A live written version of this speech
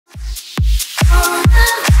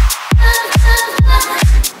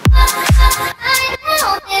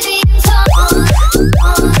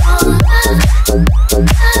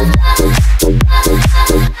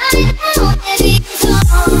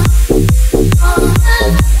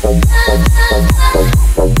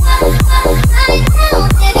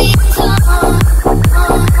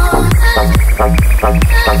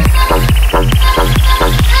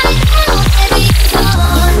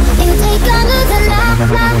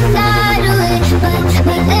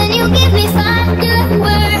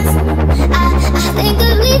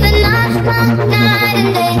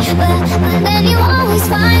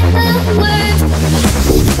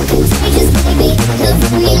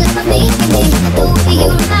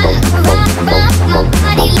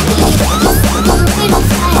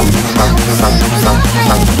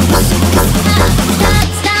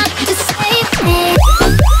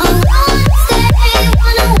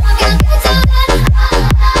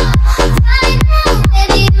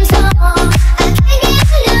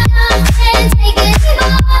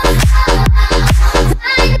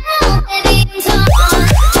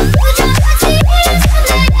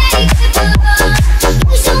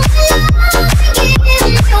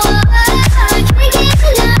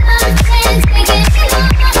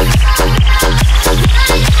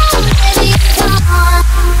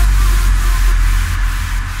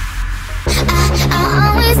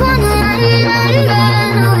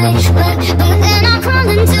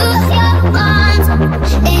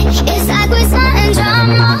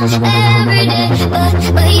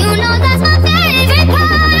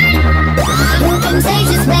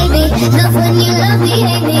Love when you love me,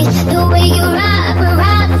 hate me. The way you rock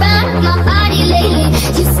my body lately.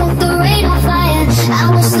 You set the rain on fire. I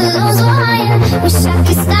wish the lows were higher. Wish I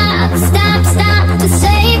could stop to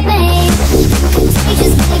save me. Take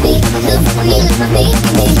this, baby. Love when you love me,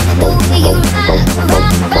 hate me. The way you rock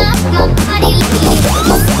my body lately.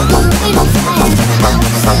 You set the rain on fire. I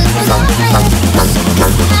wish the lows were higher. Wish I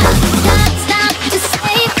could stop to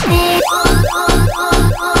save me.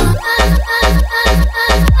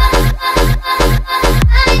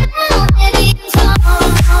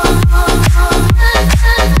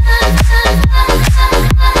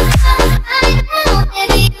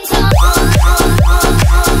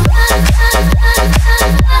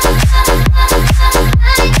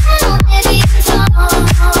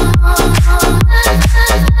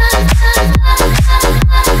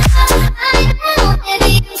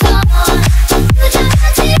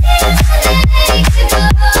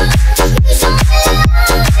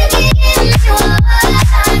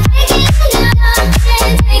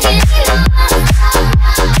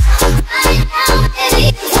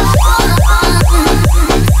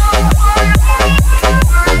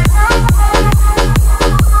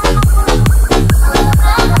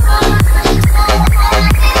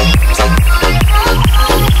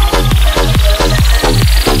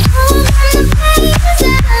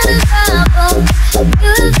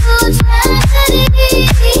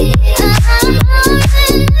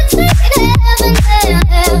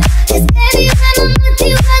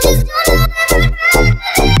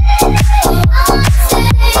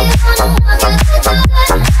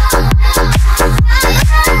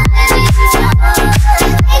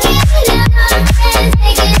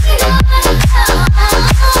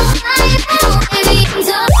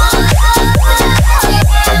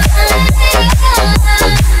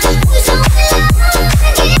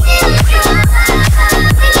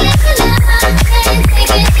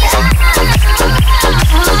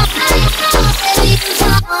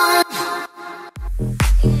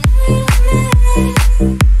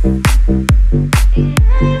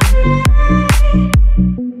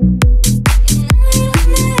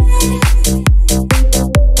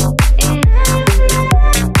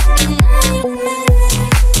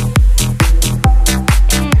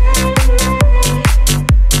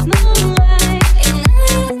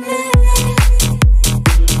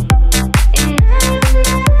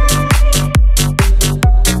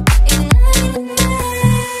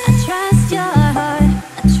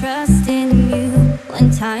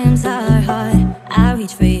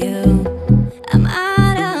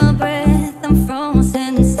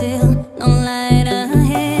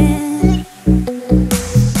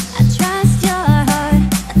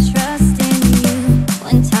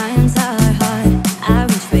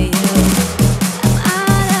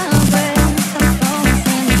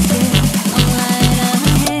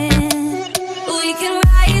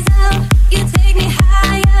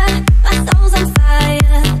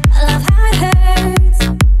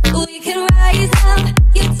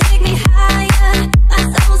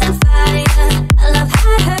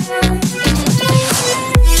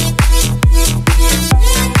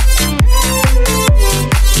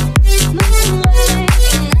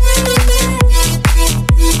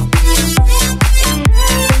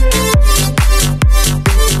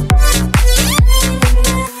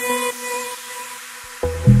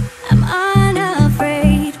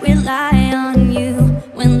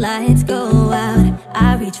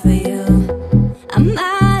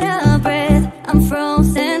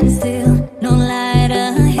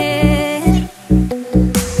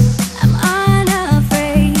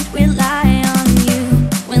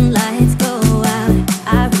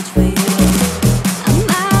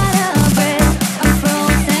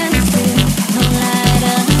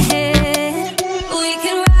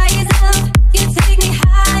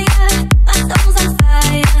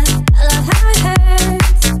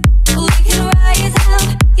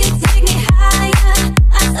 You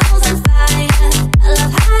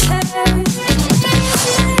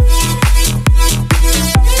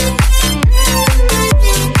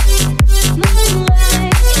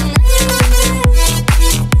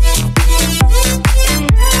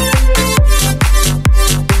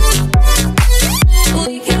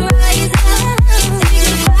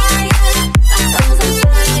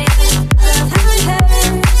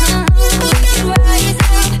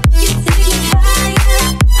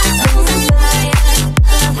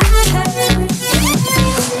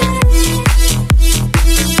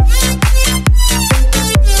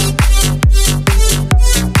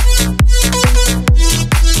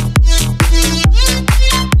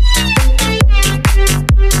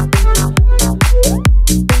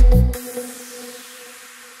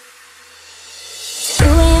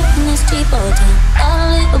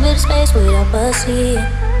without but see it.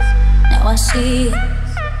 Now I see it.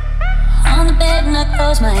 On the bed and I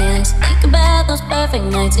close my eyes, think about those perfect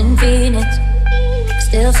nights in Phoenix.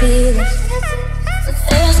 Still feel it, but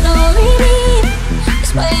there's no relief.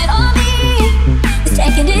 It's weighing on me, it's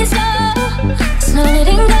taking it slow. It's not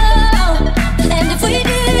letting go. And if we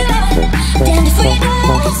do, damned if we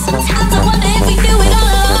don't. Sometimes I wonder if we do it all.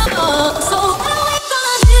 So what are we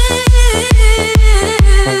gonna do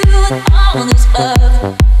with all this love?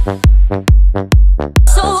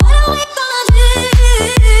 So what are we gonna do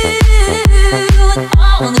with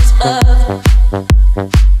all this love?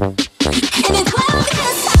 And it's cloudy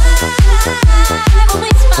inside when we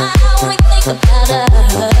smile, when we think about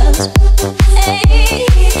us. Hey,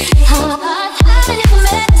 how hard it was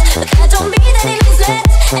meant, but that don't mean that it was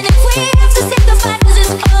less. And if we have to say goodbye, 'cause it's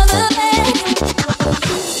for the best.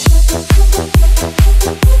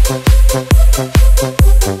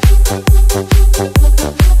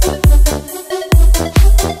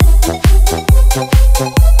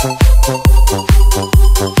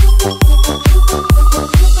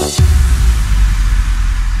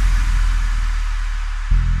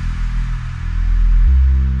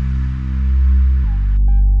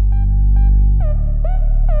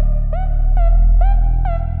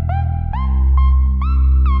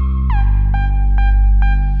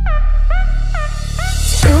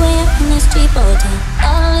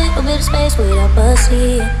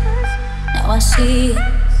 Now I see it.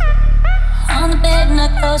 On the bed and I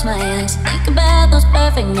close my eyes, think about those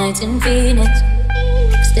perfect nights in Phoenix.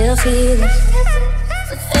 Still feel it,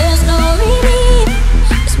 but there's no relief.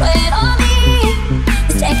 It's weighing on me,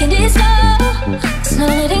 it's taking it slow. It's not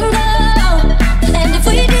letting go. And if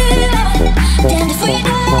we do, damned if we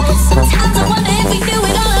don't. Sometimes I wonder if we do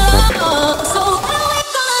it all. So what are we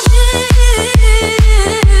gonna do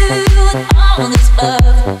with all this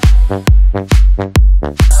love?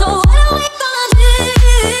 So what are we gonna do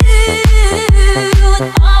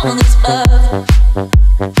with all this love?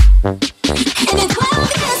 And it's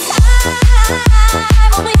cloudy inside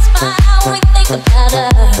when we smile, when we think about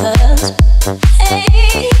us.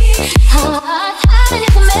 Hey, how hard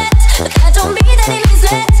it was meant, but that don't mean that it was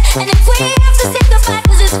less. And if we have to say goodbye,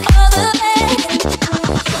 'cause it's for the best.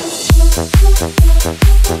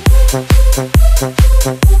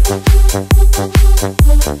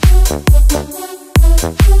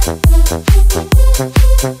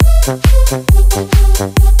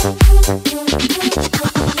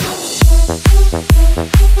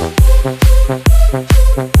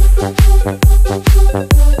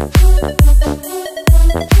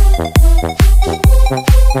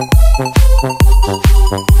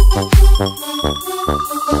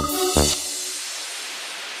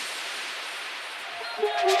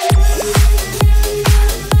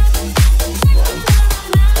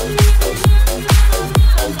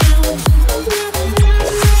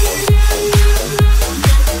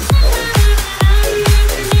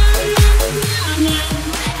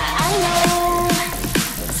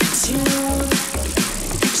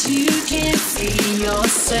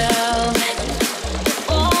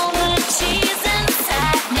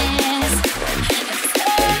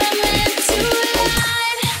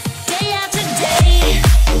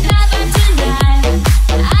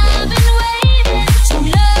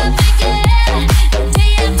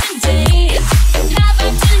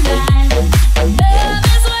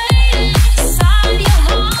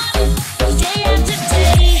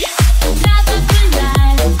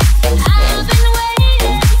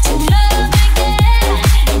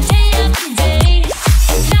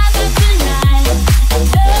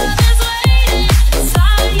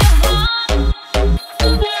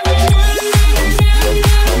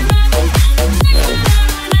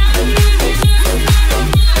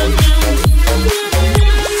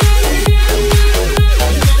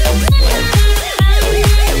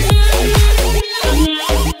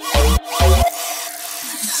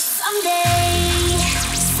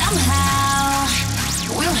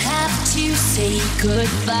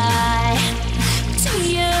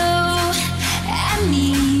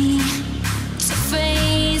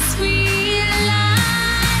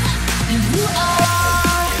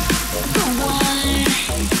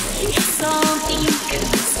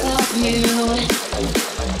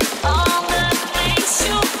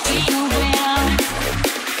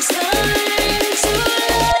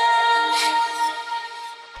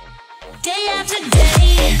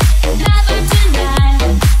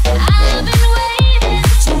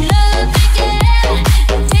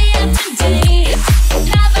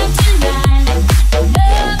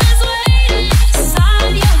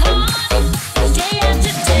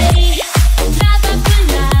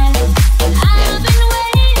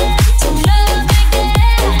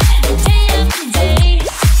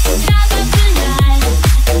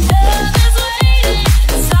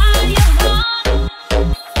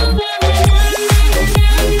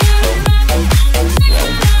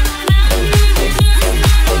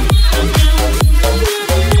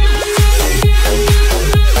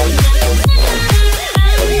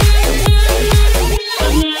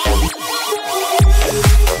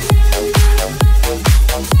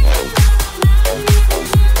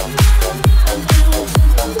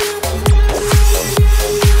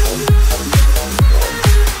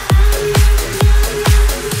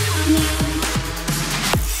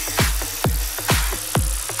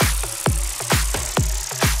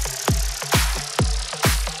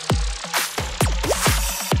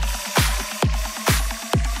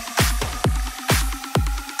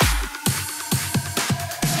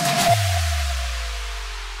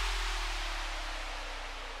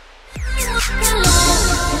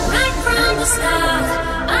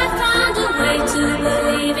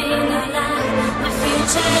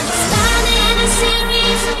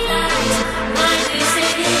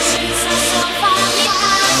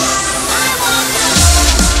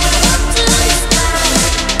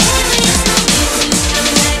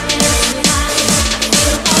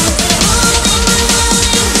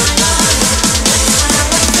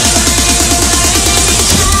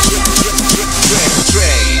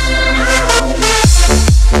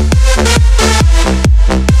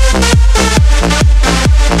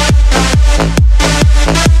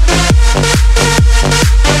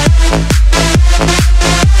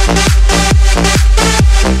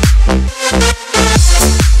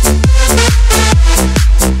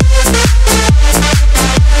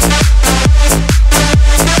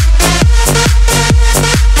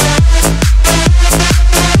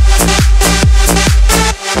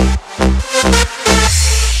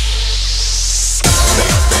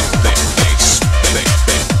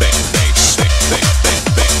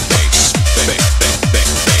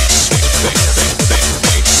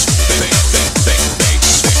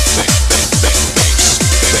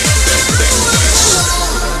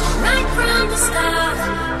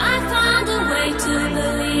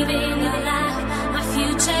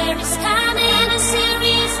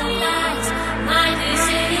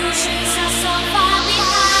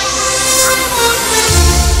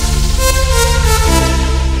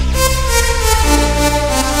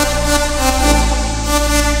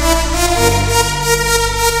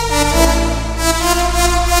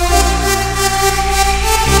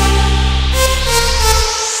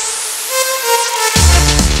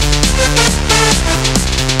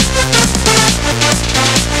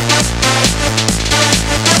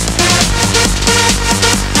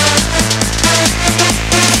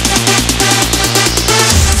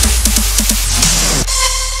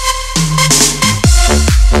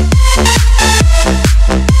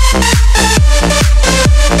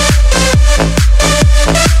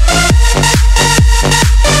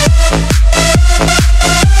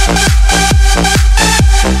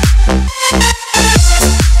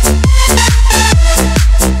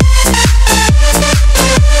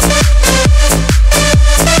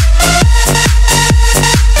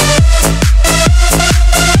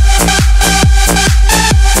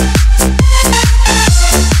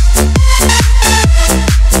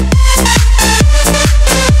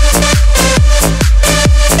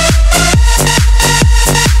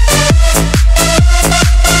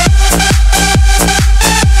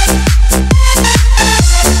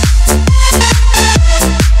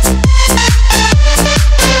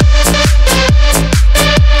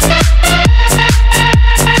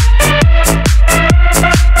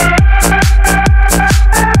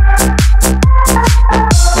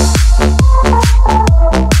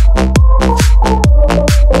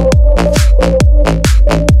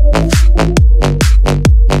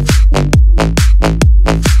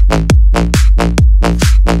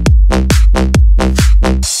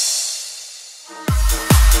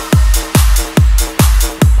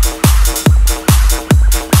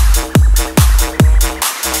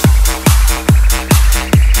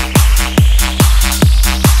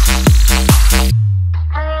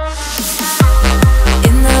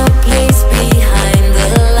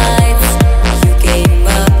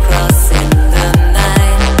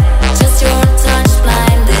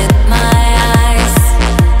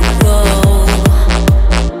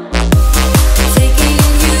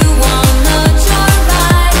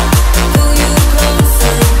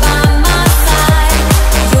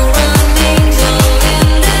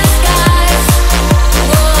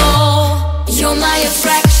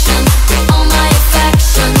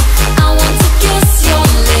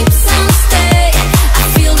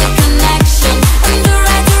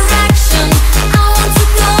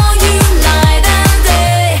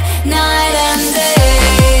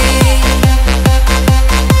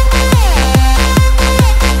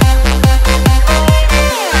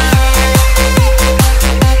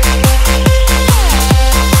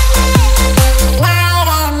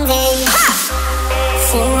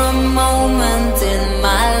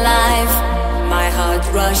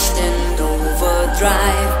 rushed and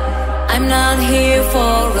overdrive. I'm not here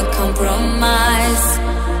for a compromise,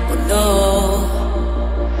 oh no.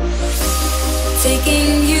 Taking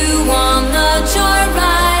you on a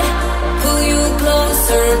joyride, pull you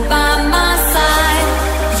closer by my side.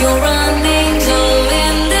 You're an angel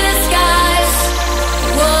in disguise.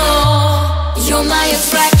 Whoa, you're my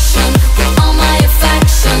attraction, you're all my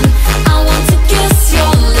affection. I want to kiss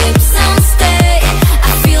your lips and stay.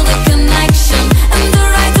 I feel the connection and the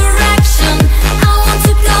right direction. I want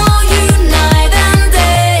to call you night and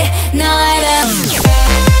day, night and day.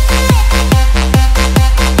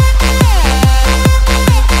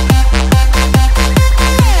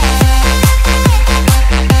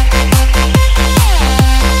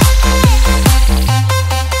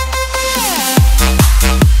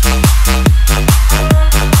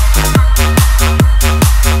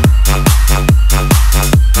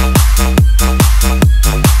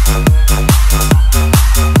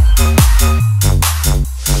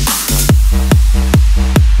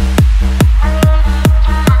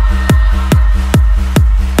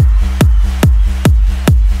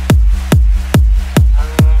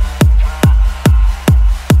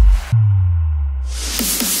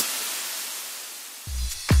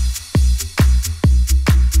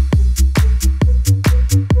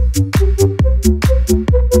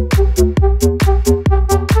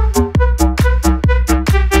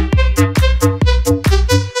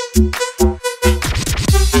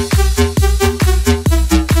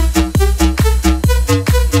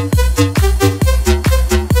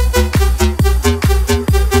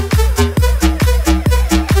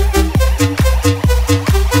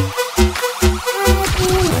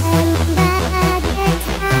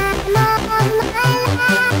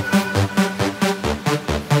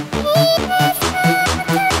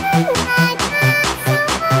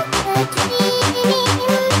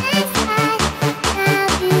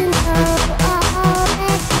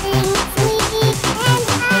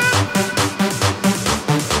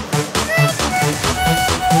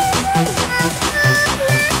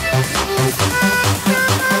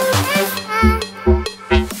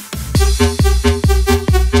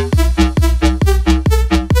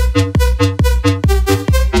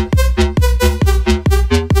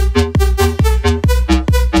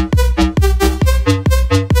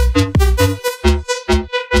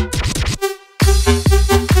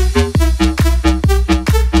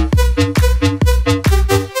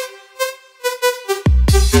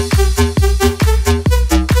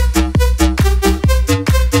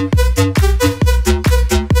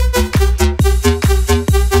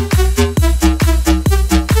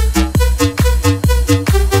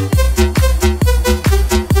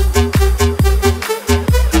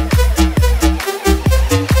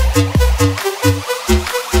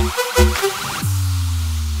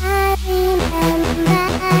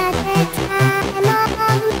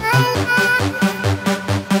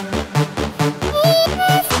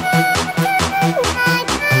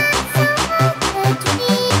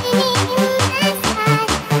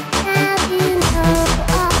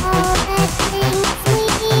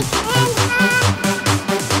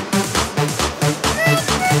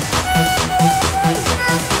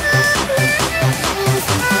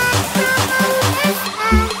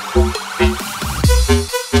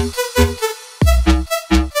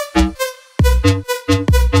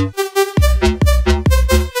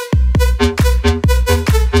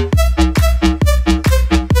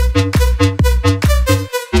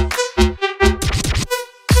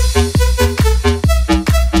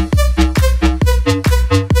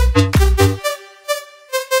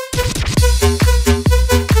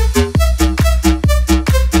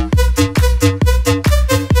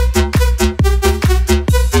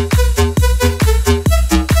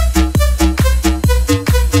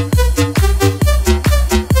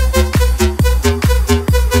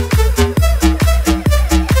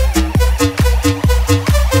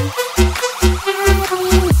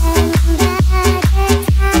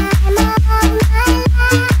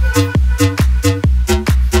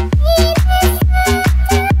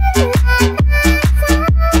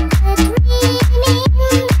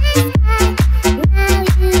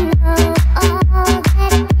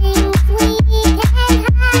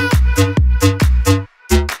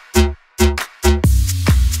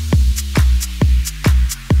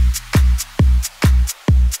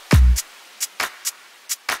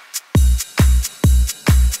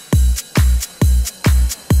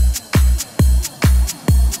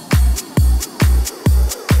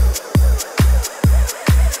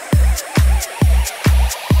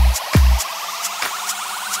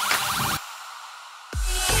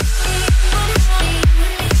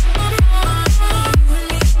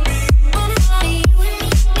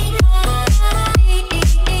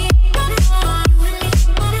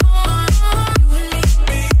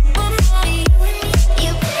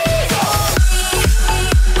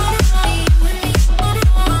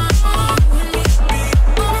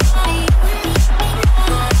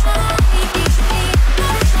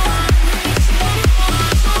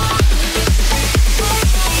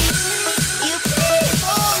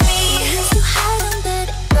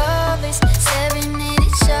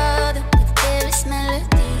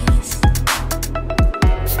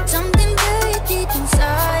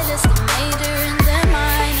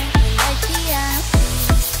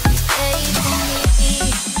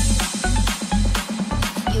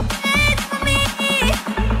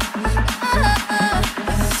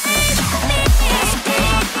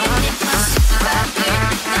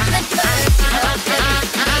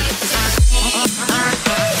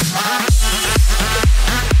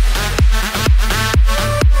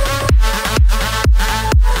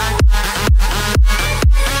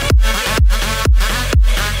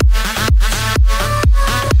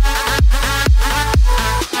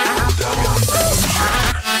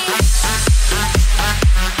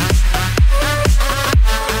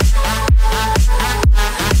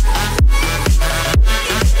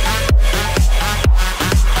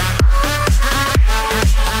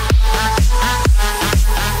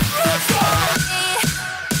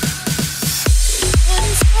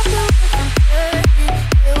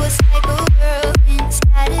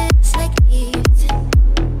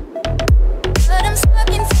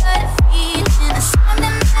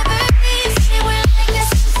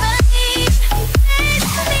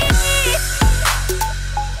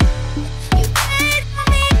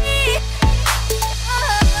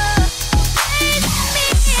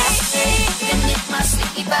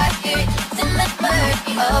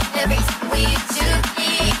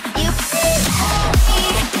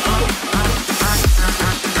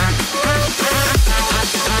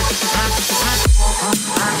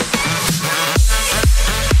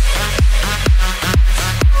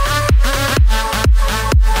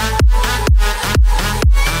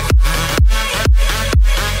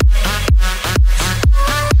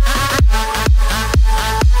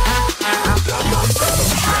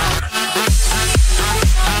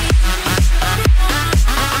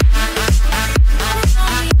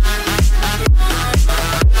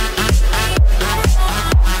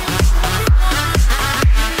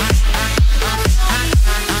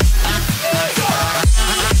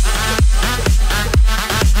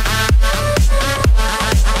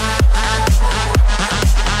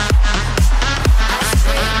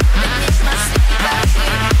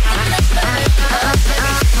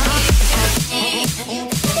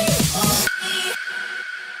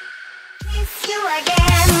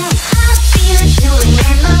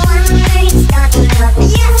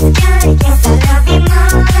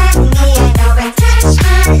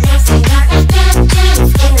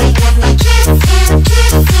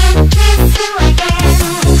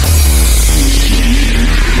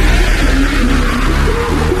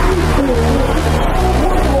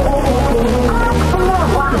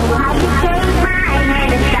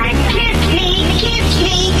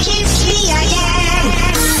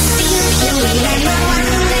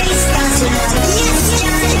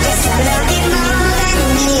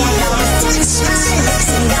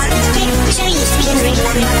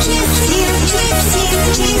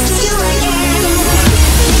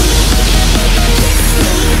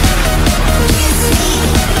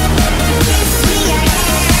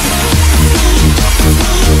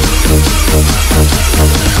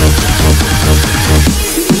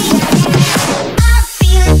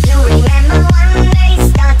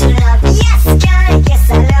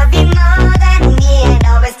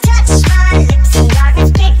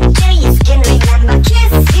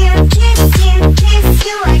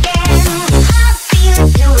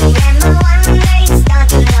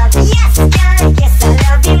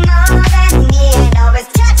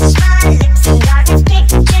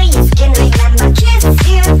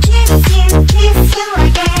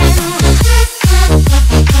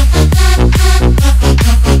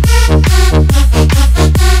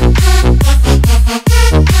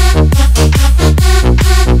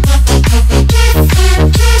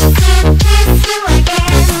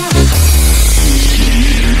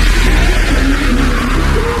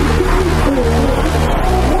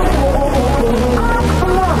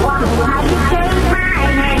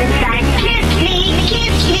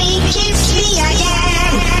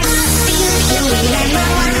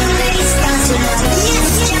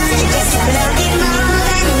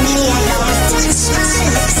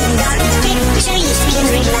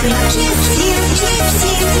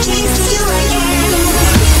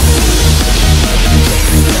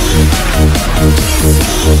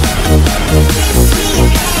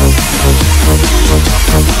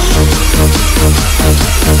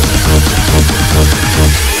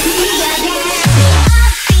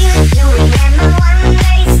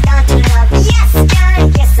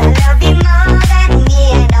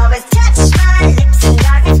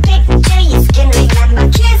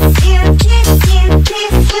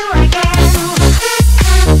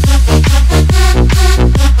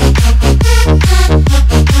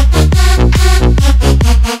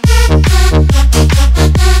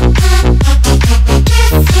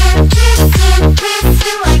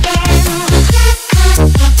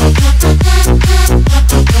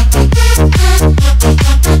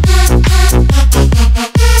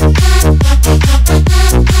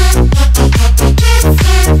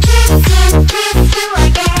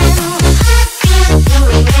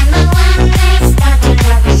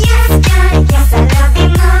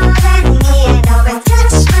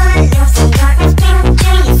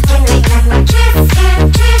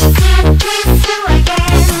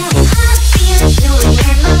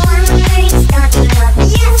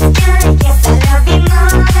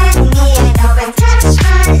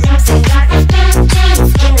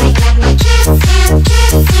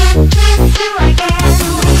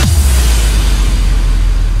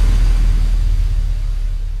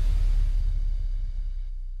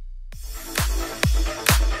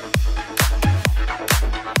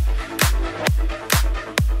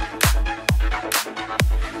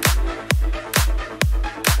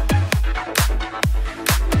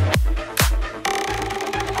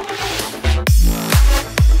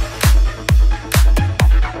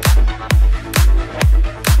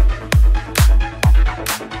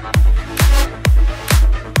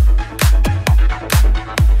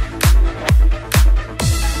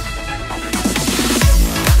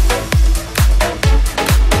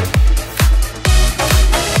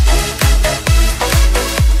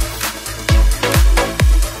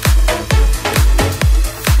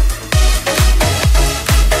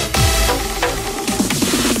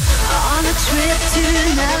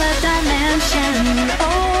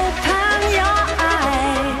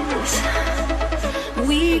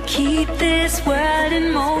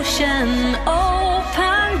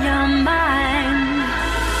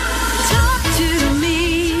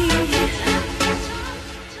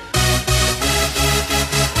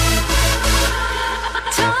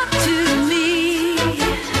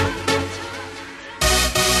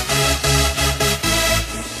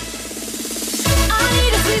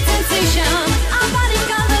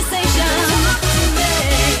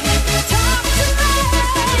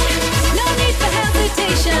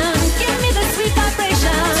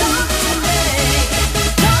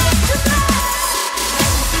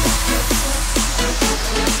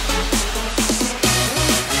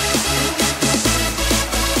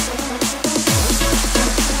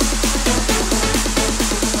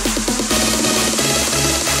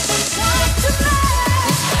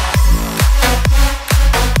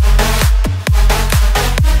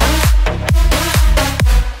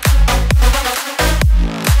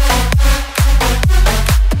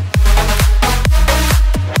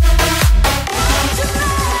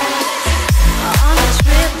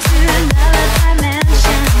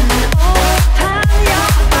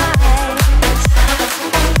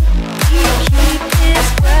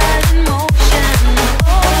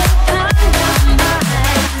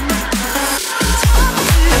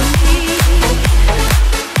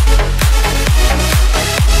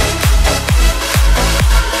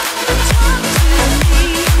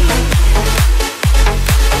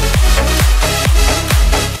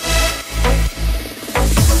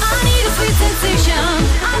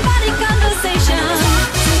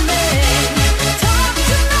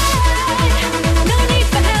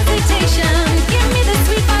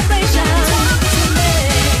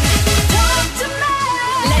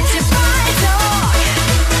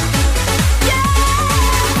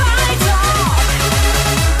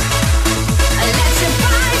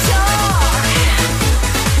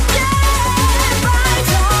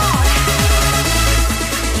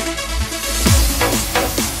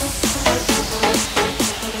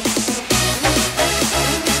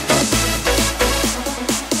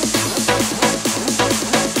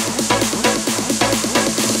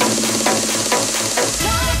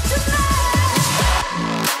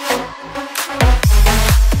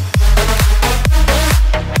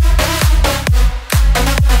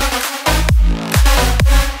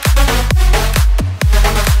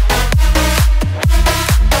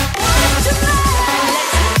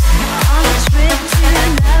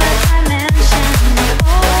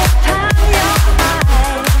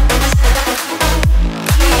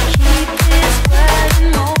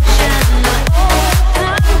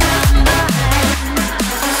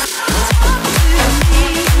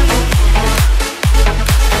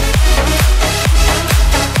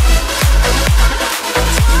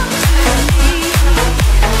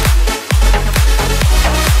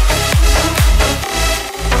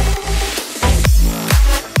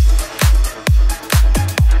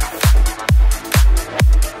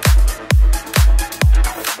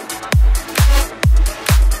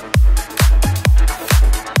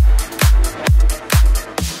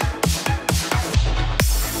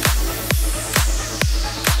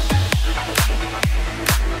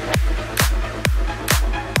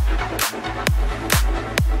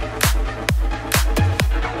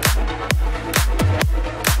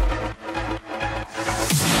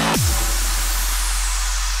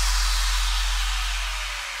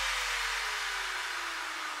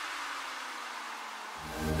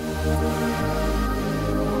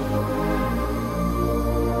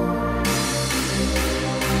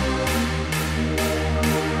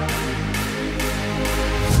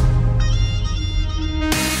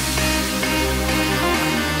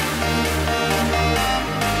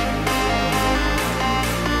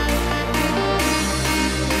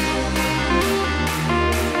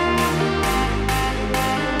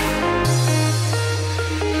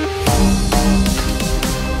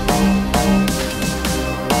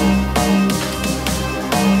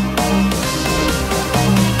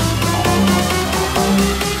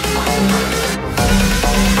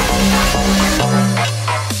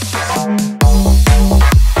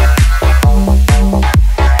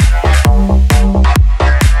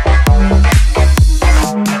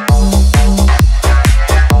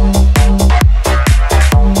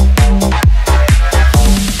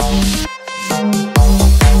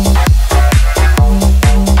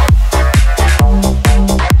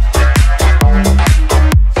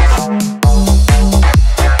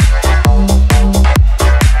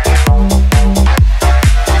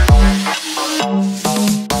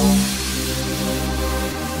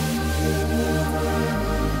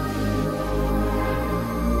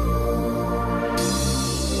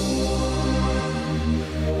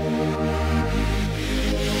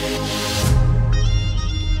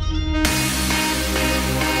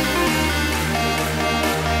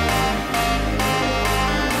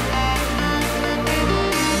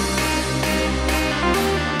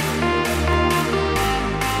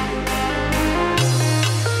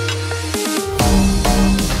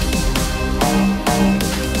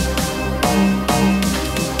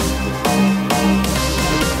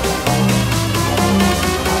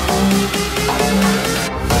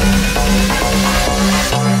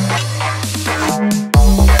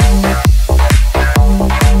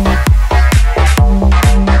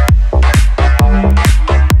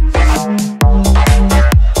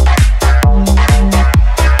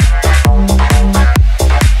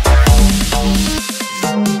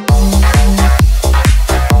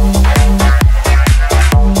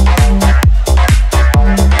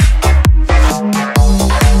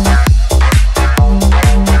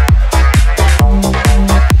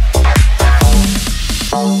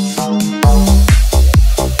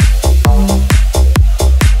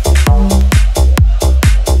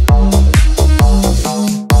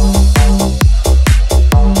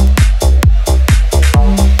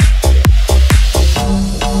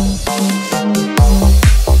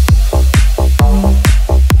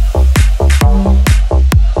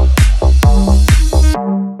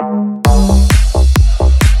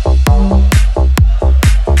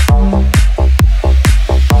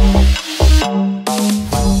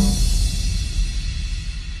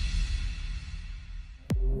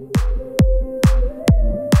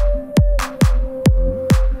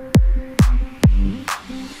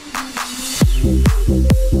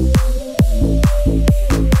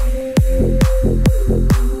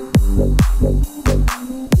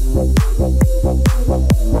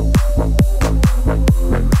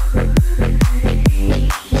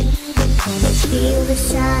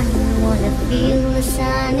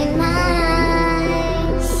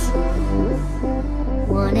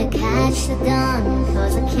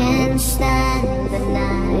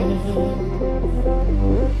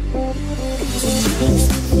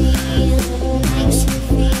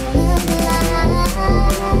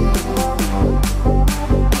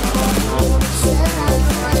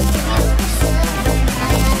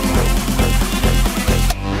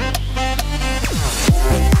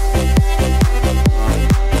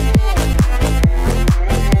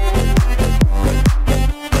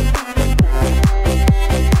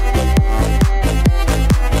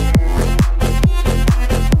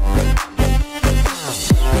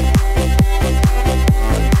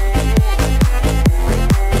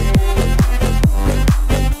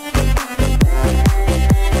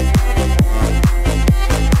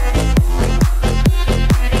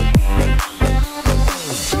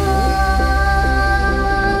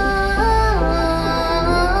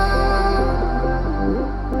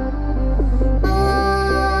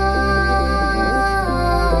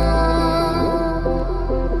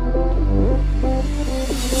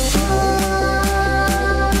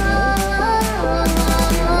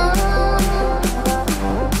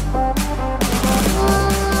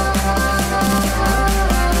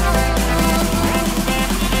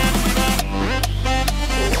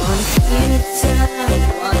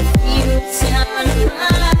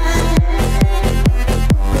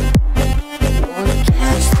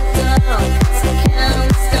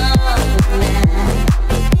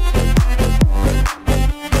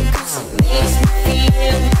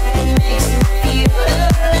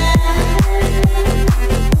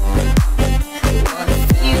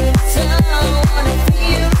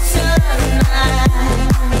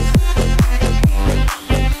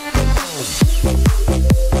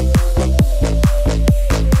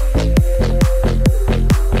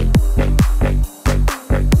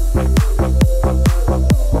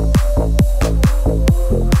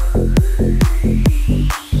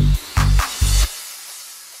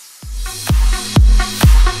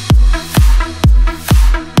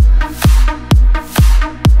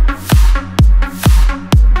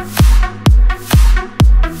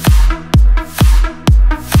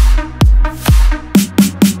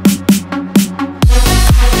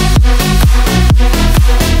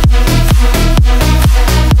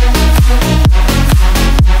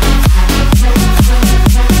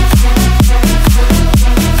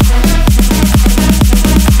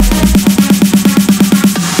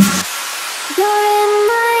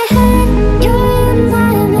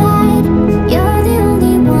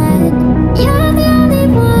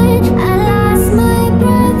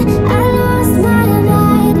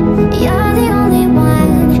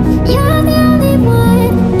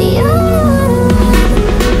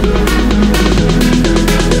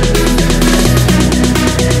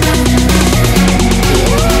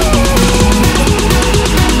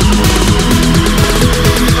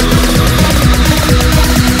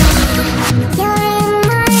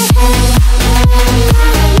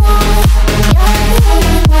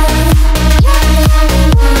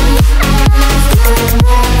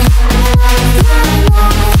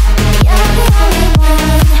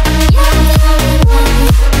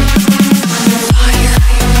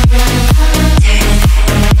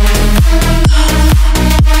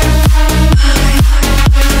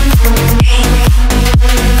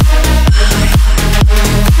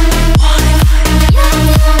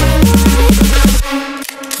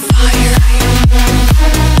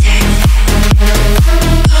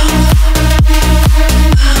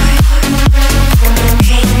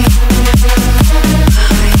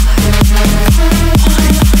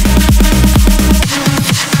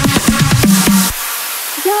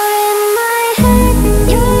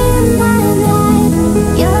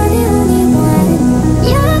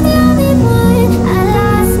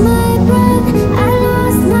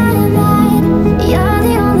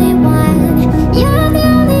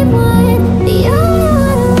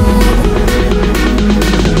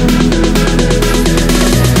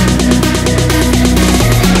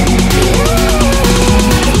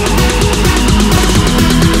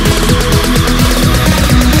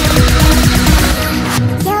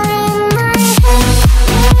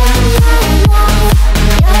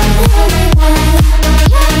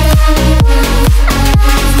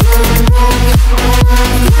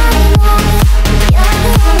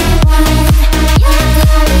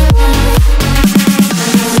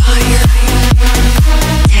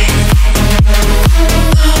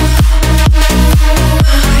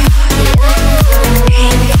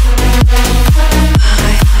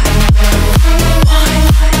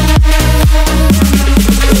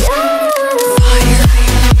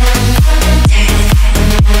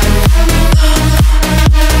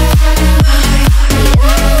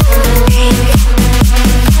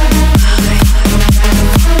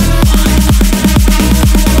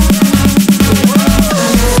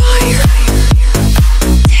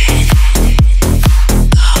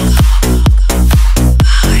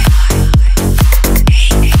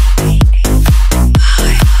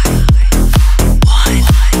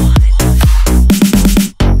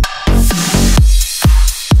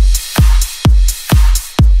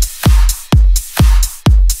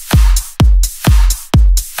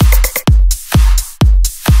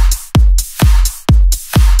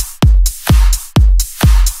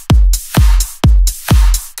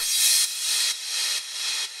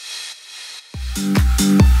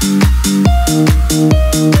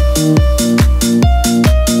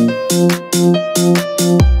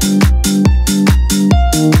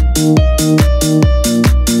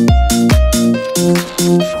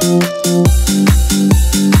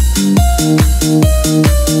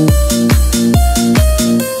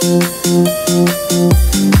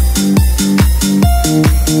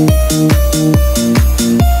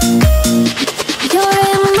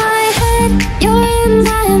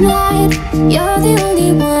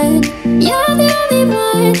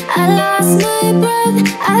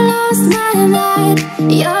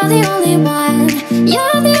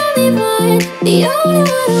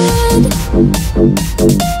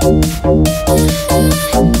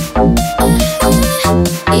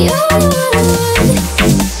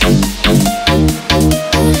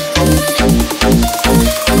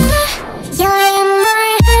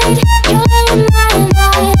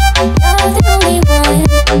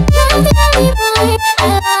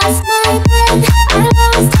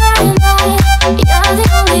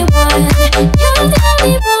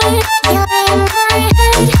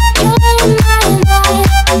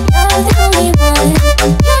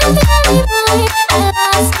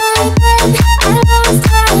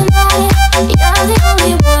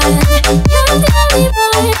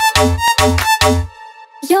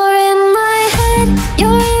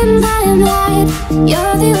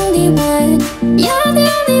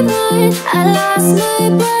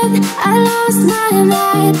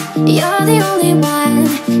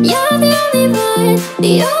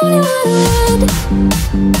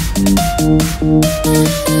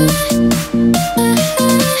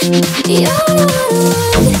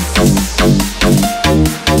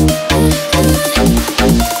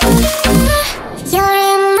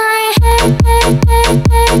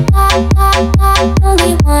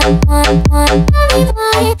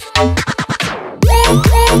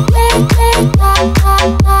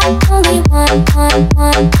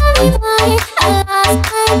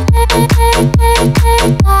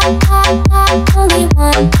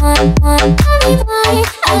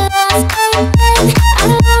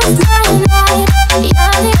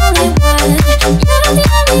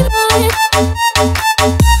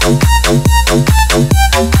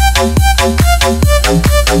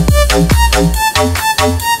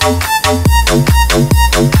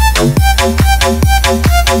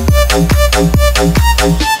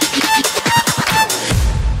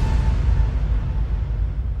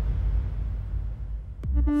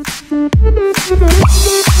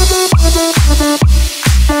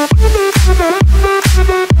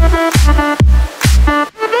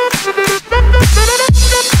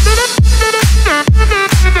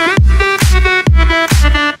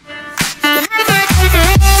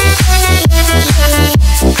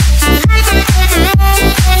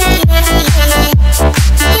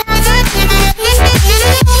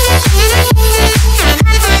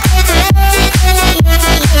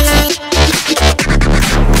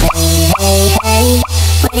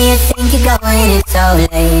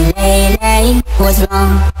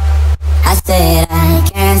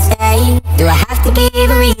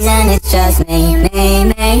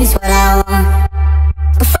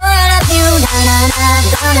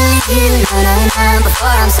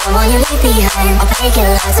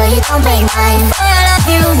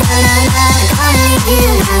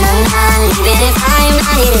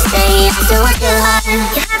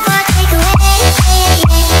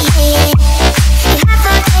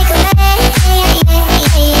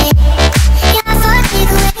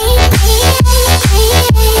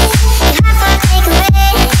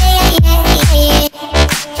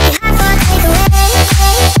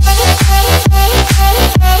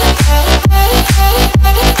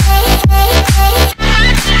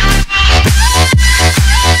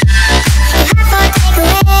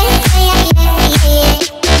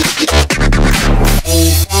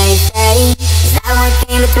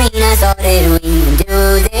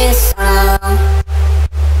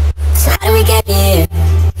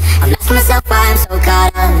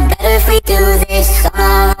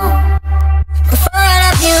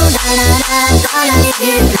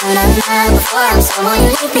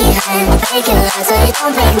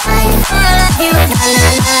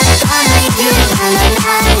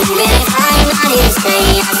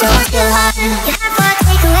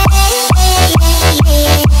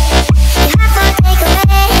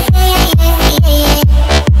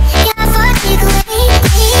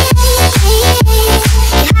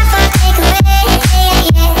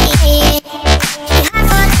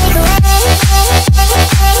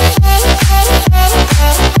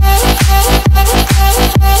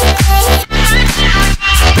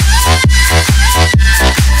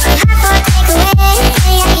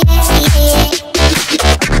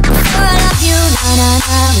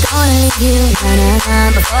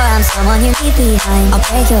 behind. I'll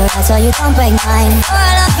break your heart so you don't break mine. For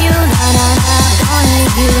I love you, na na na. I don't wanna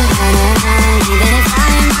leave you, na na na. Even if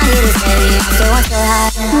I'm not here to stay, I still want your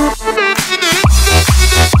heart.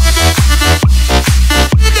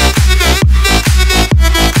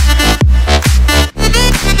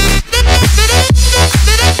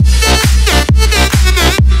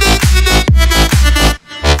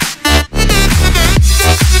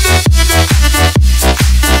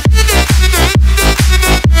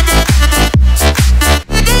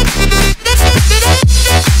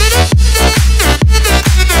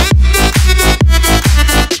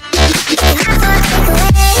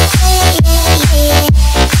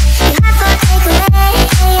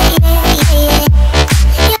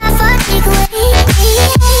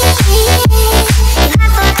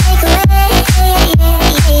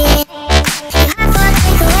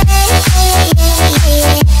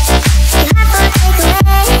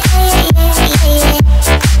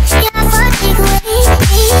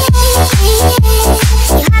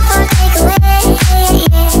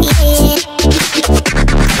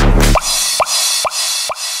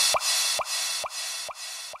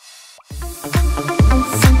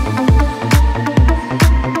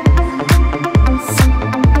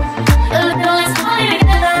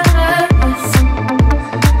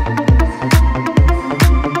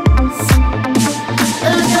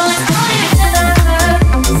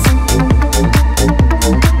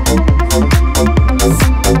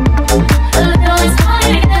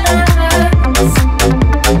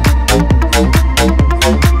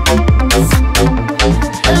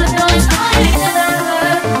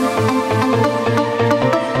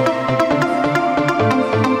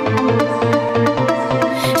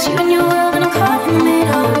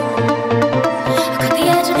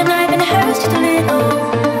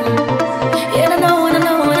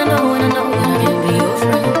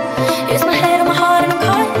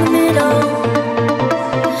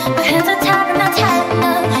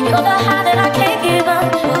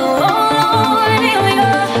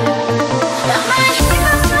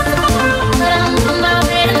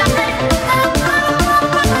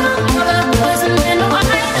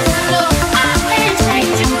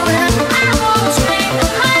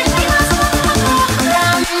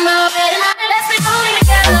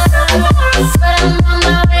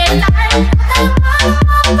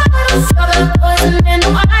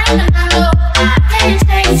 I can't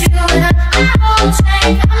change you and I won't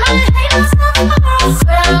change.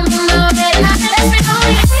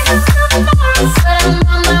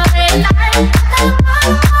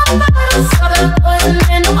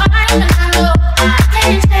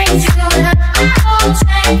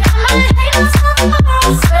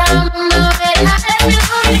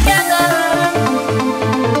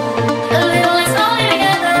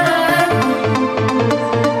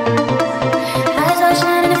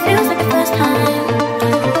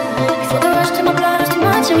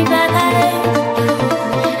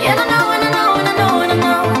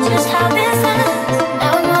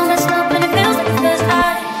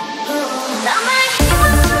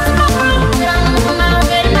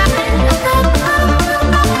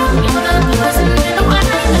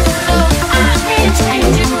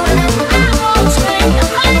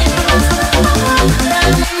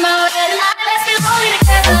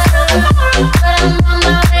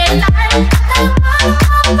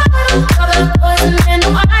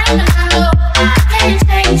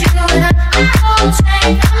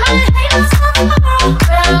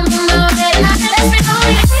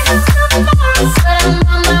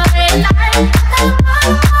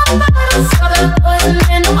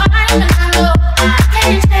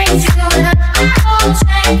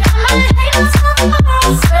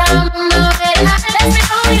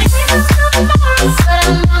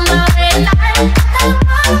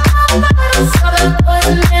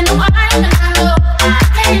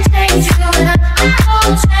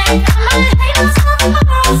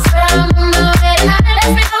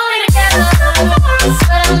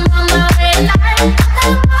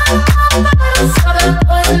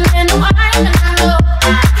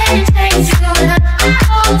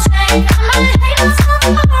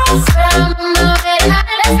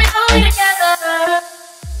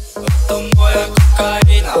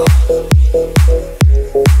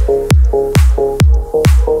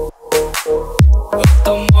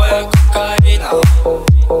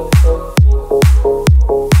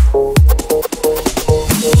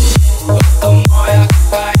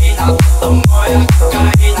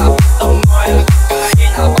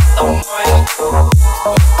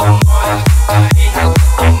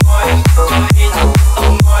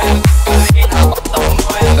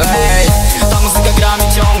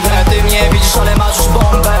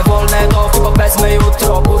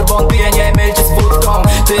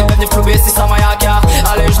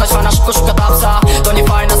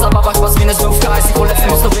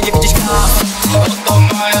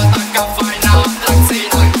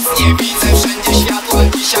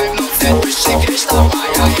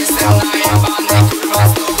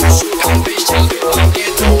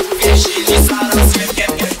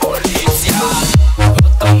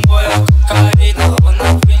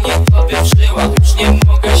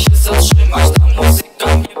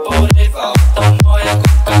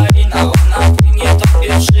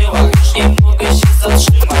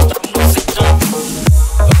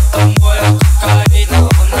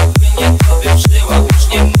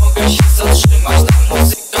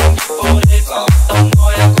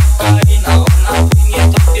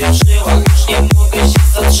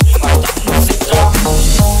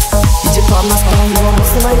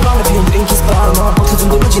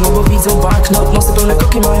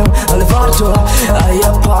 mają, ale warto. A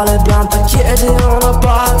ja palę blanta, kiedy ona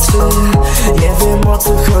patrzy. Nie wiem o co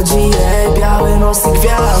chodzi jej, białe nosy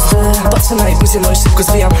gwiazdy. Patrzę na jej buzię, no i szybko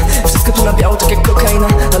zwijam. Wszystko tu na biało, tak jak kokaina.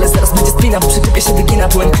 Ale zaraz będzie spina, bo przy typie się wygina.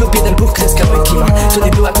 Byłem klub, jeden buch, kreska, no i kima. To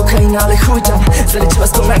nie była kokaina, ale chuj tam. Zaleciła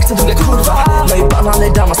z jak to druga kurwa. No i pana,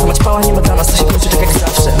 ale dama, sama ćpała, nie ma dla nas. To się kończy tak jak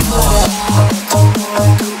zawsze.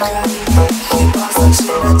 Chyba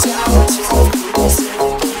zaczyna działać.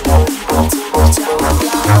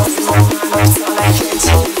 Wcale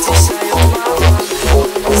chęci dzisiaj odmawia.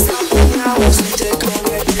 Zapomniałem, że tego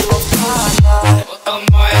nie było w planach. Oto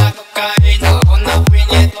moja kokaina, ona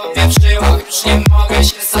płynie tobie w żyłach. Już nie mogę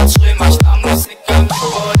się zatrzymać, ta muzyka mnie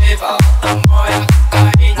porywa. Oto moja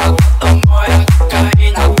kokaina, oto moja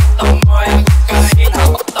kokaina, oto moja kokaina,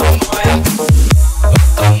 oto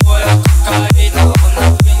moja kokaina, ona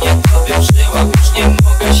płynie tobie w żyłach. Już nie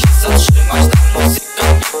mogę się zatrzymać, ta muzyka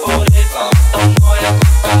mnie porywa. Oto moja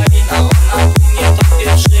kokaina, ona płynie tobie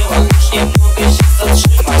w żyłach. Już nie mogę się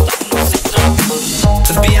zatrzymać, ta muzyka.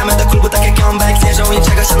 Wbijamy do klubu tak jak comeback. Nie żałuję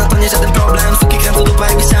niczego się, no to nie żaden problem. Suki kręcą dupa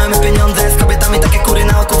jakby chciałem pieniądze. Z kobietami takie kury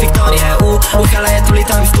na oku Wiktorię. Uchylaję tu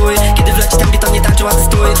litam i stój. Kiedy wleci ten bit, to nie tańczył, a ty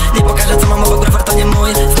stój. Nie pokażę co mam, bo browar to nie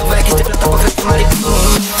mój. Znowu jakiś typ lata po kresku mali.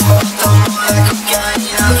 To moja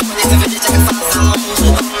kokaina, nie chcę wiedzieć jaka faza.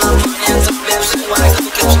 Ona płynie sobie w żyłach.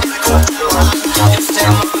 Znowu kręczy na kroczała. Już nie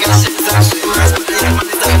mogę się zatrzymać, bo nie ma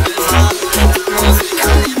zdobywa. Muzyka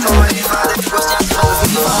nie porywa, tak właśnie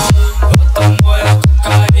odzywa. Oto moja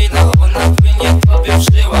kokaina, ona płynie tobie w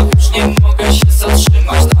żyłach. Już nie mogę się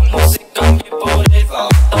zatrzymać, ta muzyka mnie porywa.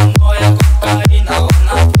 Oto moja kokaina,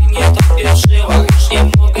 ona płynie tobie w żyłach. Już nie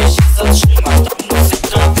mogę się zatrzymać, ta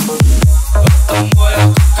muzyka. Oto moja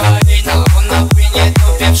kokaina, ona płynie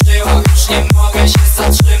tobie w żyłach. Już nie mogę się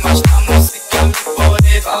zatrzymać, ta muzyka mnie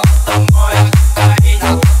porywa. Oto moja kokaina,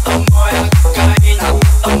 oto moja kokaina,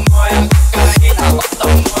 oto moja kokaina, oto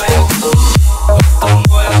moja kokaina.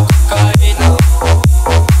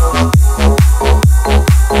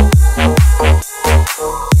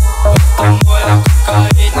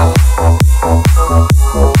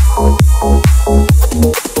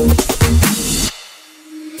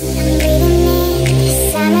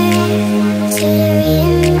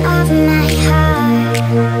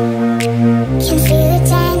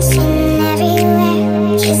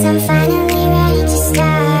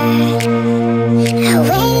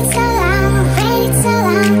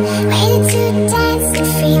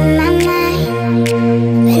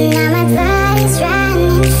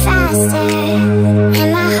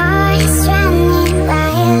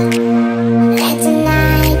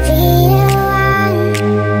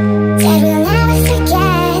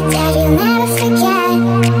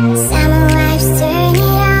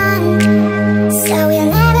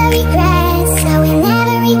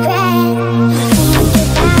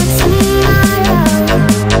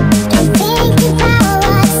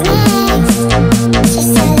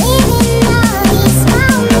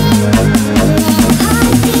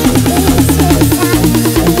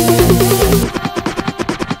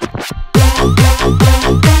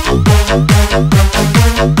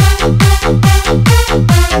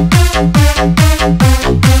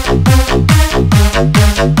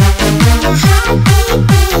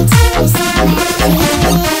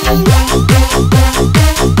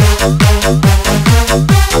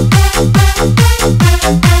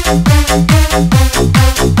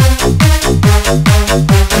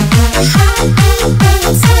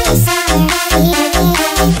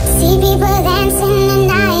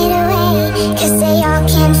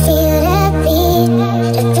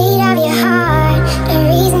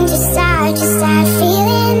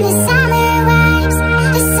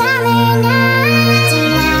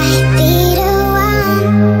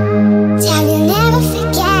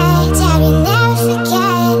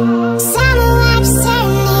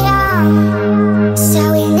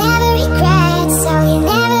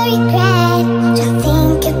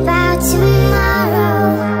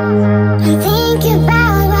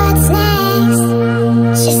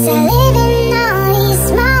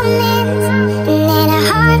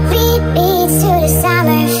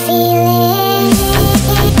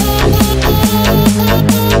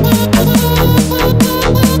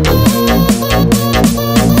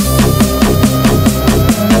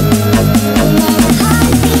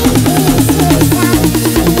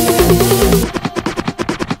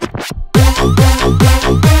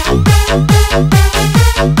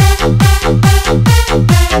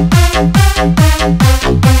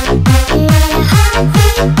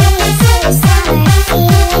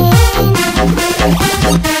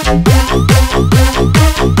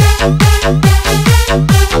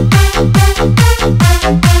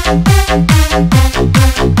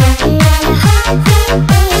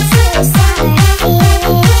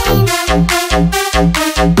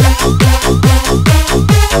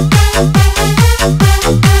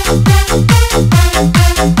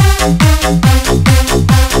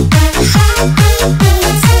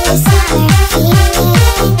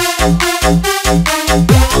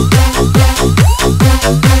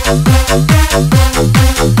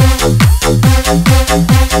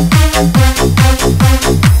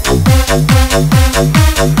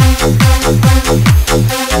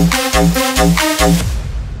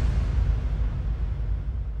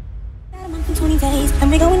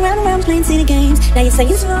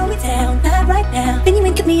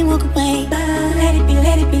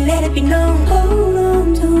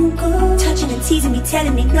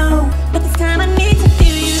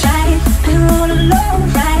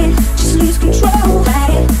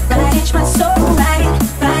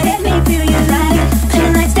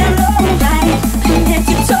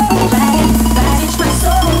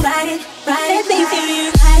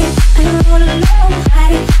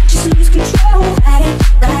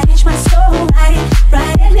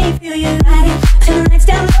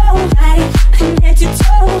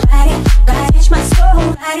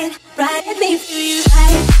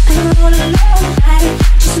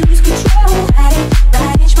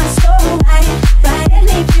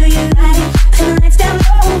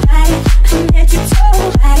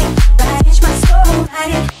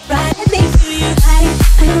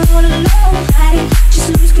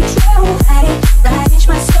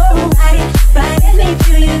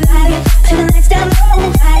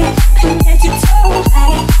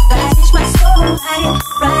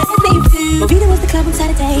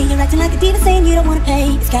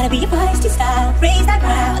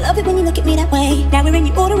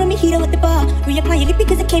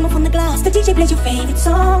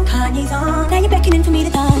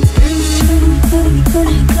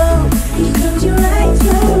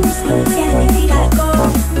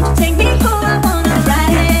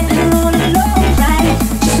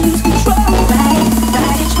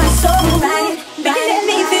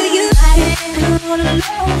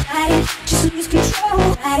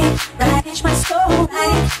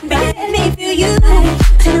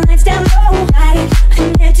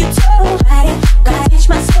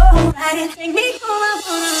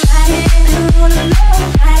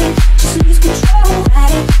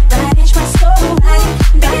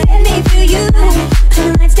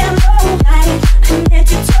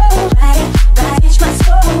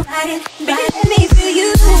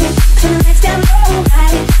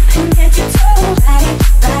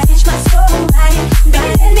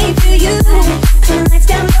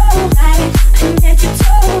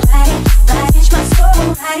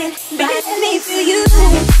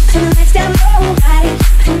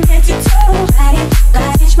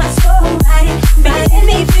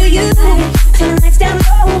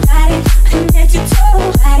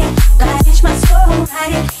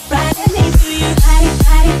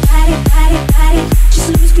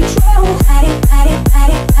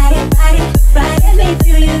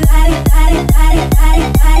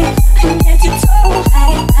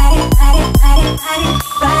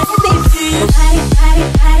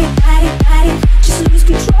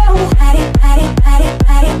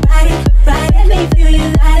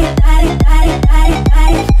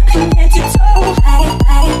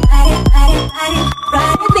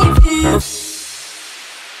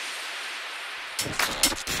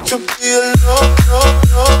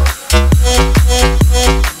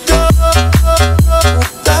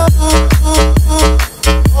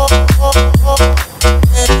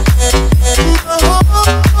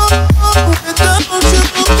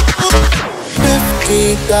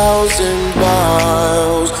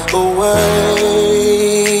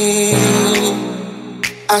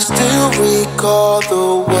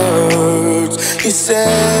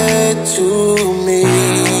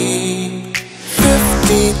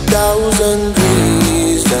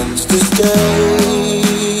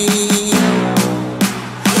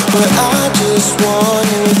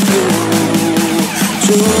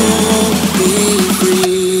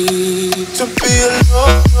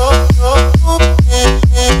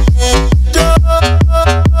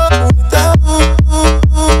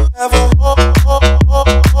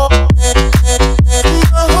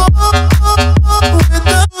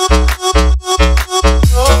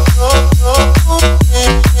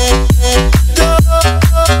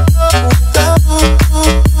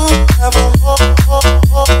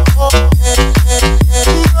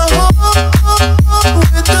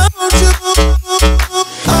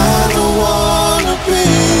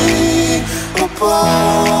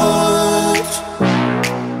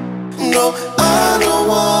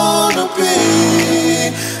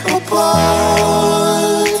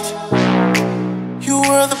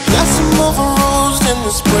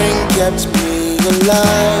 spring spring kept me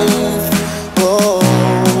alive. Oh,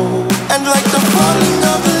 and like the falling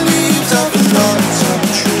of the leaves of an autumn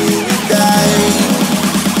tree, we died.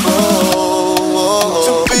 Oh,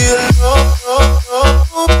 to be alone.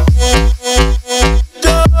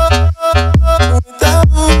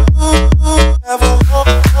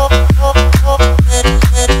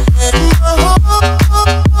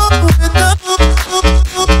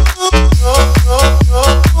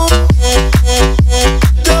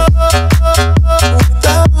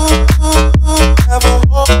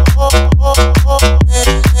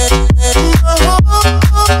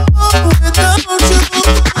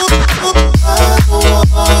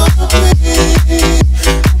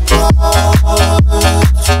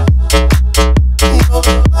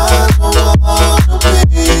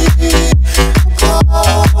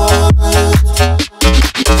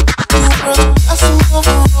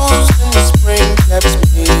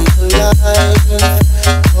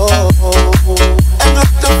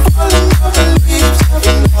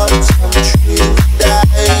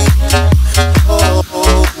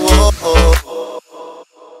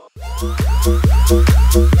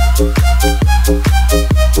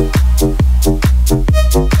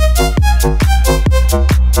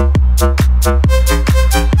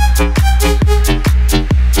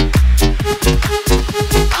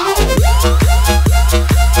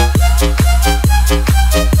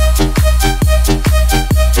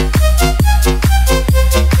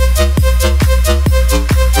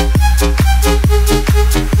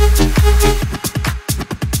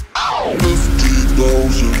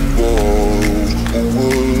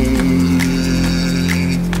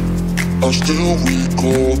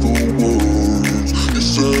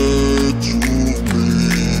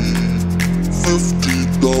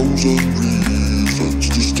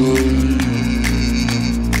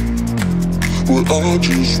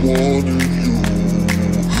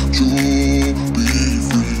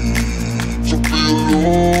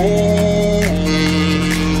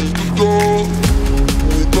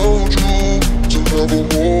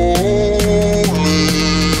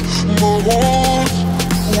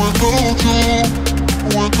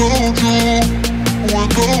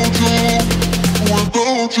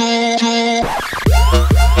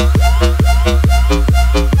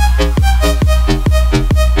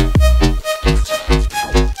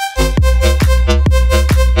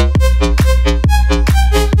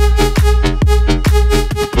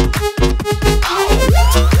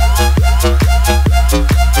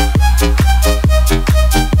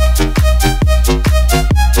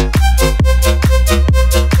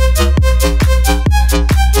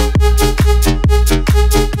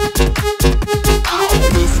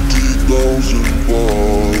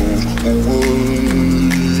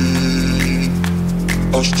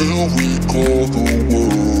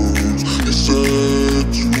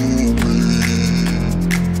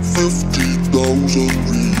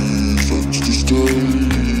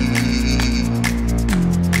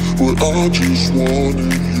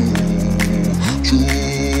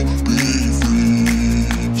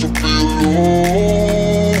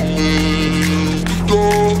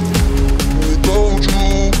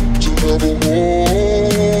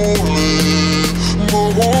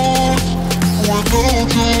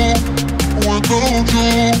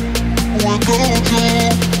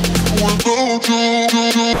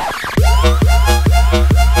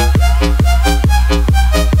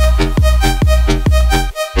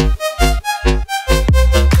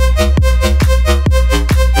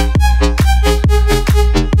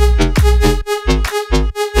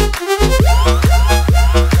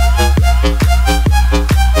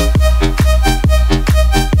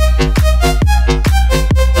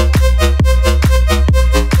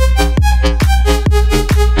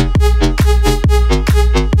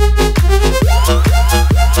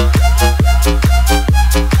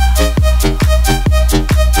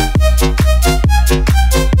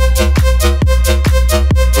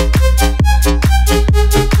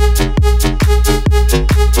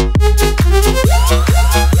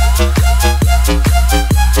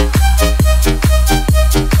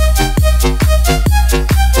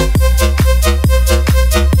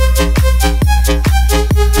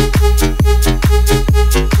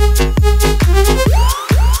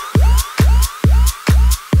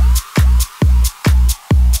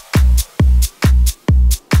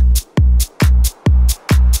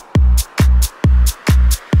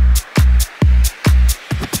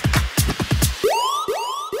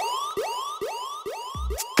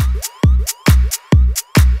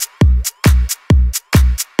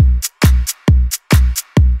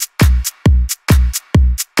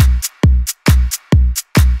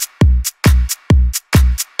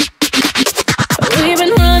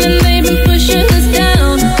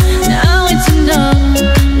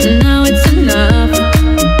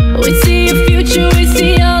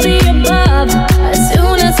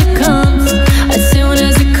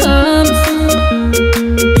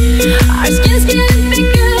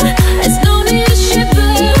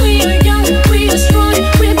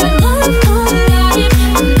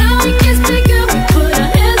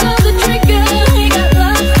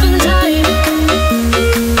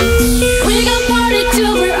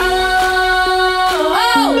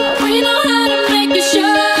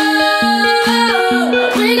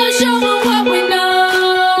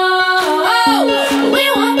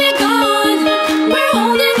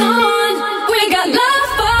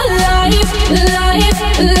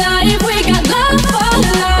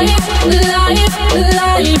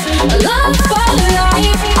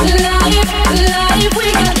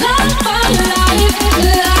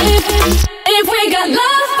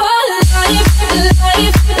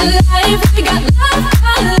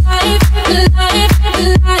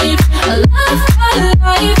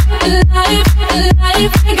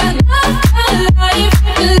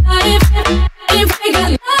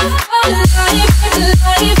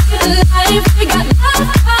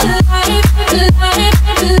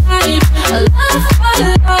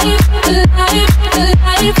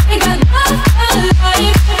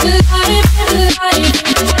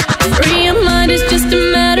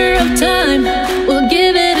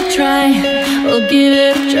 we'll give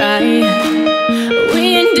it a try. We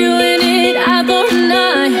ain't doing it out all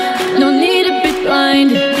night. No need to be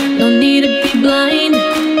blind, no need to be blind.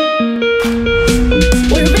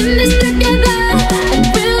 We're in this together and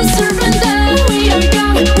we'll surrender. We are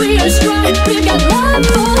young, we are strong, we got love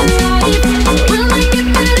for life. We'll make it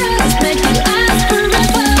better, let's make it last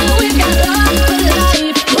forever. We got love for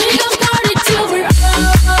life. We gon' party till we're up.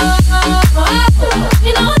 We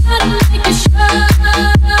know how to make it show.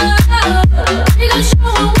 We gon'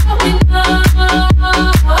 show 'em what we know.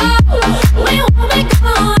 We won't be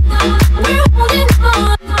gone, we're holding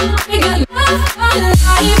on. We got love for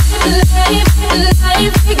life, life,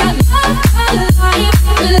 life. We got love for life, life,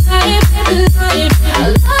 life.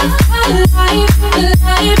 Love for life, life,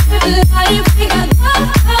 life. We got love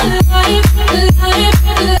for life, life,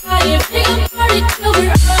 life. We gon' party till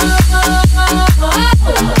we're up.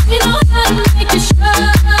 We know how to make it show.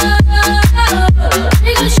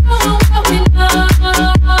 We gon' show 'em what we know.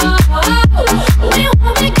 We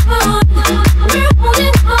won't be gone, we're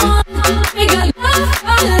holding on. We got love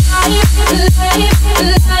for life, life,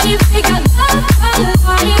 life. We got love for life,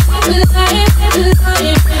 life, life. Love for life, life,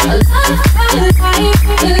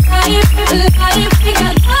 life. We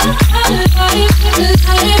got love for life,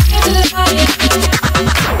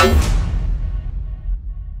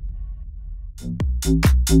 life,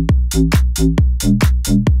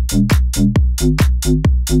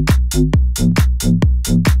 life.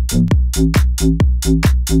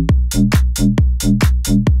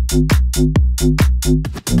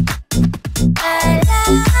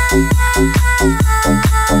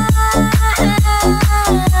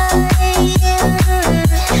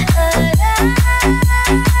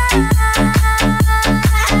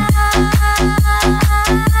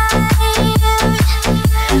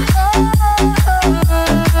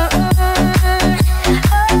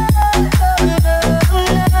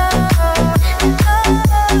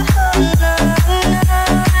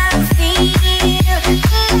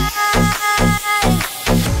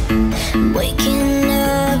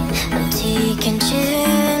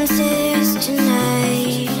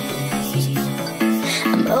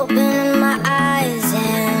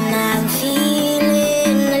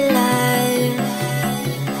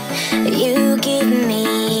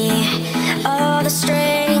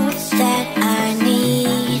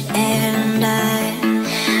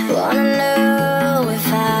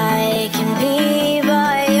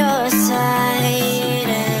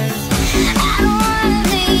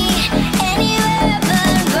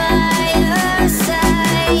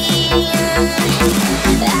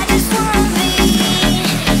 I just wanna be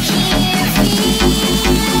here.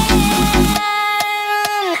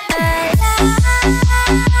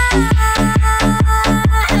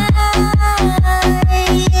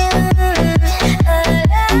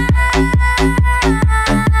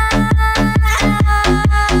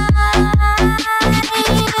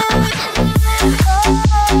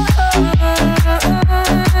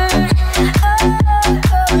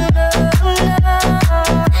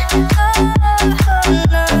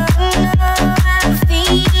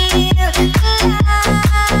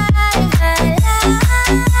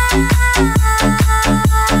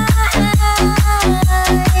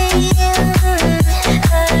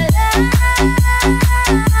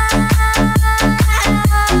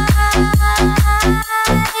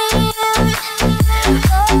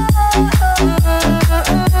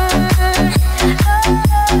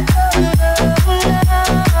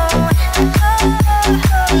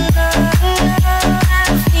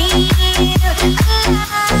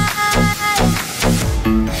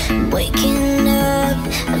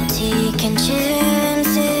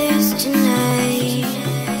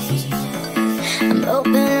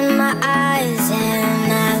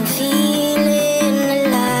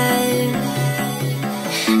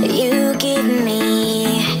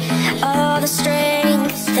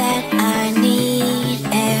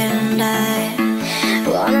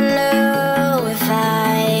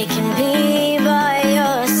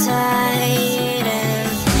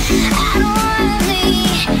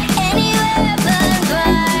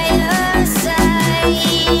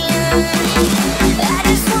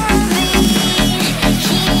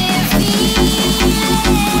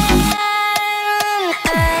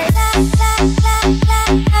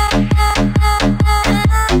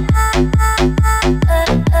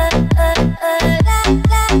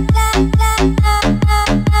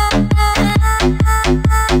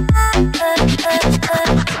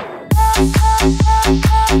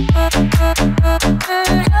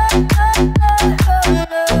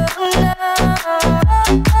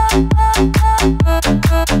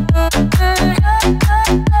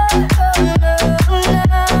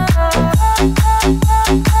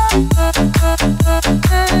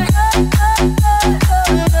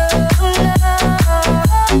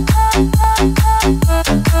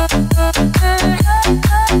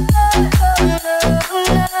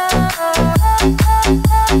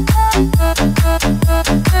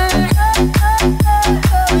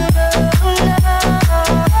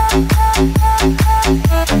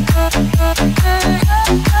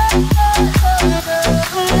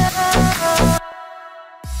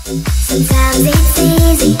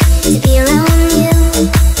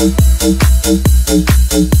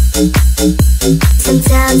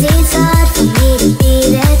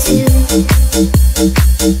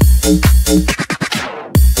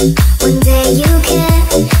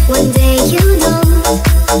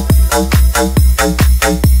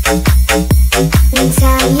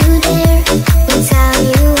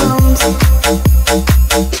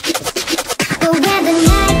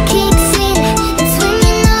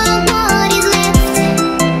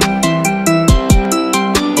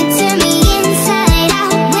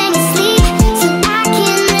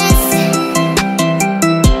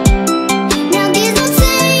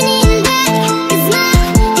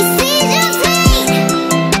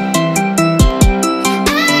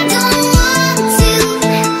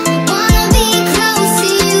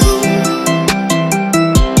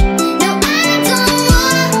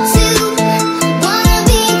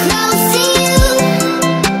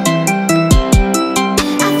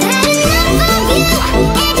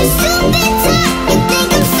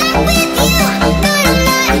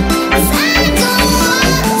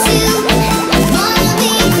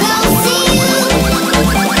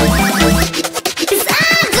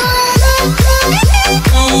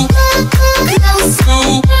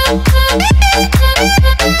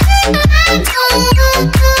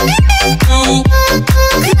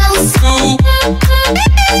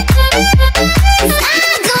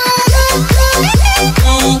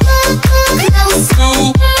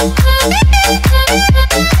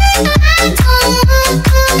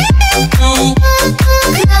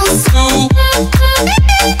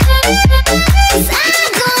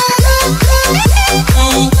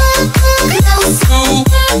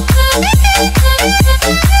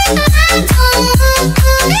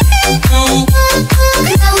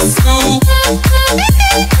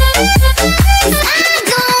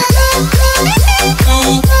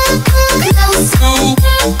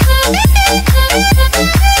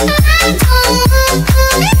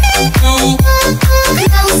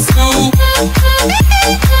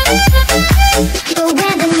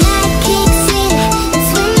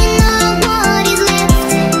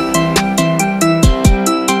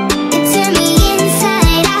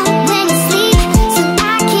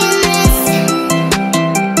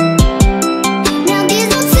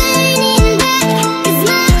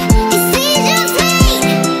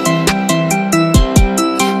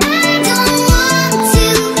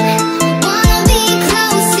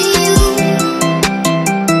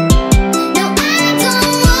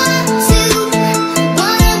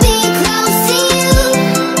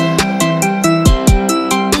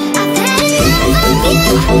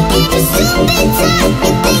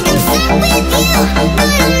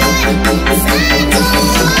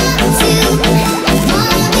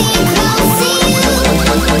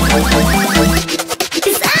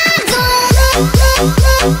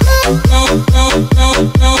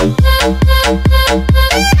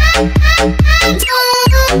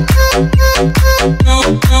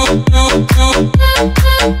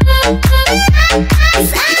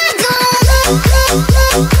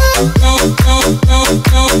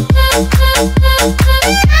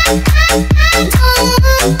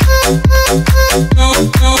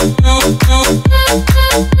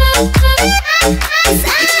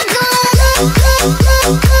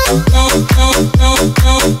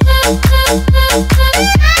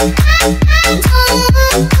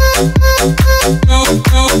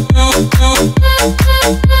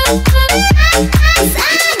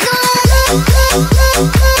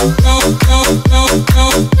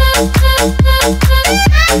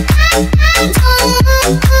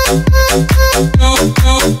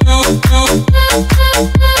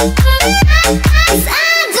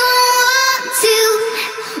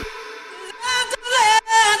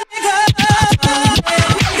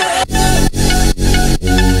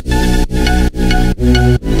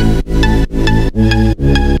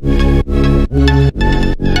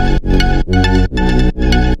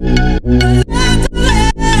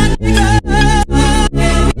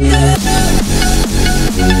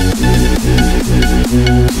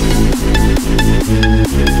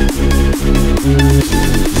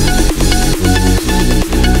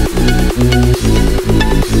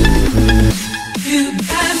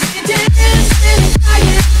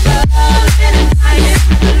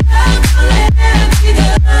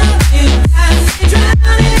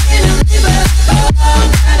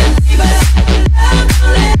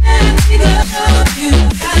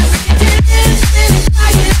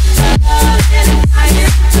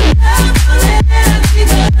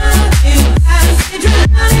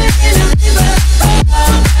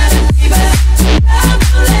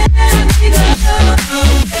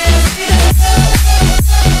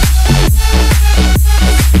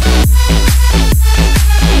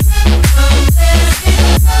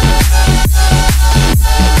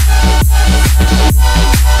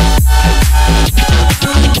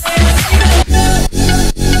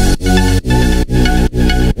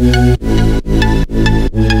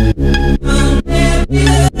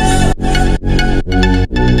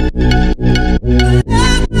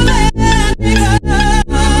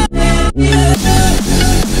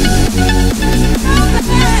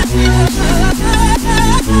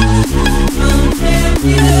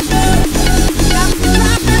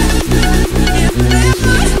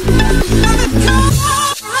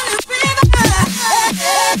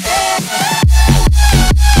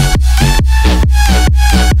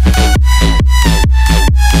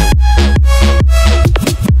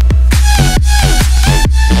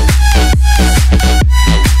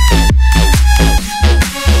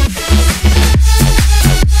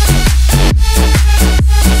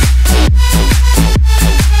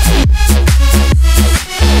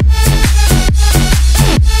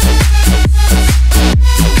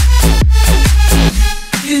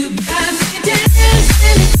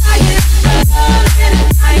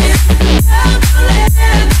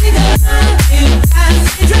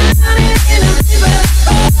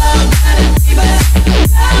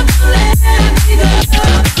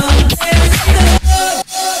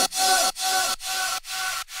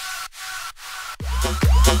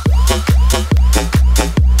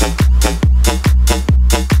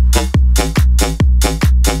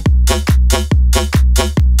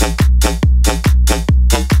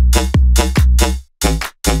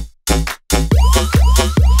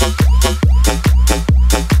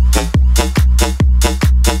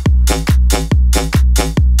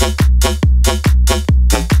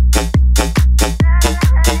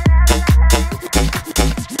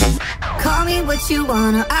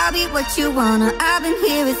 what you wanna. I've been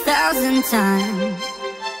here 1,000 times.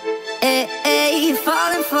 Hey,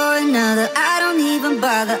 falling for another, I don't even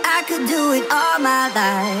bother. I could do it all my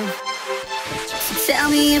life. So tell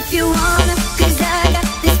me if you wanna, 'cause I got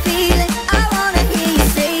this feeling. I wanna hear you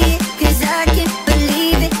say it, 'cause I can't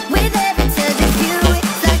believe it. With every touch of you,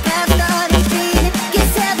 it's like I've started feeling.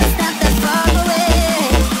 'Cause heaven's not that far away.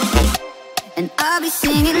 And I'll be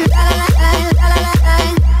singing la la la la la la la.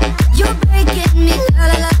 You're breaking me la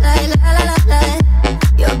la la la la la la.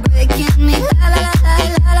 You're breaking me la la la la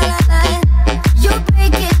la la la. You're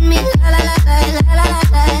breaking me la la la la la la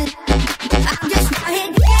la. I'm just right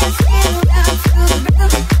here dancing around to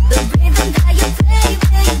the rhythm that you play,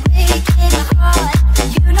 breaking my heart.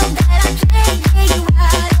 You know that I can't get you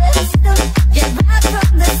out of still. Yeah, right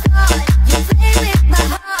from the start, you play with my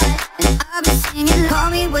heart. And I'll be singing, call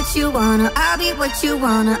me what you wanna, I'll be what you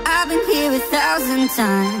wanna. I've been here 1,000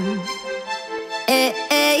 times.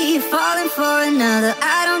 Hey, falling for another, I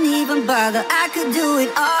don't even bother. I could do it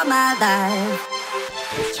all my life.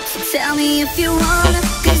 So tell me if you wanna,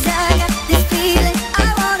 'cause I got this feeling. I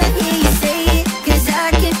wanna hear you say it, 'cause I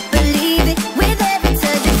can't believe it. With every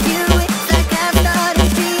touch of you, it's like I've started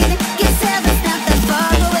feeling. 'Cause heaven's not that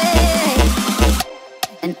far away.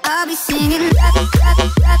 And I'll be singing la la la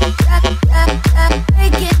la la la la,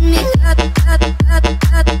 breaking me la la la la la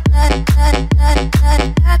la la la la la.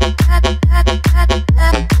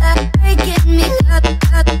 Breaking me la la la la la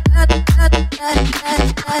la la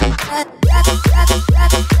la. Breaking me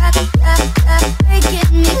la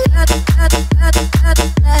la la la la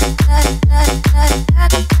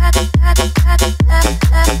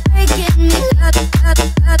la. Breaking me la la la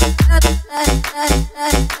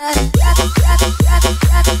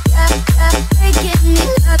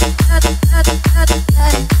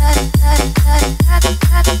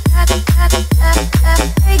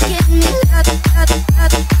la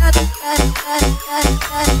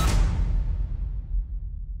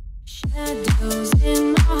Shadows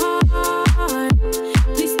in my heart,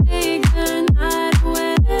 please take the night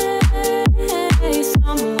away.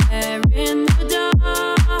 Somewhere in the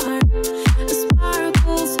dark, a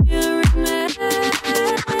sparkle still remains. I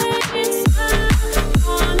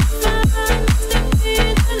wanna find, step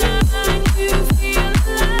in the light, you feel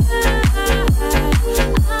alive.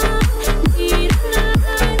 I need a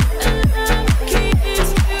night, a love kiss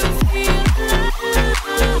to feel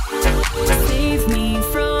alive. Save me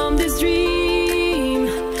from this dream.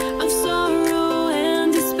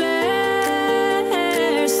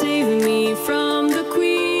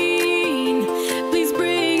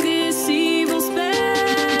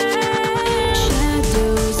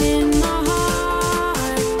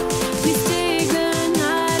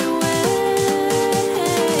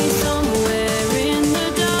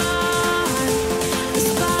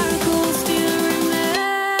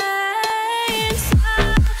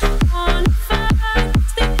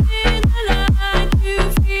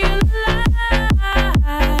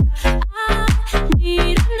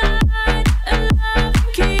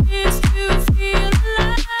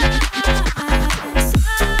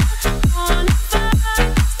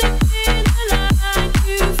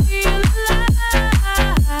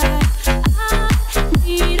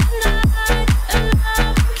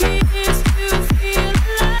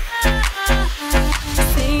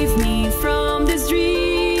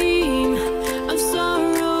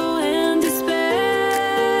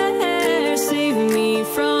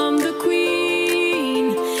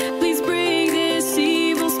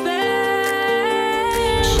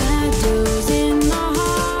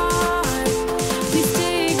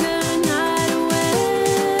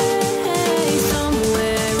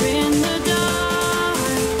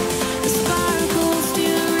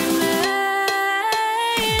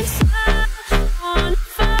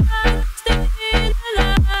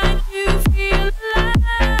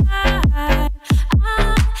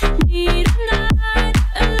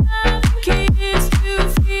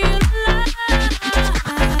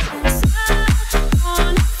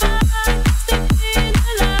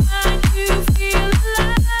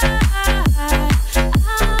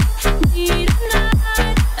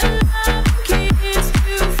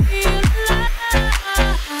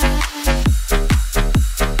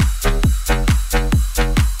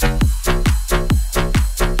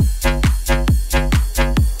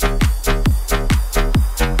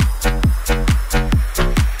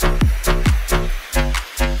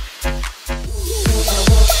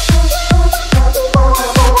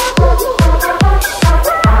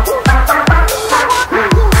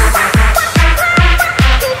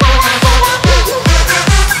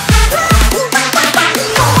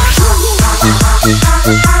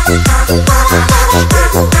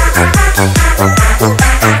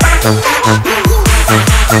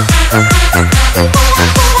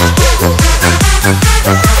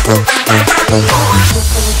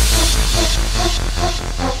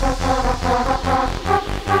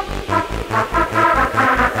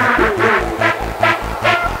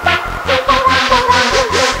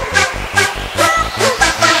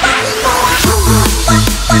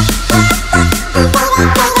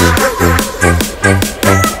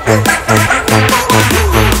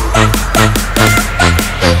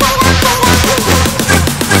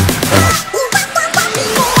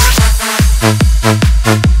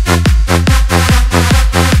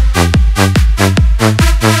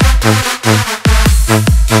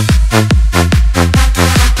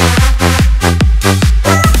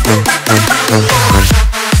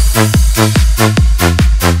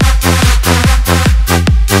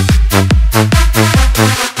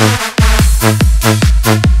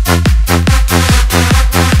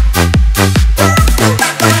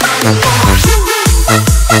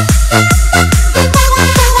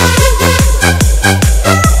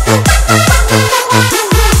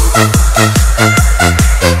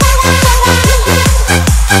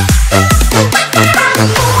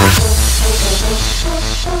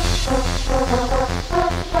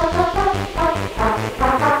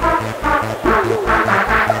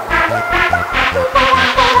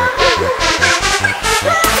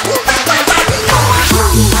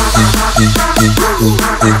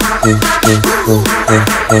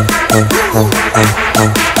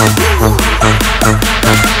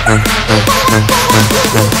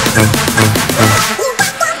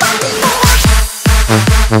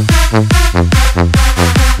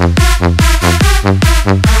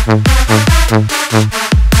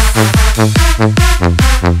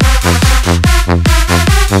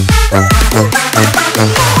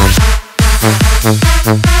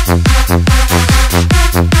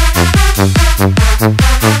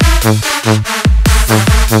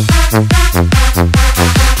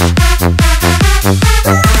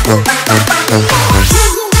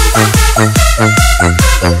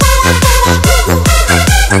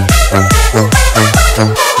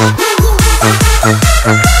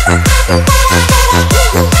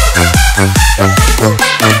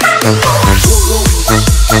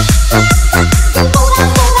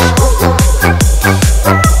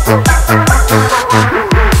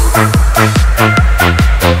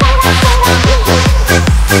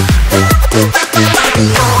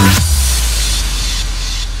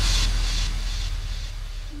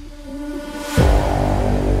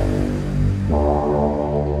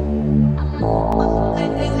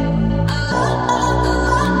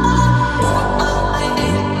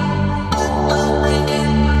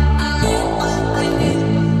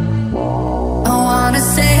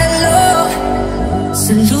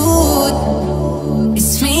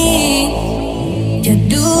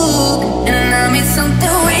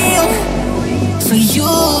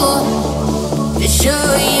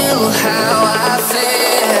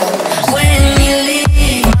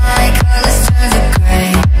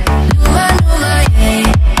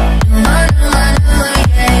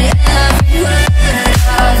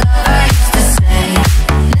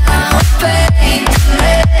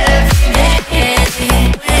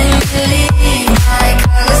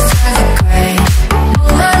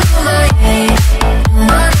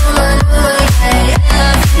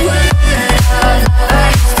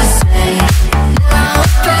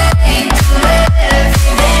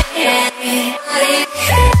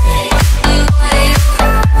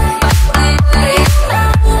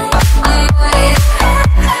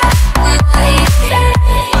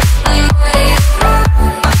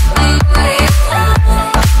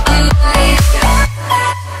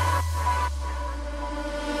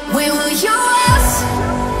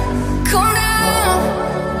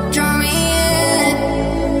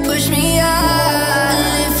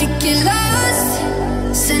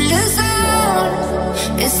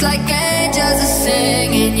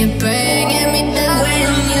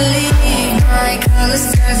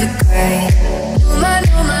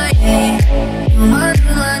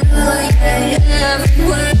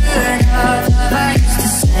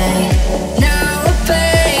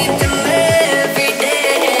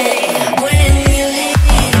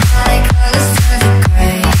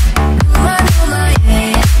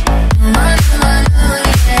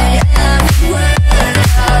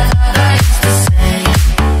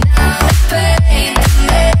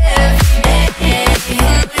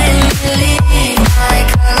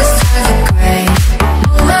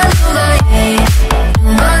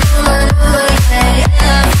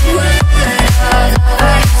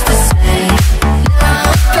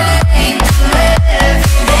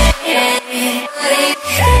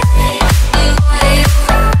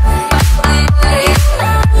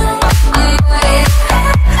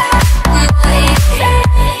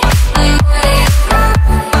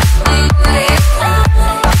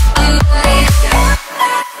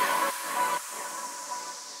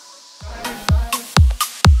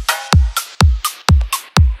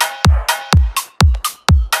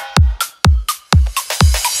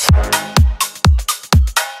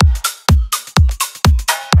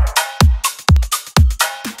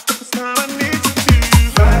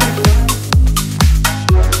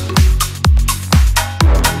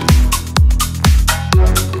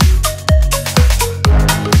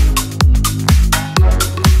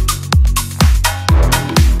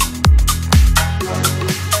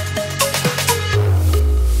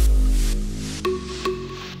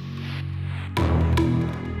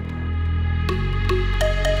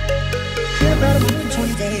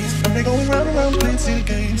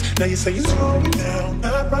 Now you say you're slowing down,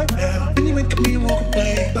 not right now. Then you wink at me and walk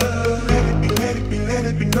away. Let it be, let it be, let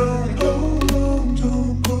it be known.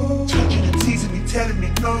 Touching and teasing me, telling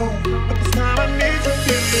me no. But this time I need to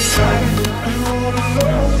feel it. Ride it, I'm all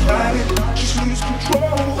alone. Ride it, just lose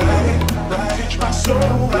control. Ride it, touch my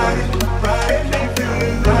soul. Ride it, make me feel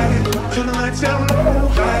it. Ride it, turn the lights down low.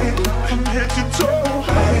 Ride it, from head to toe.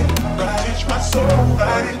 Ride it, touch my soul.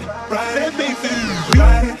 Ride it, make me feel it.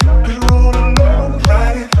 Ride it, I'm all alone.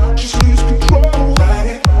 Ride it, just lose control. Ride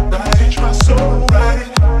it, touch my soul. Ride it,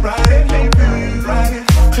 make me feel it. Ride it,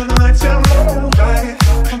 turn the lights down low. Ride it,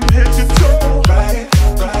 from head to toe. Ride it,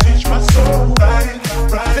 touch my soul. Ride it,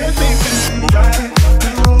 make me feel it. Ride it,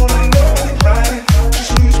 I'm all alone. Ride it,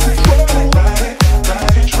 just lose control. Ride it,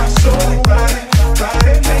 touch my soul. Ride it,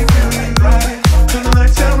 make me feel it. Ride it, turn the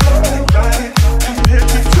lights down low. Ride it, from head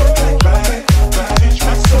to toe. Ride it, touch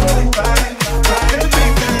my soul. Ride it.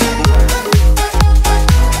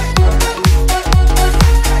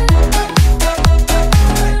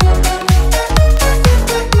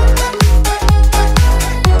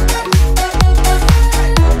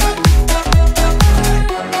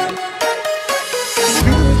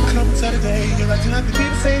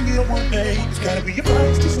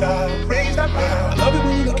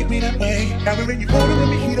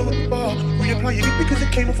 cause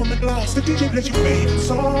it came up from the glass. The DJ plays your favorite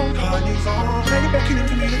song, Kanye's on. Now you're beckoning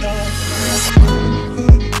to me to dance.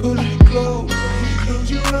 Pull it close, close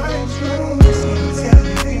your eyes, close. Tell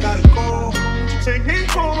me you gotta go. Take me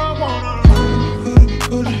home, I wanna.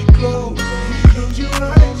 Pull it close, close your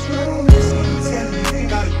eyes, close. Tell me you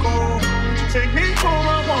gotta go. Take me home,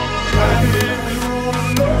 I wanna. Ride it, roll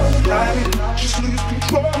alone, ride it, just lose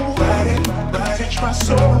control. Ride it, touch my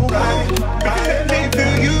soul. Ride it, let me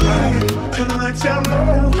feel you. Ride it, turn the lights down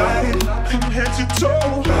low. Ride it, from head to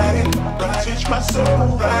toe. Ride it, touch my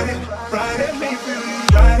soul. Ride it, let me feel you.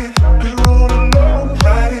 Ride it, roll alone.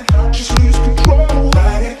 Ride it, just lose control.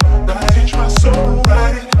 Ride it, touch my soul.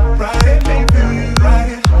 Ride it, let me feel you.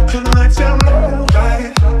 Ride it, turn the lights down low. Ride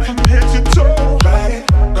it, from head to toe. Ride it,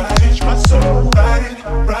 touch my soul. Ride it,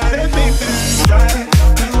 let me feel you. Ride it,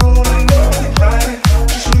 roll alone. Ride it,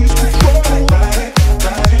 just lose control. Ride it,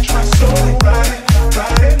 touch my soul. Ride it,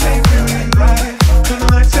 let me feel you. Ride it, turn the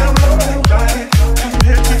lights down low. Ride it, from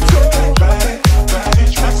head to toe. Ride it,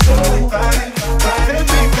 touch my soul. Ride it, let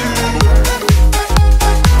me feel you.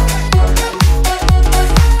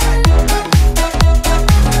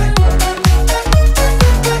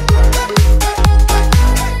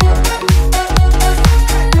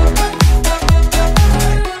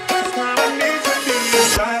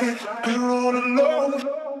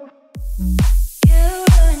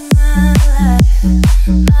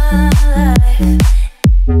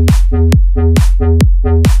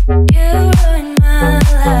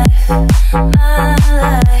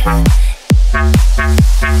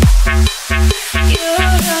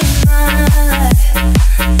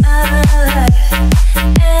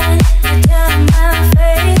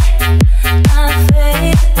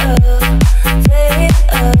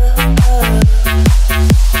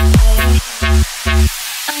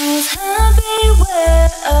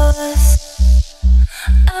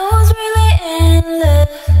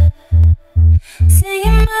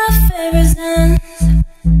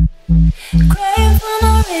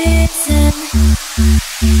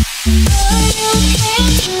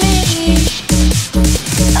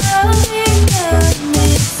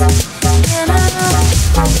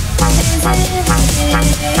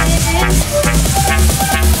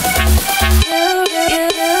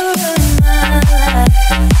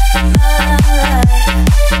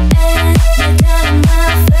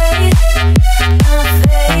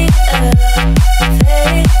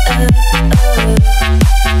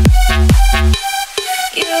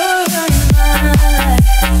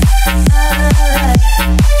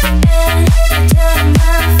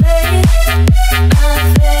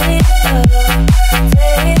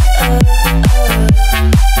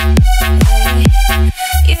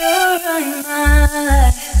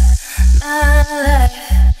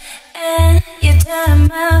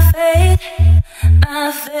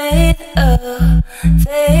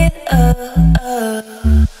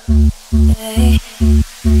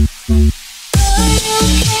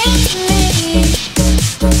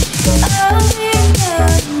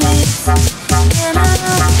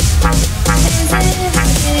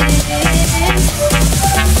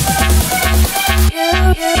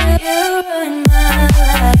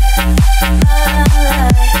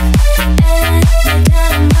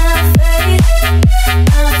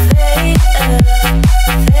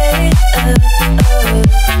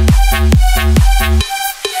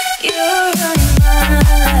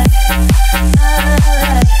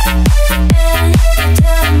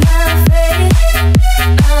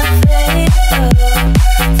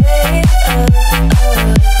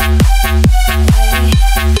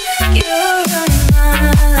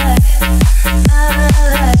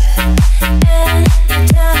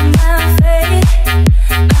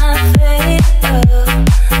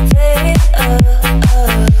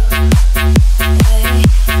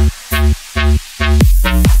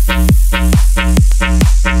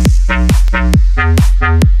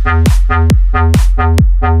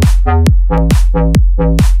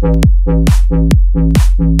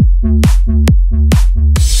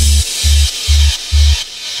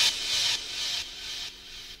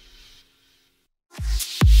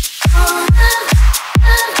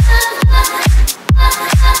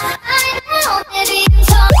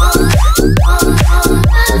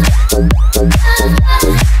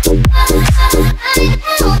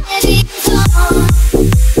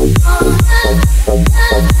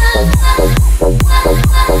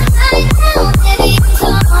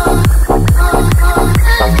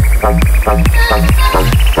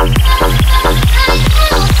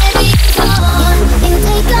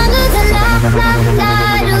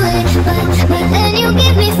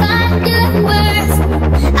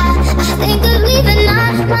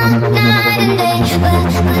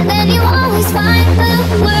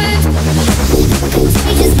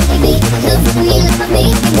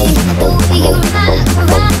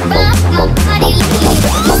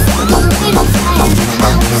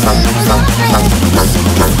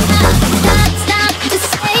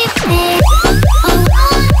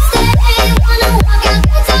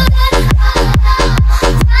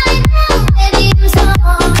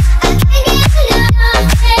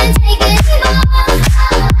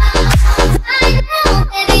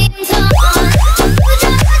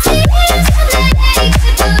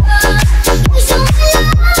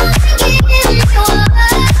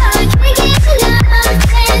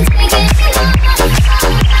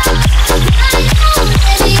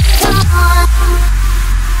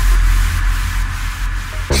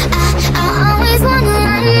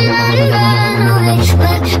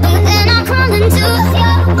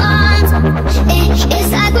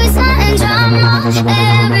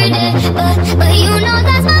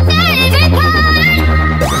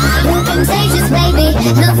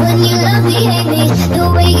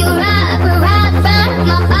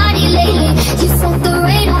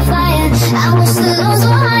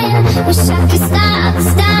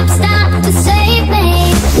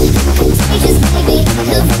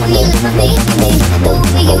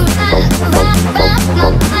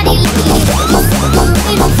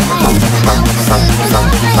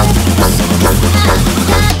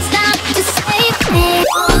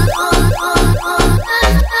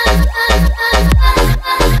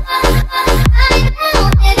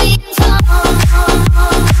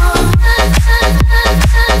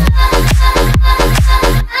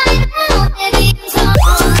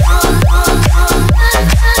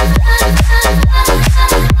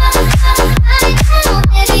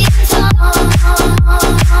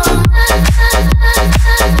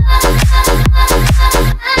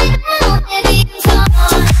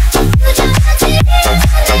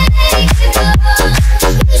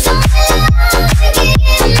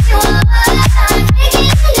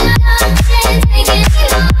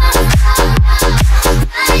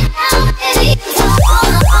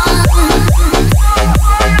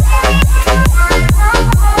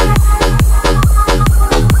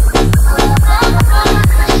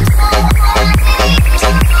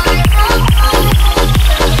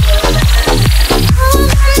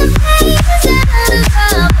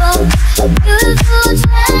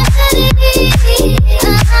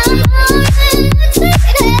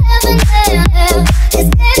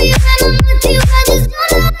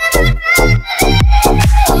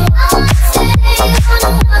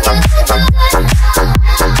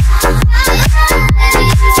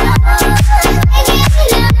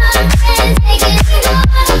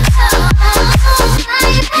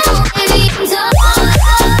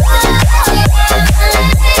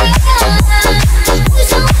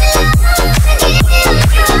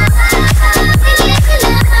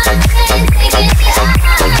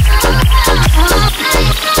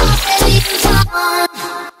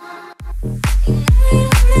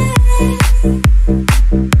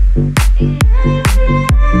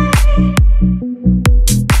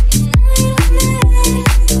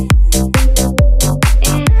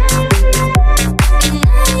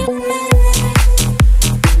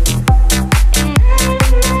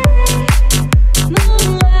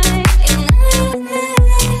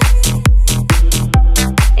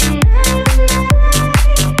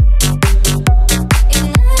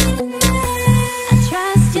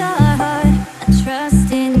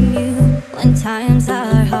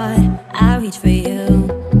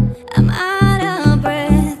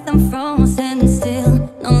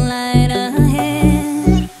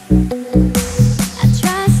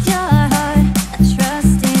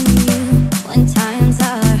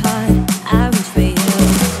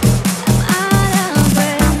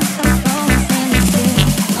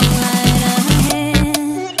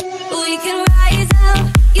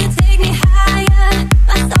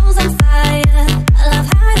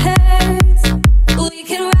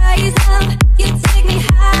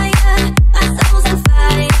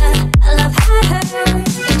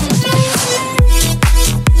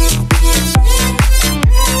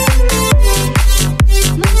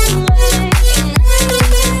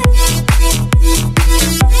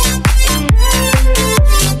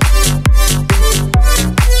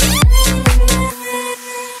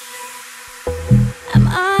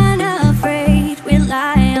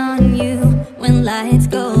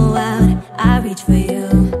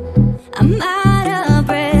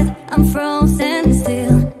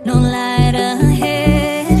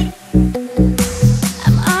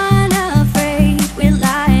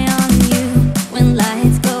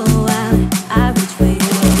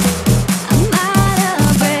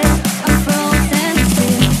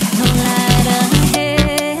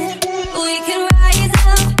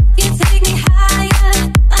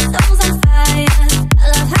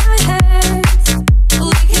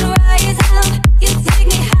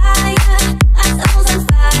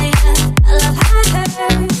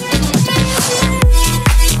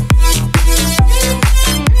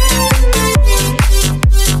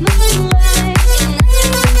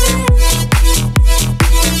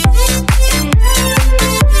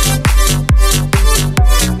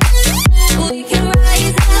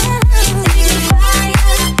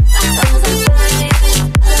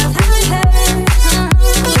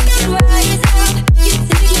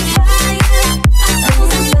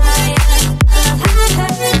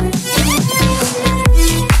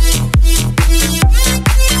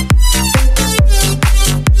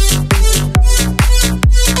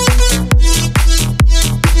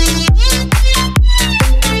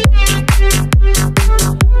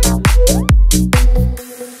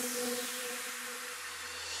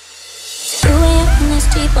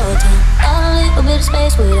 street all time. Got a little bit of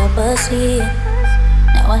space without but seeing.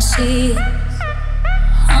 Now I see it.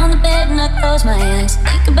 On the bed and I close my eyes,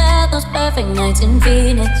 think about those perfect nights in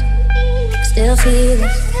Phoenix. Still feel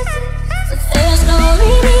it. But there's no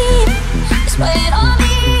relief. It's weighing on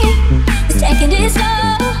me. It's taking it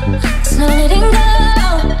slow. It's not letting go.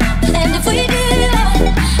 And if we do,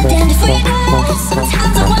 damned if we don't.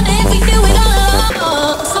 Sometimes I wonder if we do it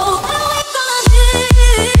all. So what are we gonna do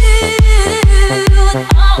with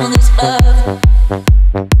all this love?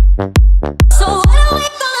 So what are we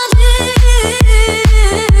gonna do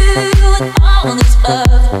with all this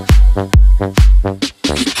love?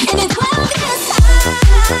 And it's well inside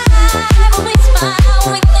when we smile,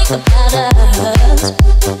 when we think about us.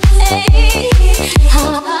 Hey, how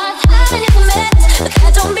it never met, but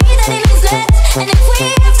that don't mean that it means less. And if we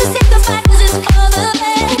have to stick the fight, 'cause it's for the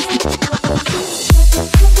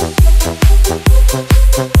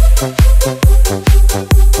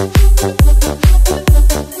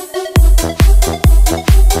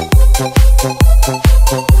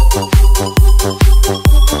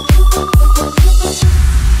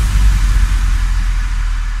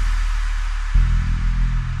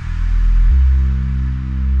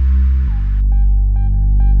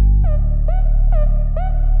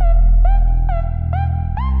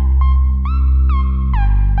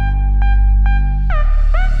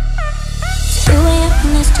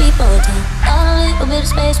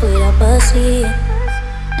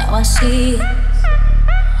now I see it.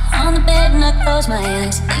 On the bed and I close my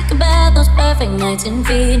eyes, think about those perfect nights in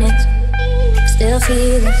Phoenix. Still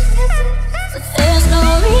feel it. But there's no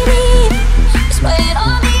relief. It's weighing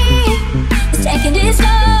on me. It's taking it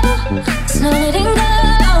slow. It's not letting go.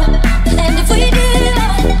 And if we do,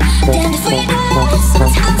 damned if we don't.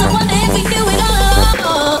 Sometimes I wonder if we do it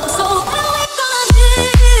all. So what are we gonna do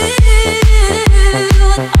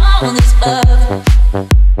with all this love?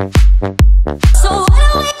 So what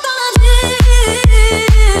are we gonna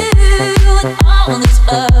do with all this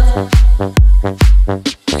love?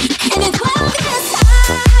 And it's well inside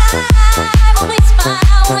when we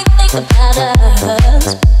smile, when we think about us.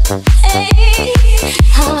 Hey,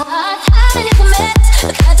 how it never met,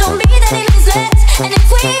 but that don't mean that it means less. And if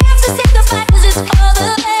we have to stick the fight, 'cause it's for the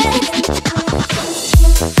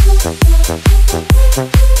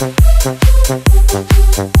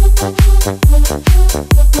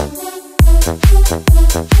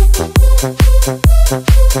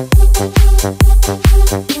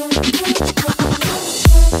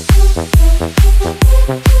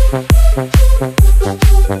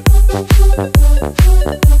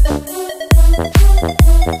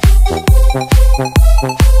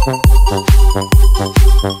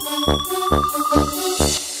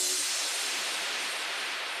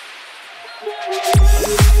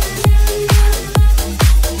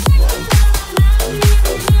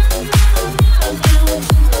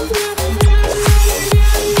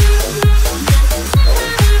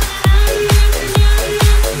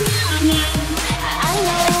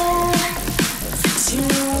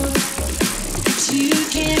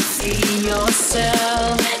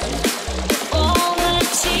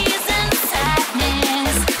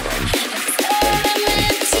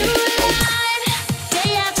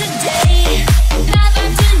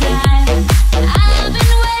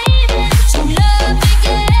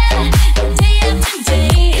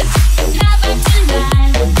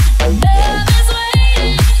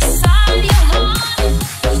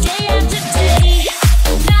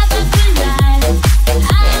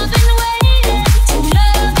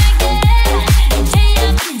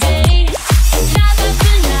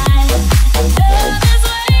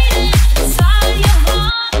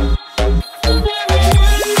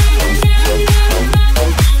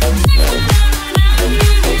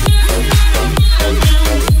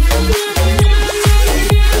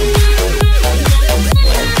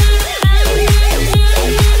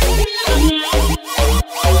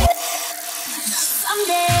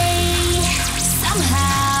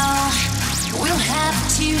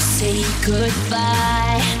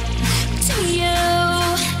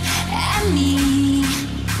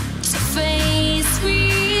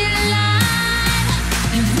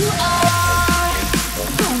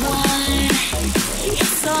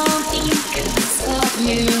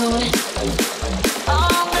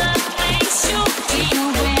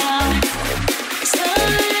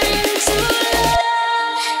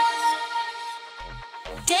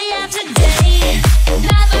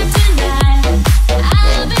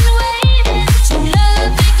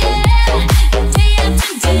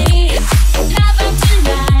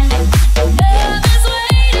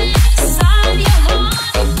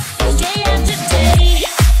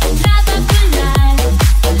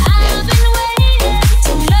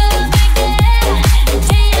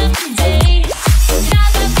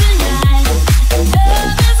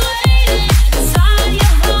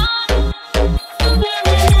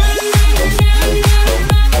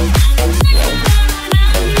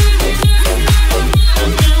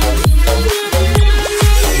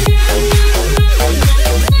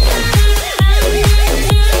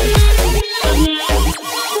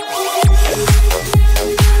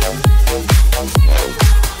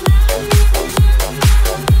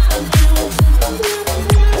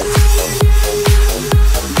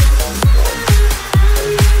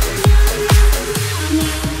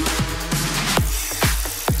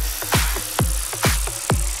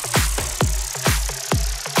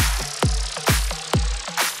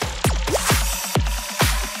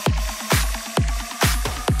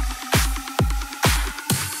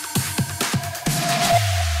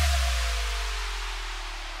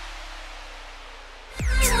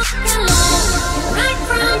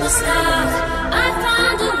start, I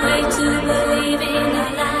found a way to believe in a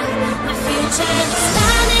life. My future is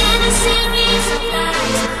standing in a series of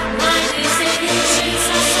lights. My decisions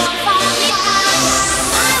are so far behind.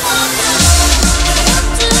 I walk alone, up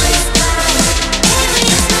to the sky. There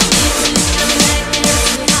is no need to come back and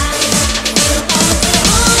to hide. I feel all the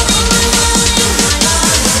holding my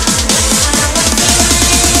love. That's how I feel.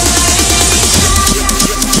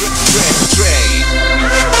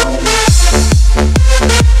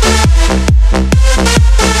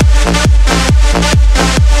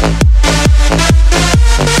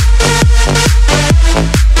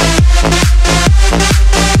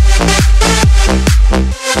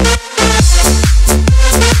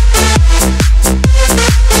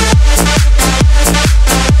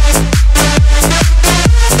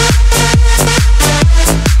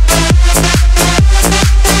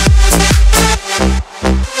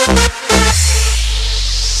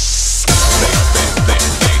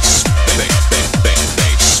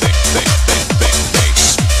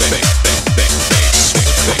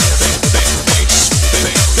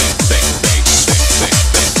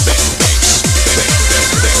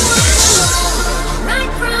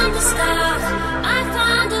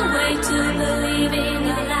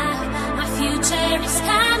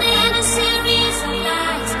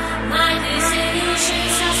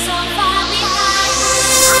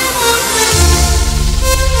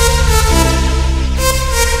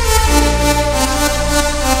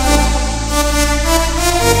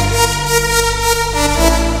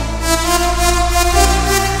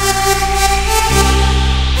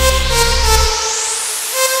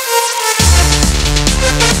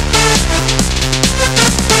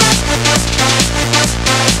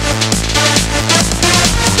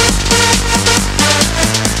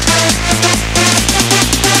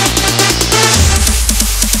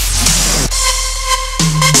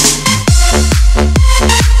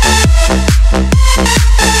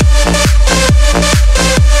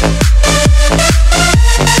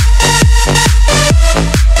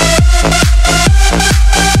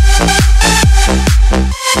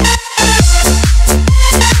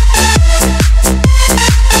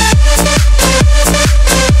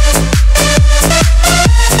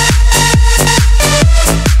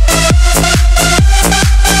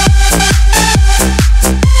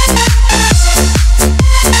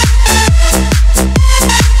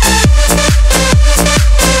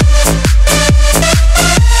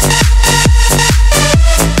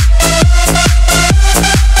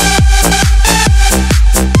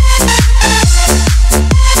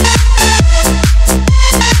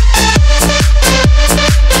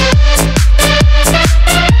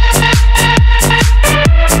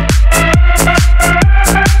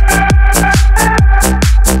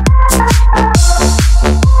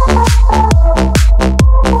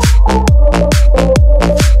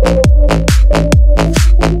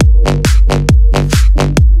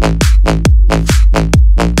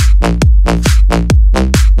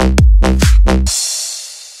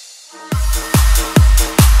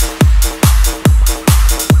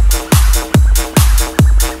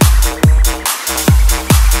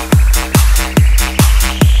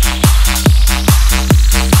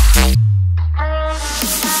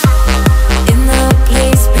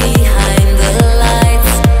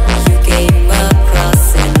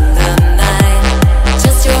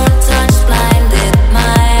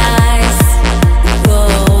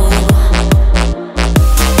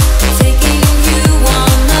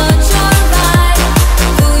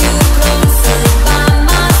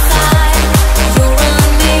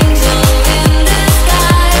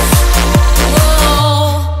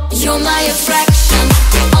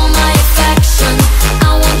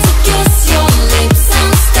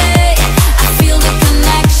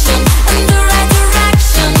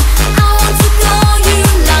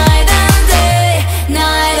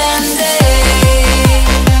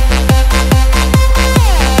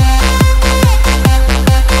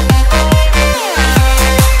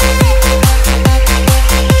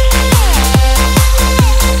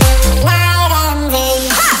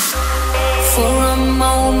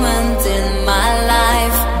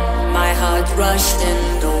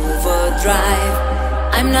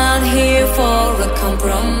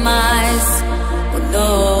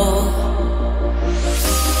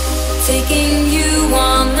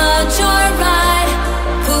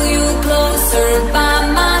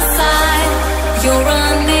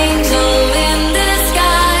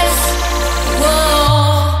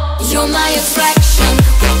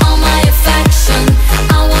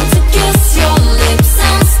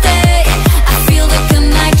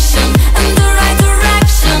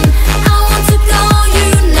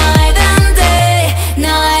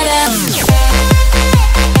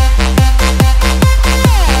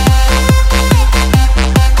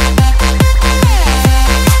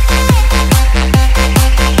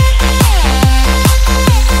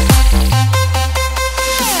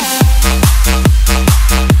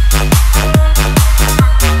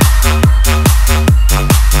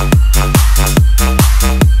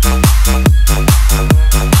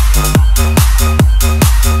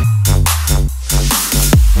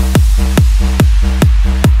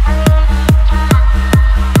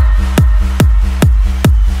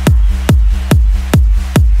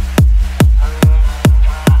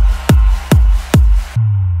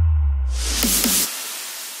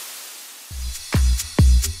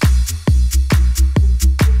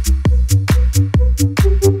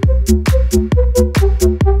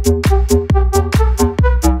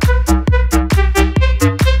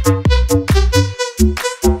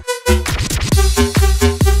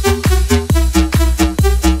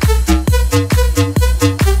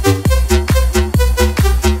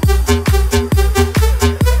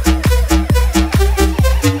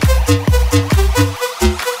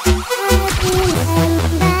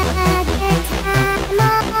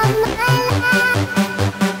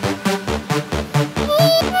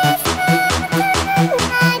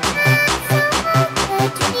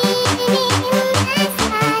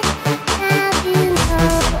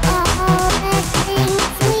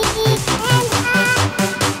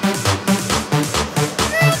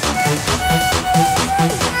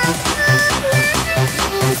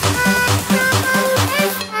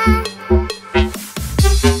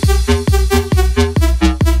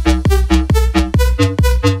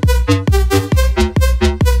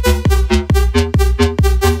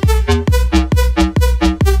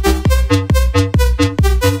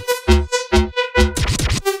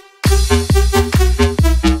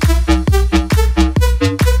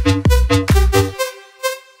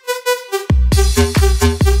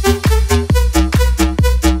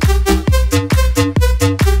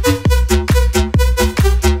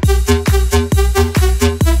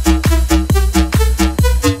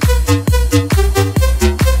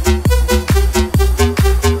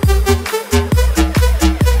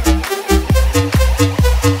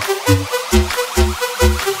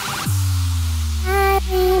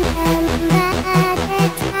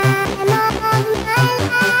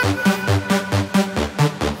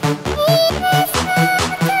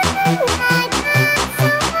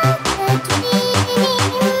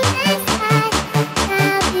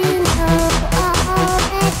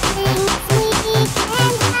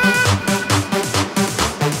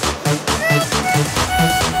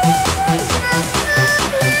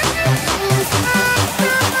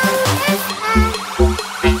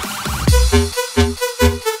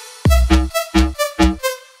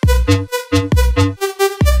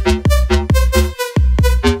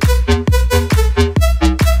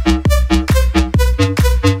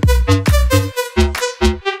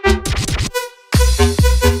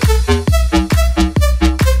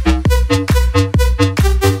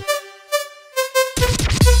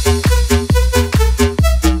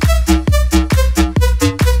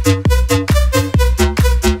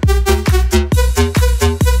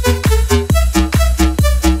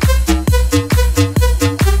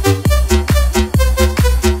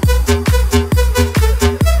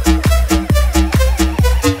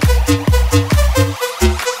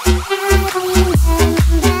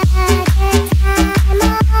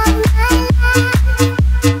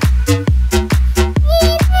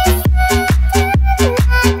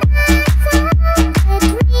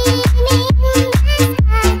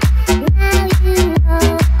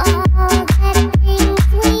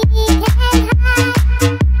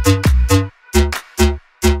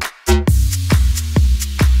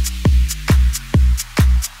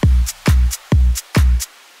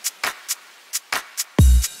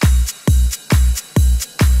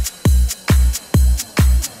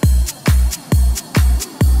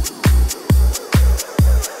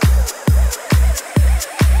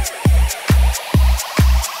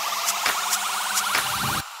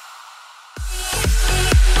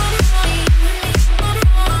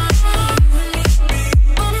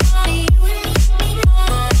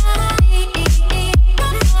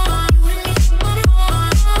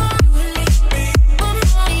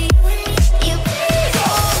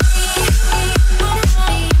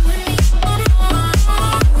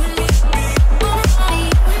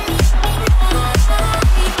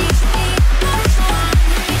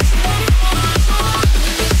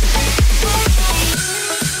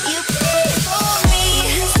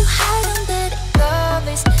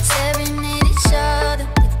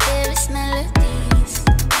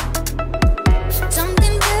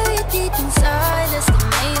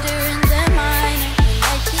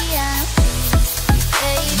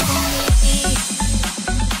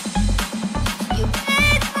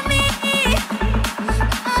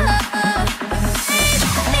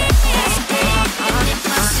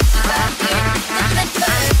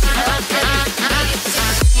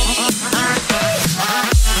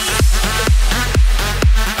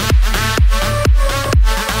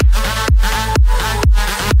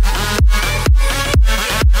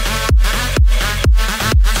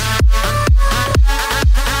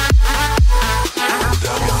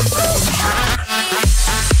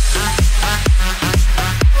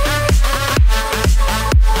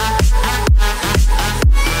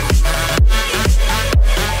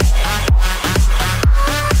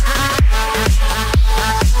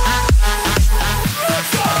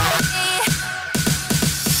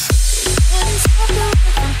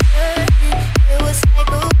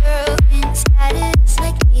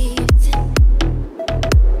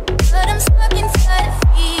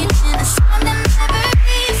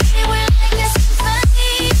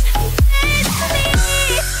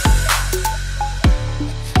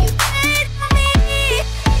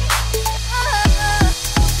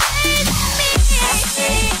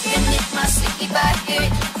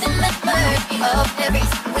 of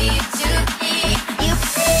everything we used to be. You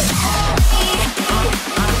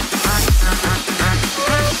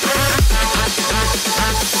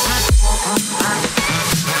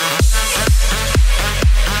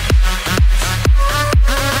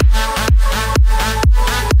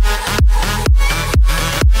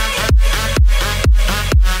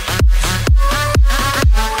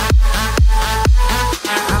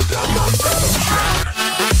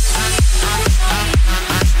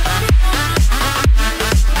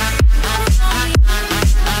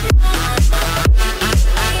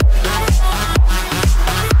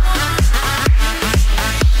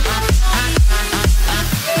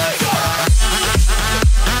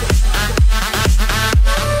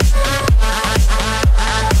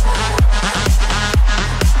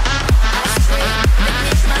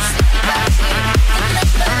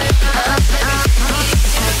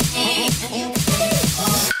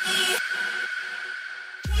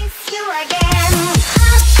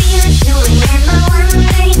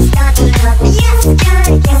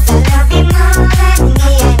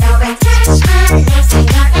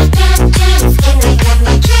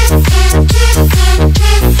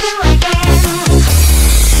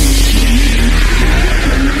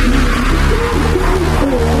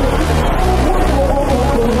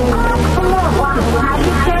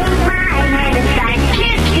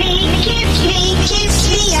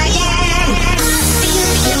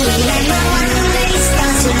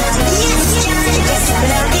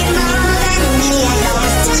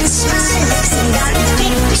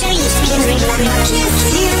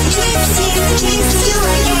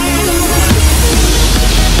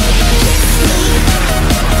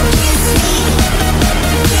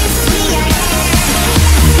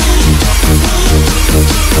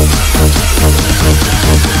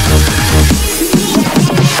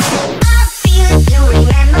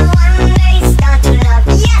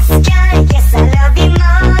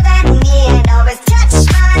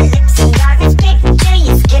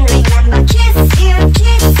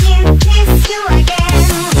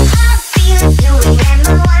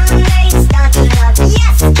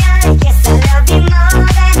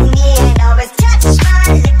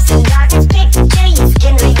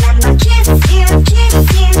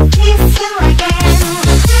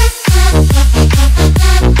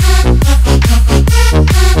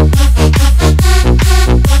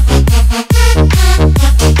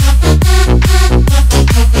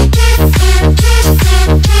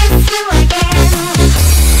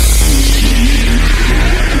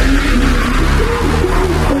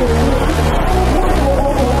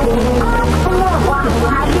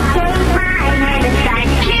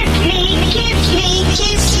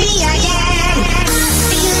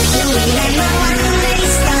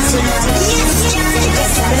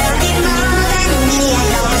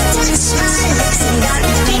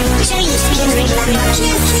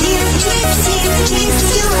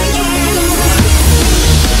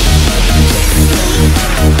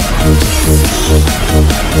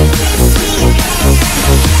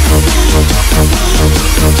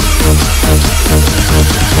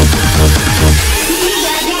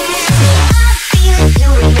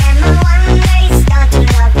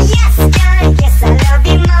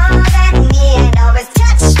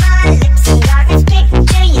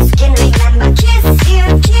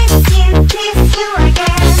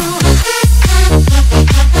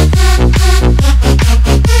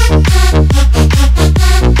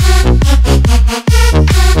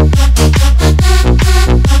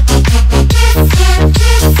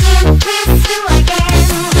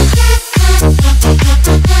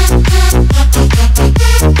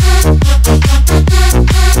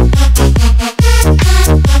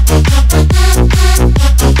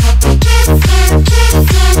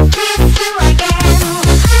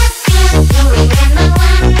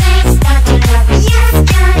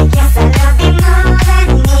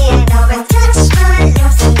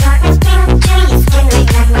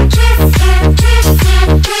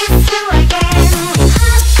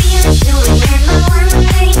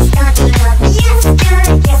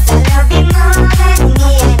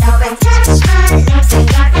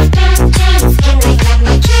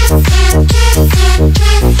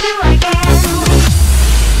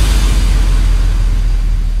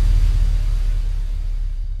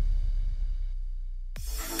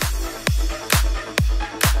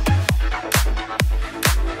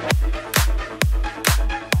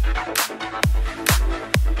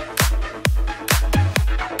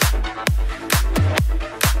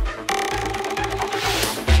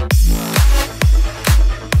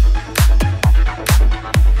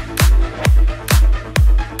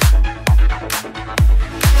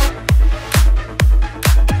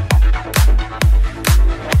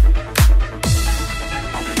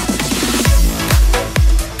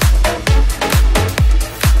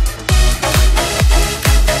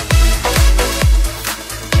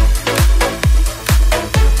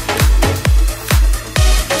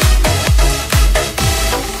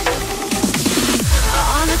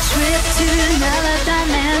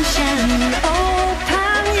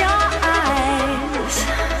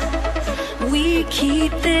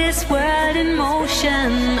this world in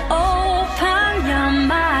motion. Open your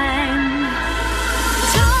mind.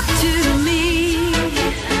 Talk to me.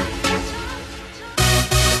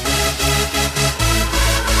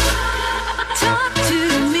 Talk to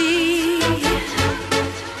me.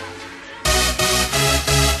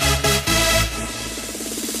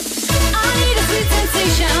 I need a sweet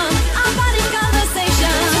sensation, a body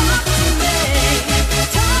conversation.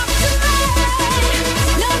 Talk to me.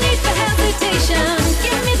 No need for hesitation.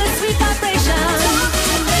 Give me the sweet vibration. Talk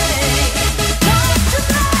to me. Talk to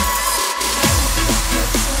me.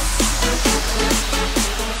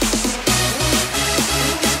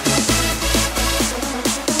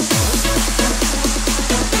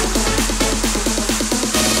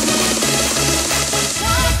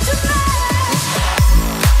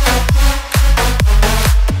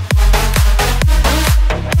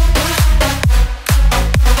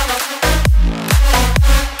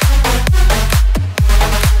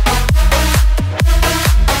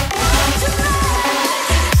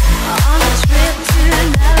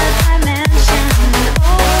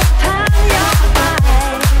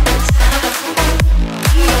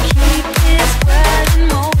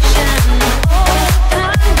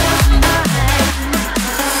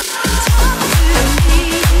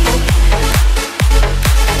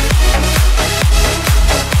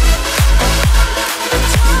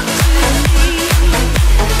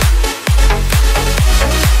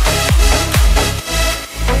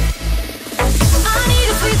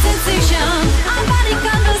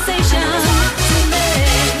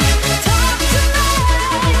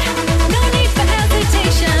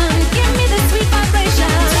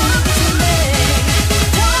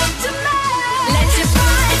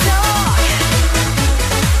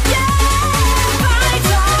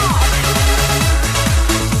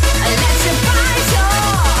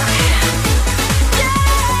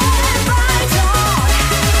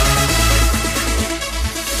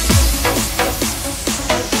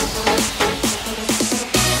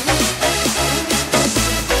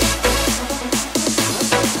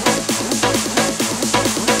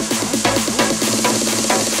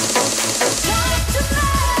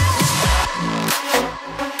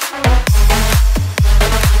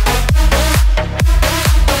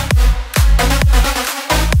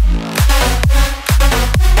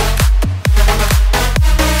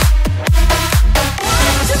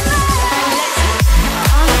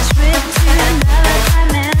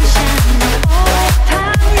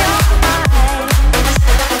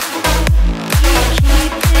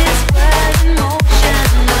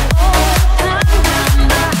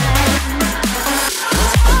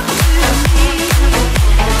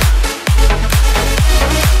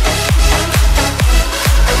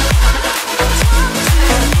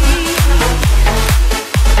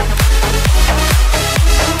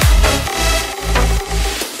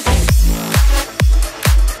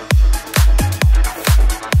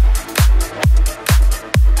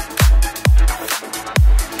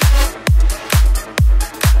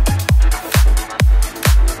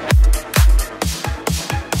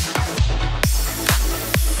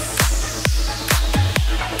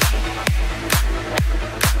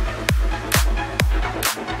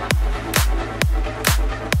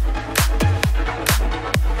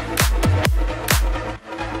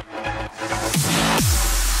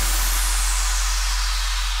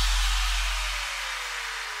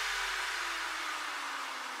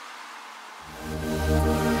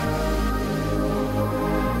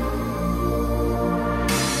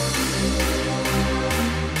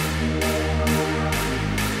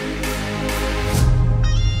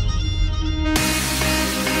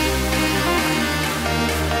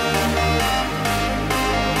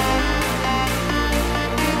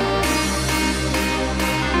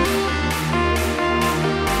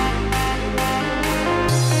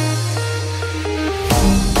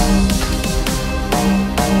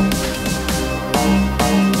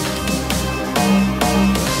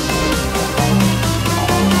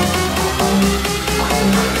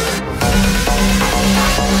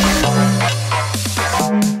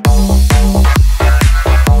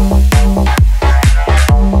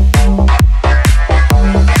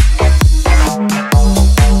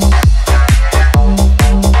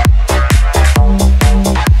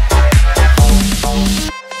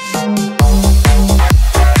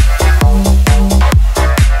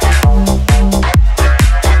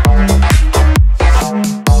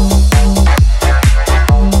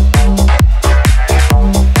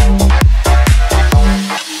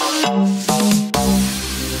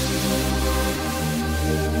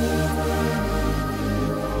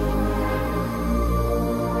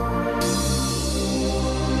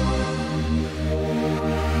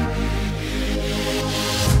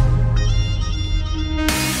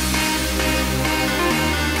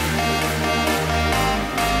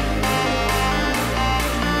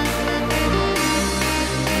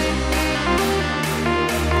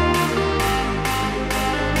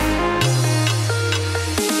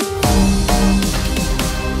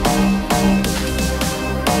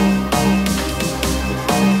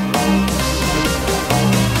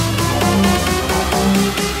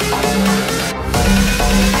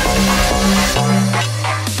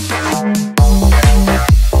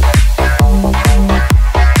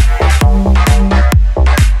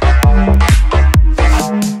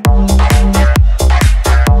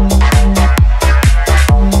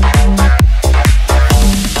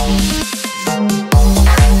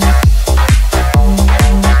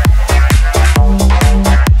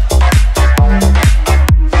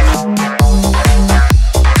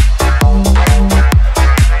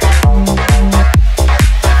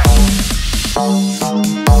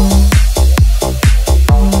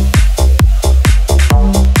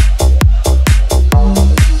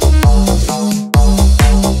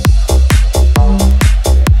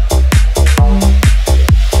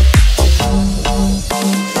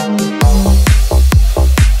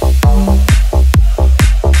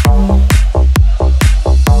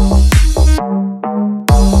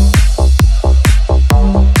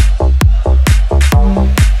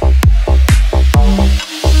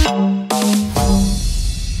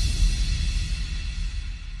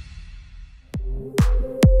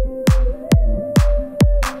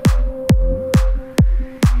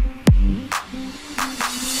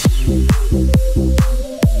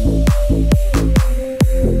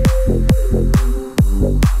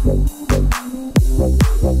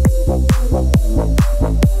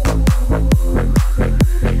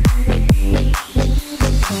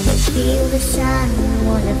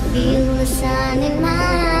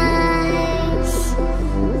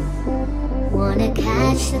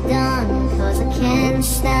 catch the dawn, cause I can't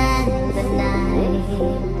stand the night.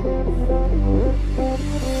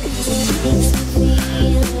 It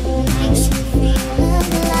makes me feel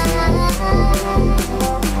alive.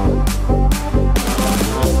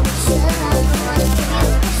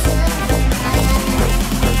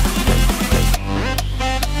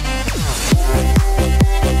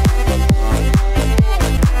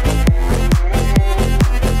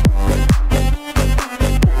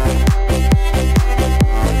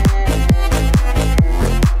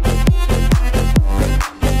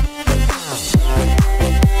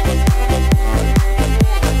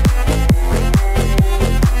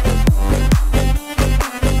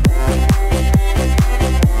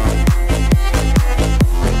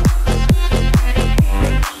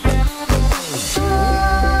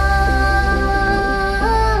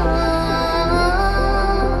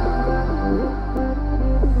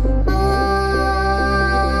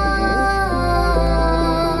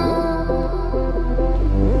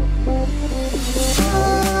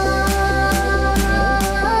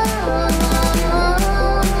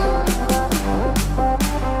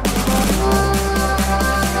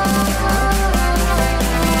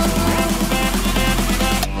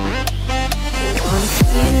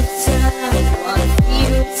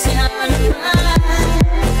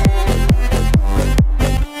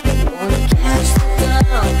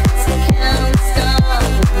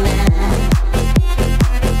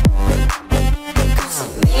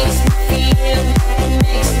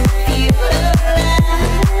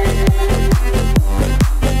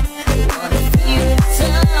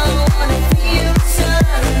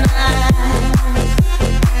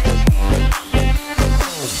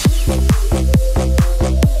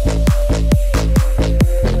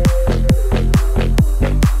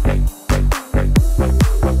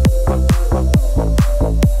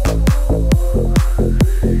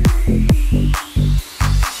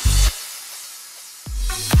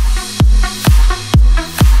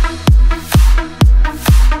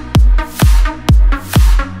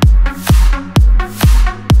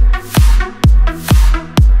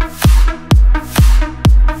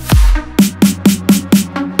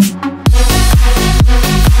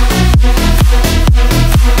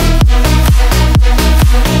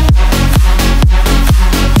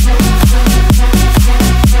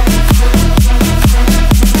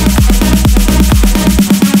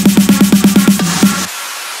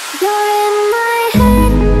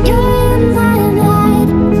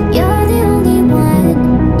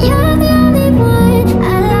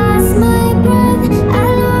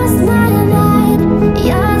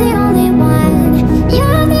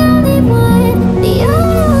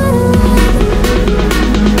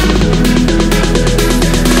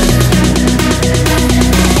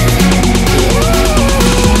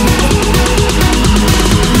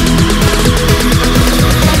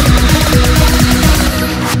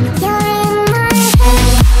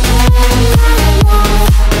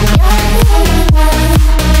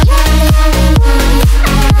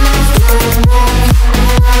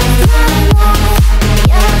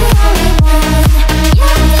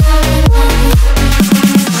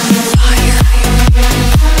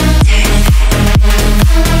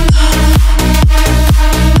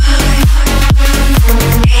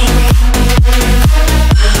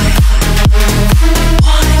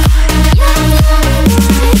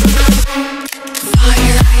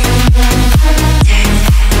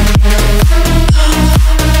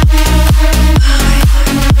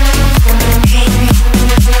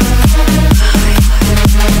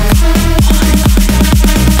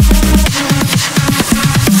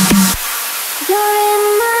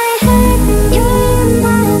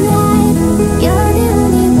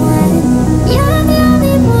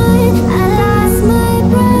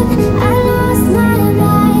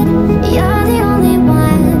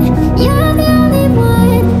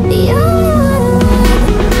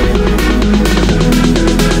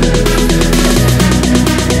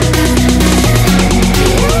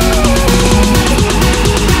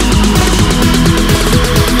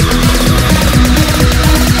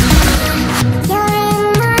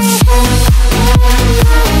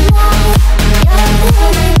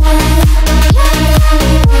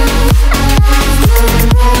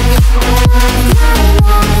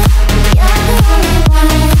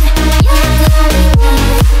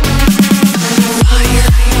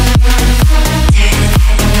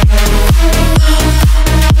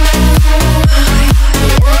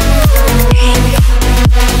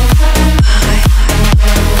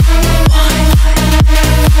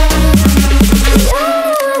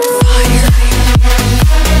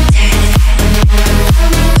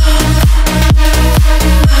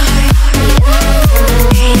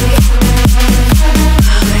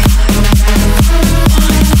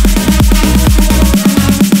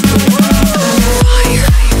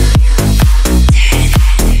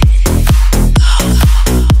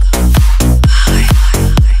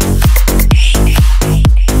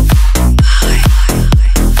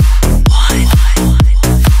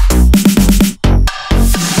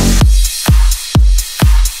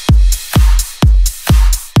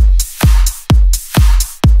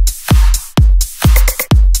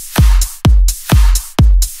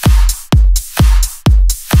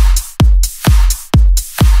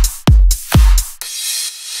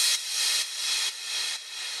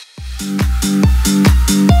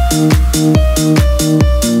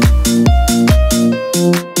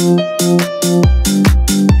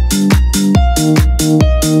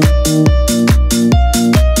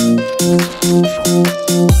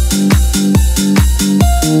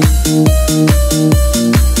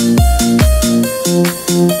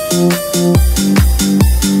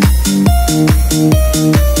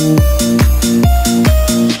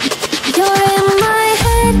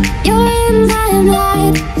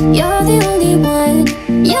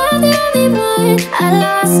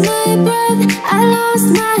 lost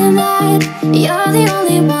my mind. You're the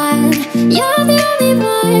only one. You're the only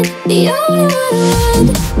one. The only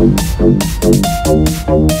one.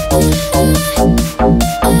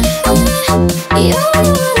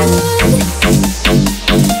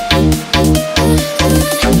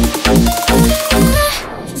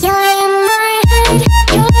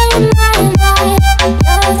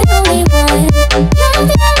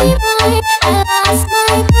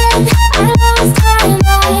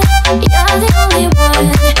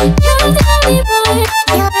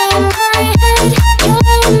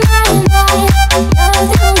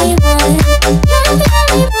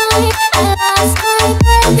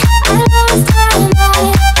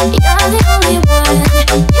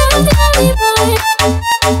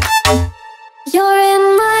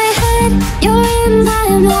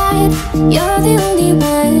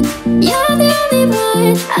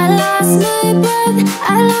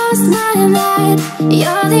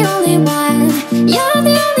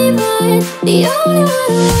 The only one.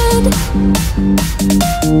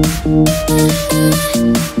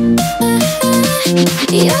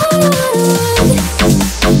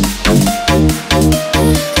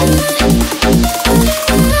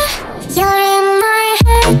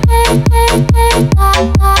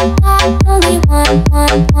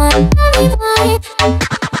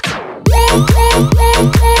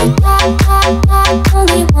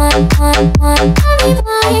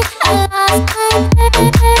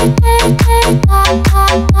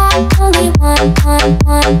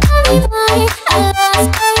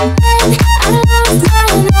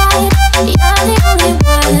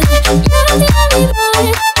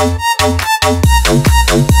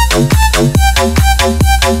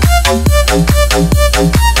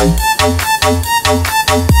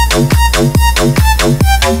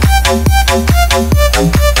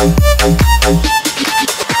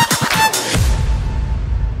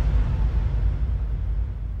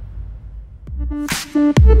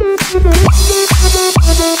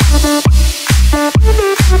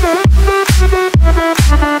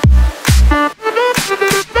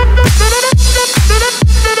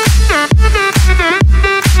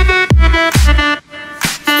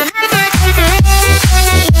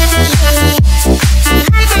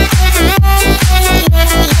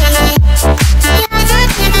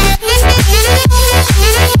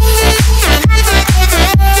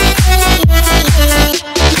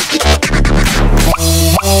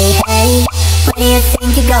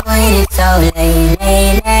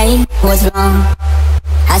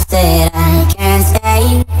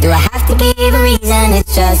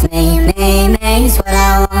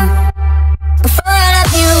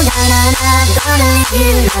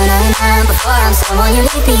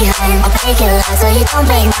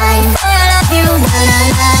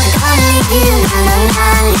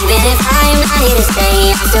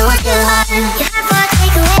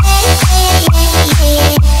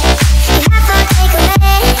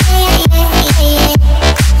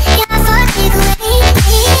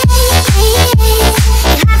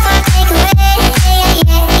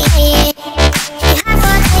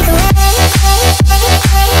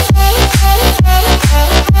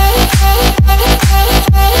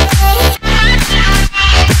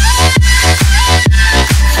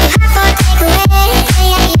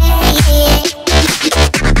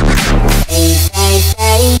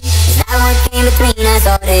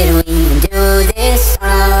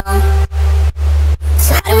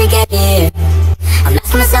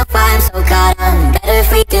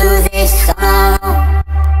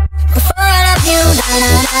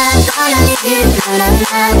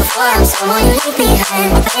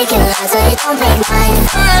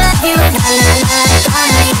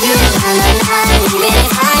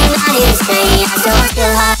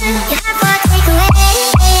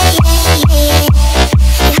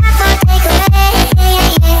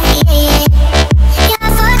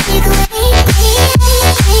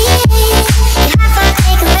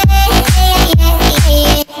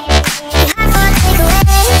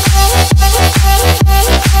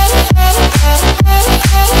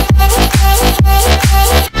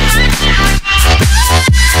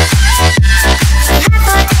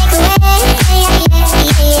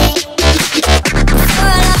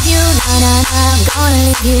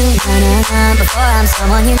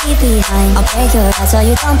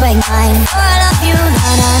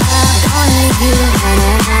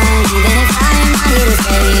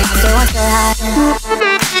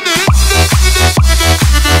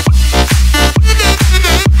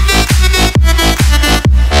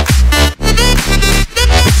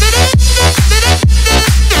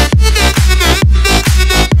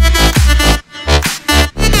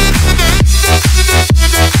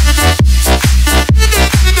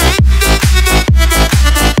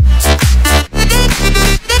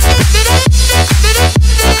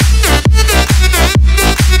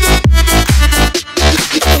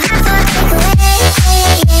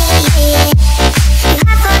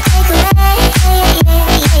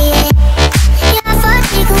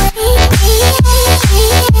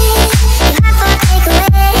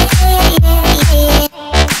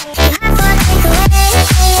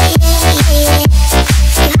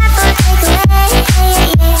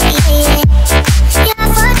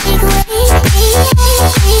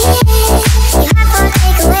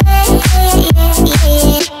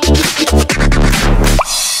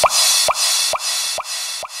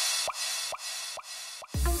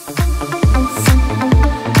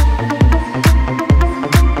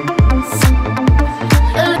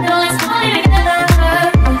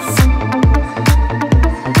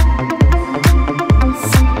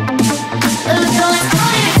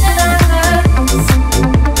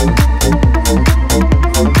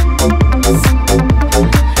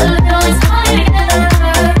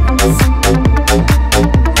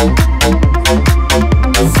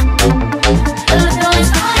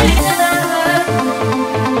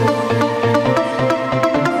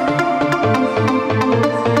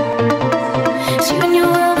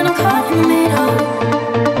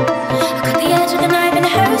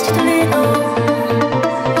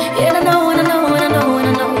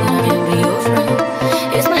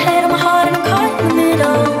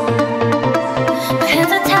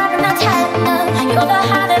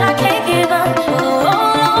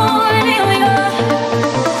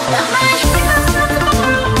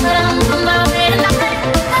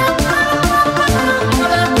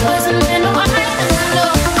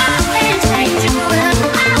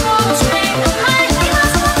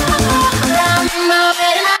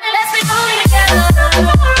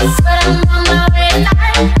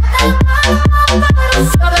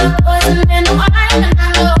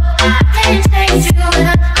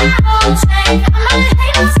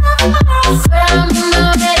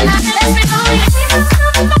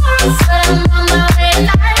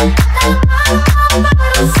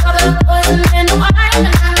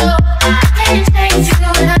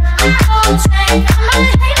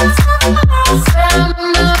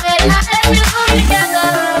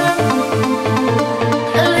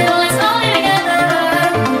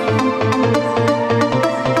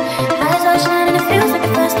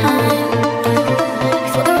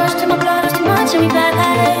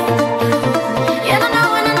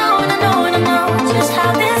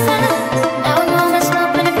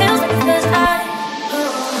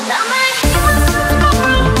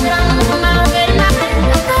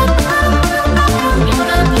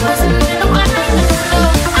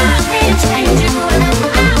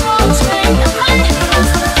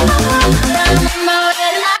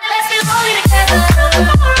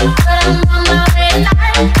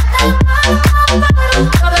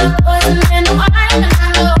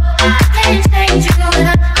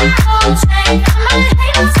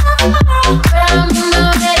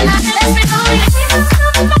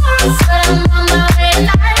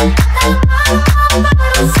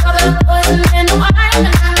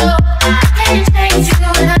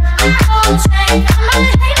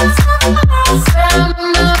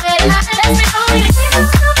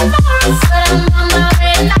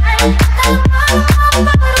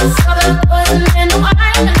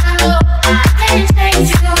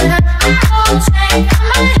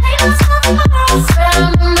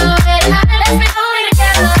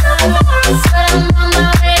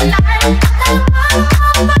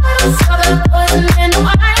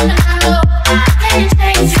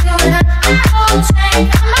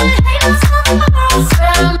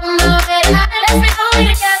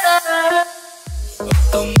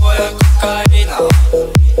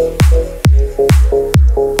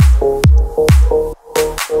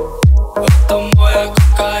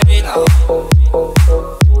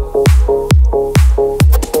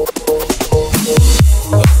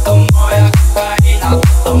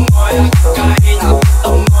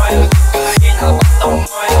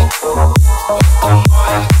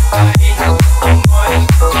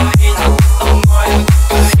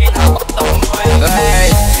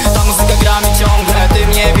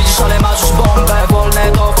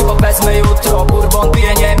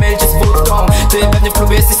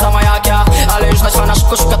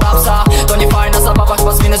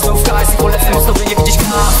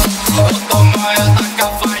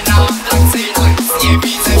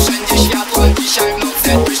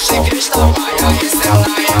 a ja jestem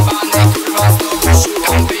najebany. Kurwa znowu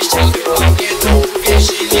szukam wyjścia, chyba mnie tu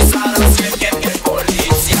uwierzyli. Zaraz wielkie mnie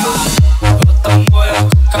policja. Oto moja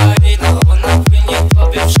kokaina, ona płynie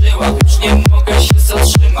tobie w żyłach. Już nie mogę się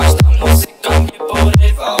zatrzymać, ta muzyka mnie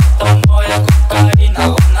porywa. Oto moja kokaina,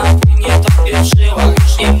 ona płynie tobie w żyłach.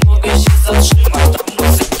 Już nie mogę się zatrzymać, ta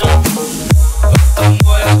muzyka. Oto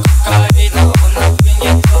moja kokaina, ona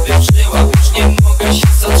płynie tobie w żyłach. Już nie mogę się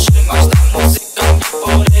zatrzymać, ta muzyka mnie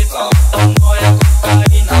porywa. Oto moja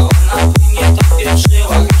kokaina, ona płynie tobie w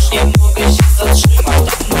żyłach. Już nie mogę się zatrzymać,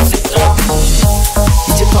 ta muzyka.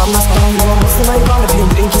 Idzie pan na spalno, mocno najebane, piją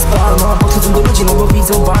drinki z palma. Podchodzą do ludzi, no bo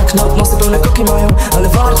widzą banknot. Nosy pełne koki mają, ale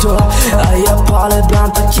warto. A ja palę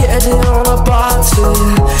blanta, kiedy ona patrzy.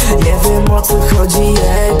 Nie wiem o co chodzi,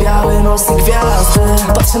 jej białe nosy gwiazdy.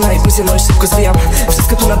 Patrzę na jej buzię, no i szybko zwijam.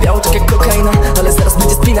 Wszystko tu na biało, tak jak kokaina. Ale zaraz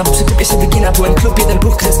będzie spina, bo przy typie się wygina. Byłem klub, jeden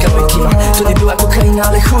buch, kreska, no i kima. To nie była kokaina,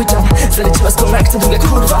 ale chuj tam. Zaleciła skąd jak to druga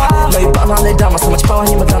kurwa. No i pana, ale dama, sama ćpała,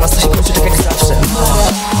 nie ma dla nas. To się kończy tak jak zawsze.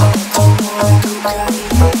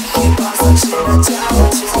 Chyba zaczyna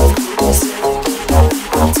działać,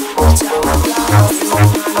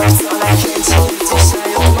 wcale chęci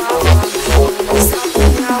dzisiaj odmawia.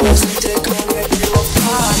 Zapomniałem, że tego nie było w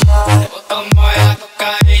planach. Oto moja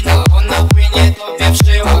kokaina, ona płynie tobie w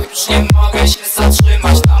żyłach. Już nie mogę się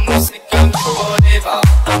zatrzymać, ta muzyka mnie porywa.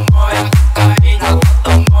 Oto moja kokaina,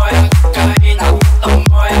 oto moja kokaina, oto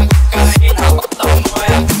moja kokaina, oto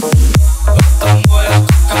moja. Oto moja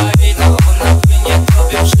kokaina, ona płynie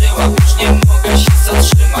tobie w żyłach. Już nie mogę się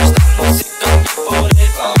zatrzymać, ta muzyka mnie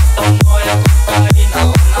porywa. Oto moja kokaina,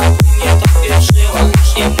 ona płynie tobie w żyłach. Już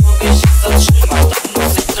nie mogę się zatrzymać, ta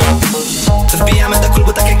muzyka. Wbijamy do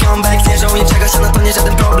klubu tak jak comeback. Nie żałuję niczego się, na to nie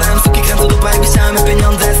żaden problem. Suki kręcą dupę jakby chciałem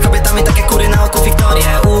pieniądze. Z kobietami takie kury na oku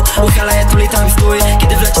Wiktorię. Uchylaję tuli tam i stój.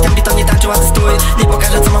 Kiedy wleci ten bit, to nie tańczył, a ty stój. Nie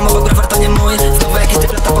pokażę co mam, bo growar to nie mój. Znowu jakiś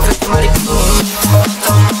typ lata po chrystu Malibu.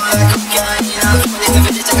 To moja kokaina, nie chcę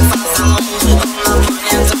wiedzieć jaka faza. Ona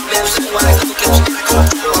płynie sobie w żyłach. Zwykle przyjdę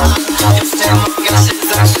kończyła. Już nie mogę się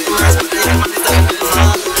zatrzymać, bo nie ma nic zachwyca.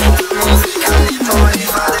 Muzyka mnie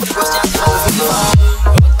porywa, tak głośno nie odzywa.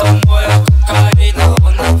 Oto moja kokaina,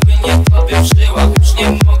 ona płynie tobie w żyłach. Już nie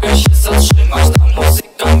mogę się zatrzymać, ta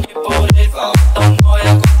muzyka mnie porywa. Oto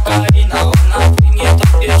moja kokaina, ona płynie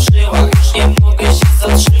tobie w żyłach. Już nie mogę się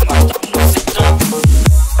zatrzymać, ta muzyka.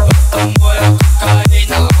 Oto moja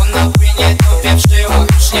kokaina, ona płynie tobie w żyłach.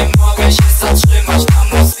 Już nie mogę się zatrzymać,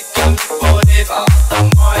 ta muzyka mnie porywa. Oto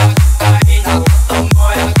moja kokaina, oto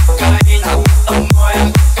moja kokaina, oto moja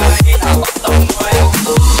kokaina, oto moja.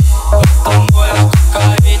 Oto moja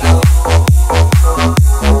kokaina.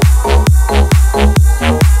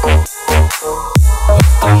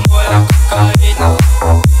 Oto moja kokaina.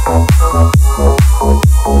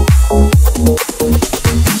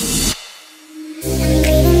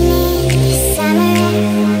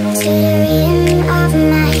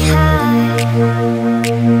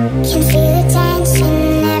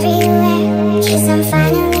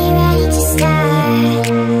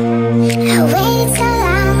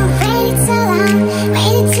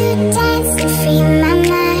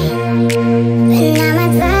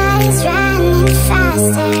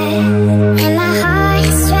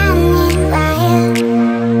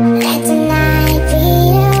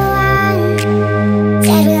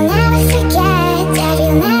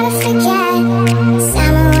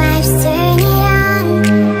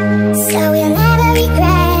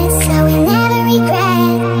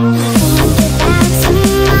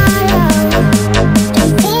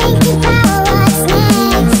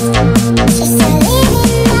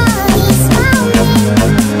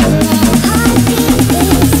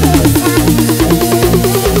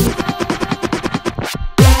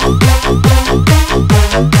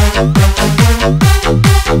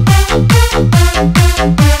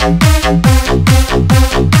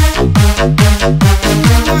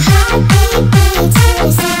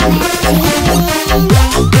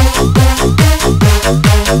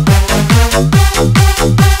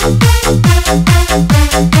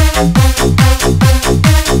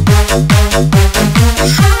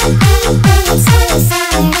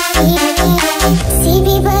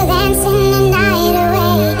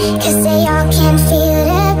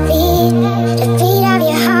 The beat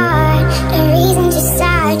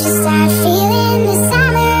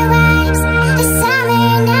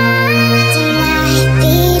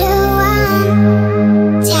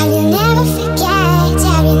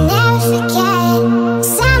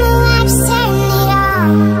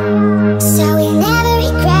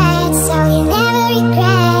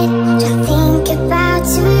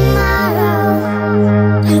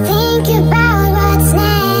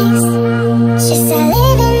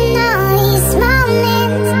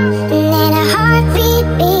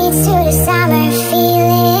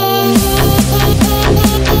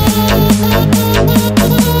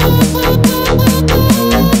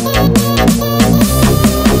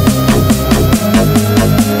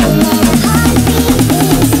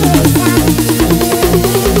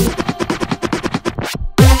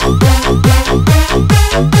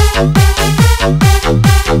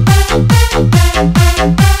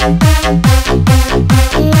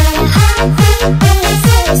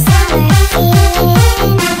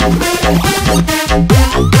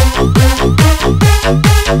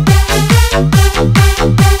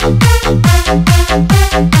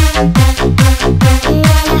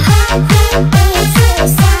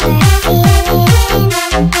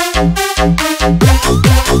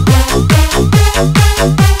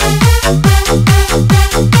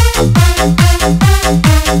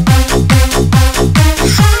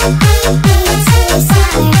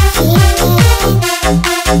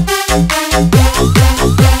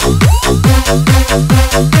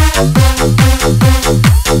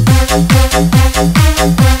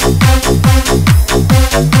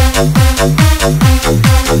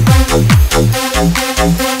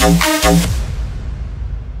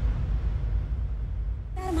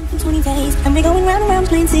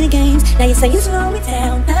playing silly games. Now you say you slow me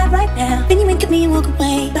down, not right now. Then you wink at me and walk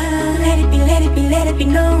away. But let it be, let it be, let it be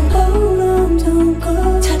known. Hold on, don't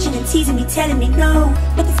go. Touching and teasing me, telling me no.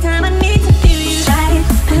 But this time I need to feel you. Ride it,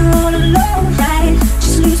 and all alone. Ride it,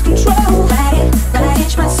 just lose control. Ride it,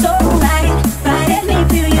 itch my soul. Ride it, let me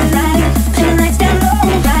feel you. Ride it, and the lights down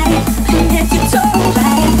low. Ride it, and head to toe.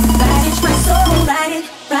 Ride it, itch my soul. Ride it,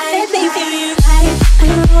 let me feel you. Ride it,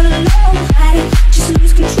 and all alone. Ride it, just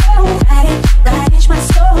lose control. Ride it, itch my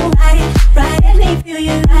soul. Ride it, let me feel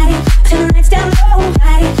you. Ride it, and the lights down low.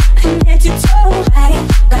 Ride it, and head to toe. Ride it,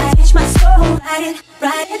 itch my soul. Ride it,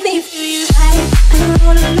 let me feel you. Ride it, and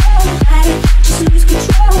all alone. Ride it, just lose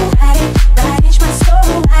control. Ride it, itch my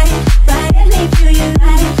soul. Ride it, let me feel you.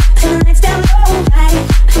 Ride it, and the lights down low. Ride it,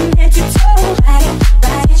 and head to toe. Ride it,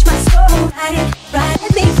 itch my soul. Ride it,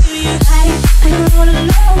 let me feel you. Ride it, and all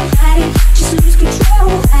alone. Ride it, just lose control.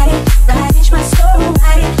 Ride it, itch my soul.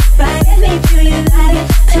 Ride it, let me feel you. Ride it,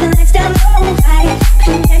 and the lights down low. Ride it,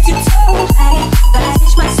 and head to toe. Ride it,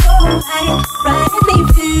 itch my soul. Ride it, let me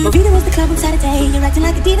feel you. Movie was the club on Saturday. You're acting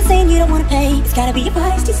like a diva saying you don't wanna pay. It's gotta be your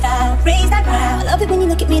feisty style. Raise that brow. I love it when you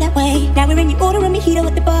look at me that way. Now we're in your order and mojito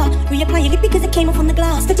at the bar. Reapply your lip because it came off on the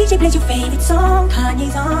glass. The DJ plays your favorite song.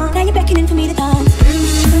 Kanye's on. Now you're beckoning for me to dance.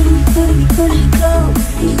 Pulling me close.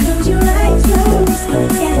 You close your eyes, close.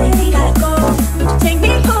 Telling me gotta go. Take me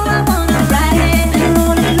home, I wanna ride it. And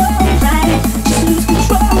all alone, ride it. Just lose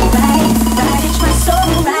control, ride it. Itch my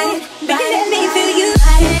soul, ride it. Let me feel you,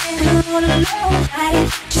 ride it. And all alone, ride it.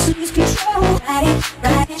 Just lose control, ride it.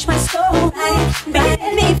 Itch my soul, ride it.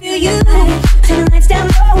 Let me feel you, ride it. And the lights down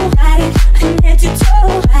low, ride it. And head to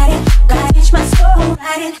toe, ride it. Itch my soul,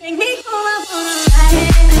 ride it. Take me home, I wanna ride it.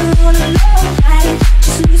 And all alone, ride it.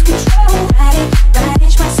 Just lose control, ride it.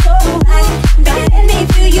 Itch my soul, ride it. Let me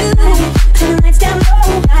feel you, ride it. And the lights down low,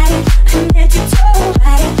 ride it. And head to toe,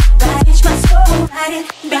 ride it. Itch my soul, ride it.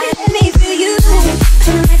 Let me feel you, ride it.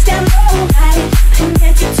 And the lights down low, ride it. And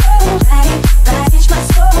head to toe, ride it. Itch my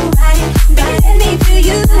soul, ride it. Let me feel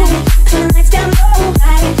you, ride it. And the lights down low,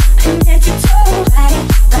 ride it. And head to toe, ride it.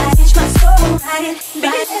 Itch my soul, ride it.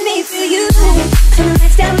 Let me feel you, ride it. And the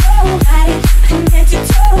lights down low, ride it. And head to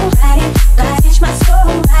toe, ride it. Itch my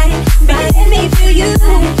soul, ride it. Let me feel you,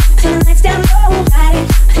 ride it. And the lights down low, ride it.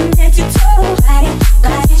 And head to toe, ride it.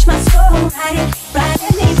 Itch my soul, ride it.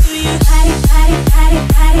 Let me feel you, ride it, ride it, ride it,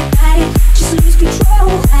 ride it, ride it. Just lose control,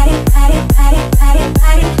 ride it, ride it, ride it, ride it,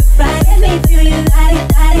 ride it. Let me feel you, ride it,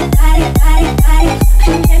 ride it, ride it, ride it, ride it.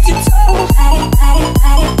 And head to toe, ride it, ride it,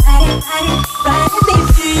 ride it, ride it, ride it. Let me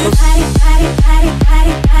feel you, ride it, ride it, ride it, ride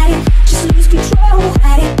it, ride it. Just lose control,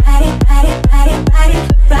 ride it, ride it, ride it, ride it, ride it.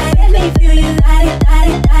 Let me feel you, ride it, ride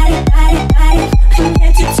it, ride it, ride it, ride it. And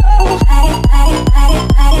head to toe, ride it, ride it, ride it,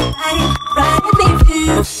 ride it, ride it. Let me feel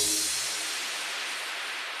you.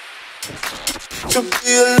 To be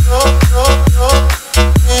alone,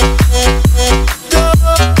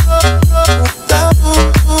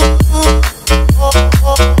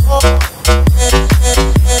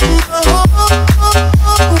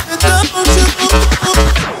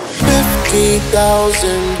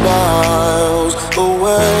 $50,000 miles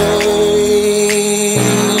away,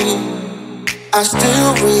 I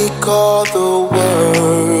still recall the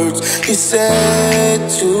words he said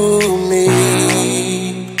to me.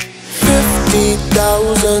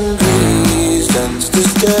 50,000 reasons to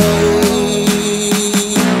stay,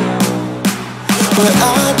 but I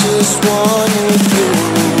just wanted you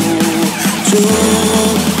to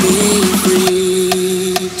be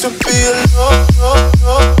free, to be alone.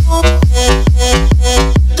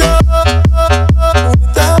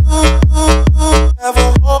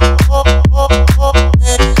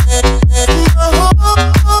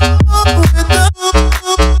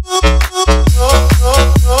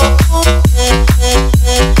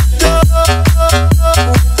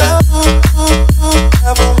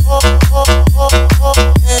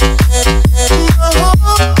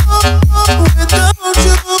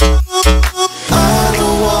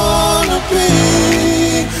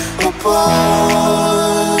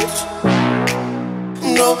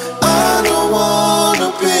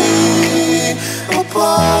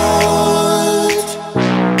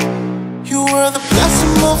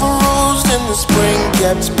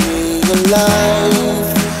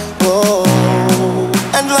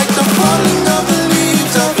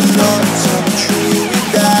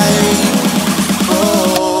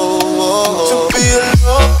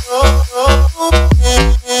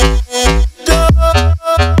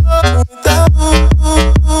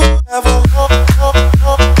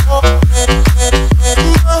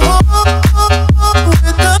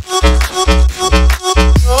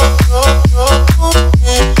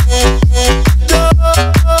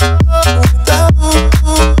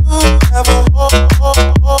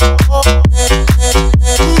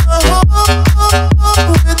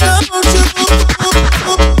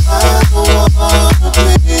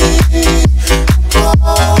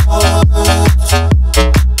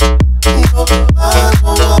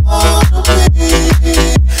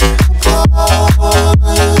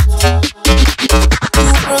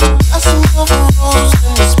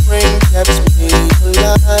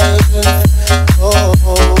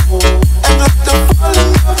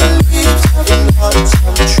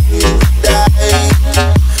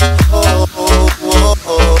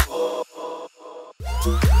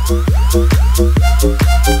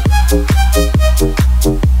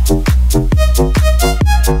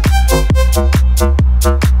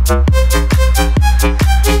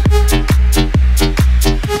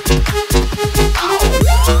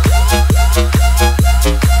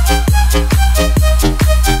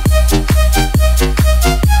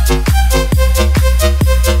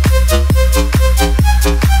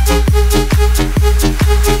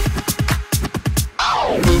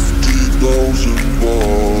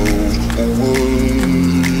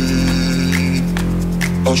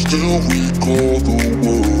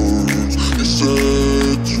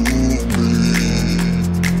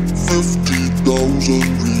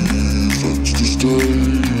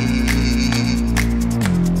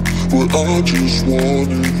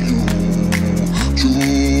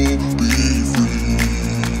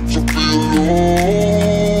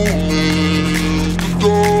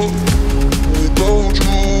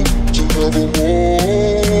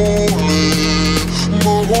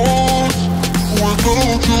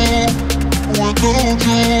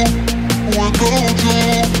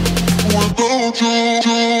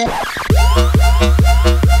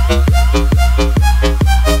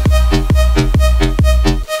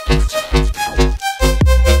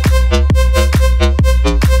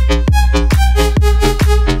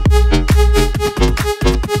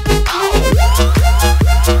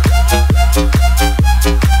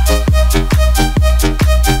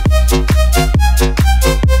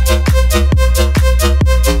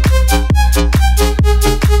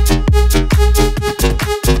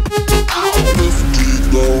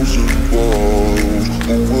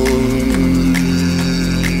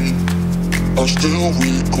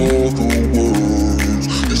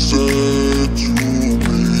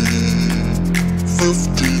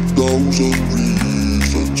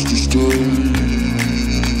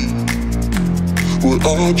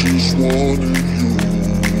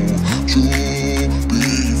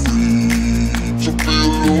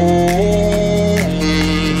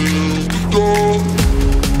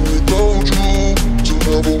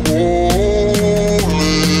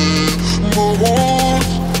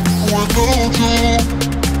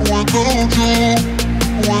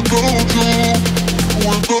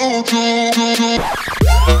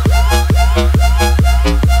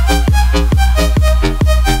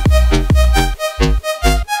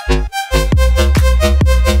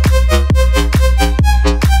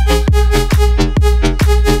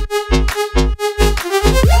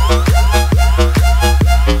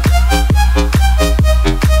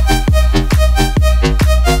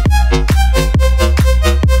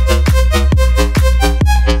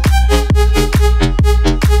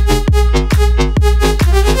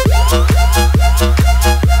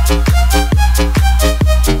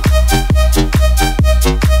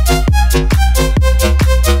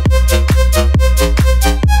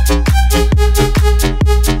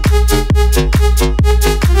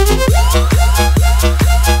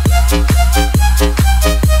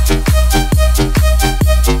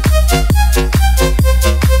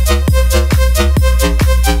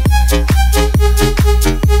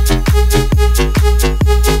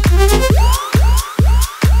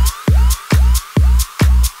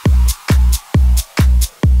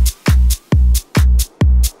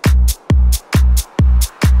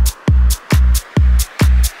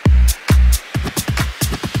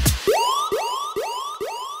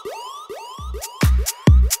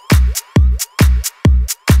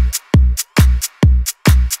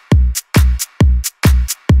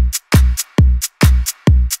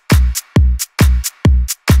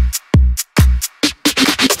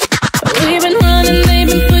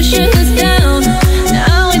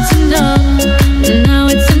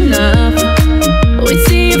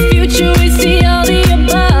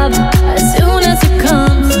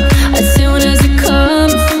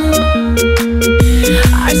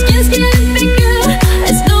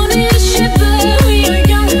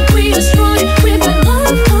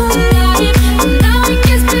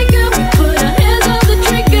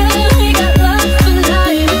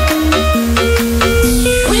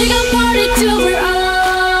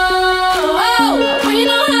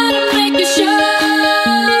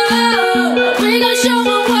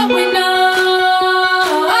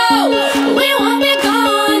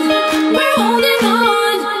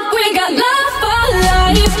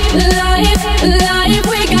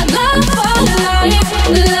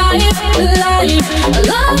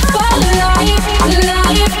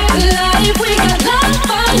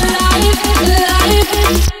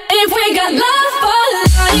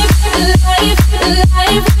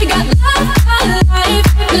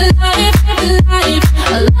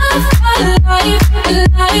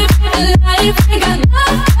 Life, we got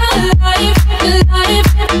love for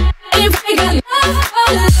life.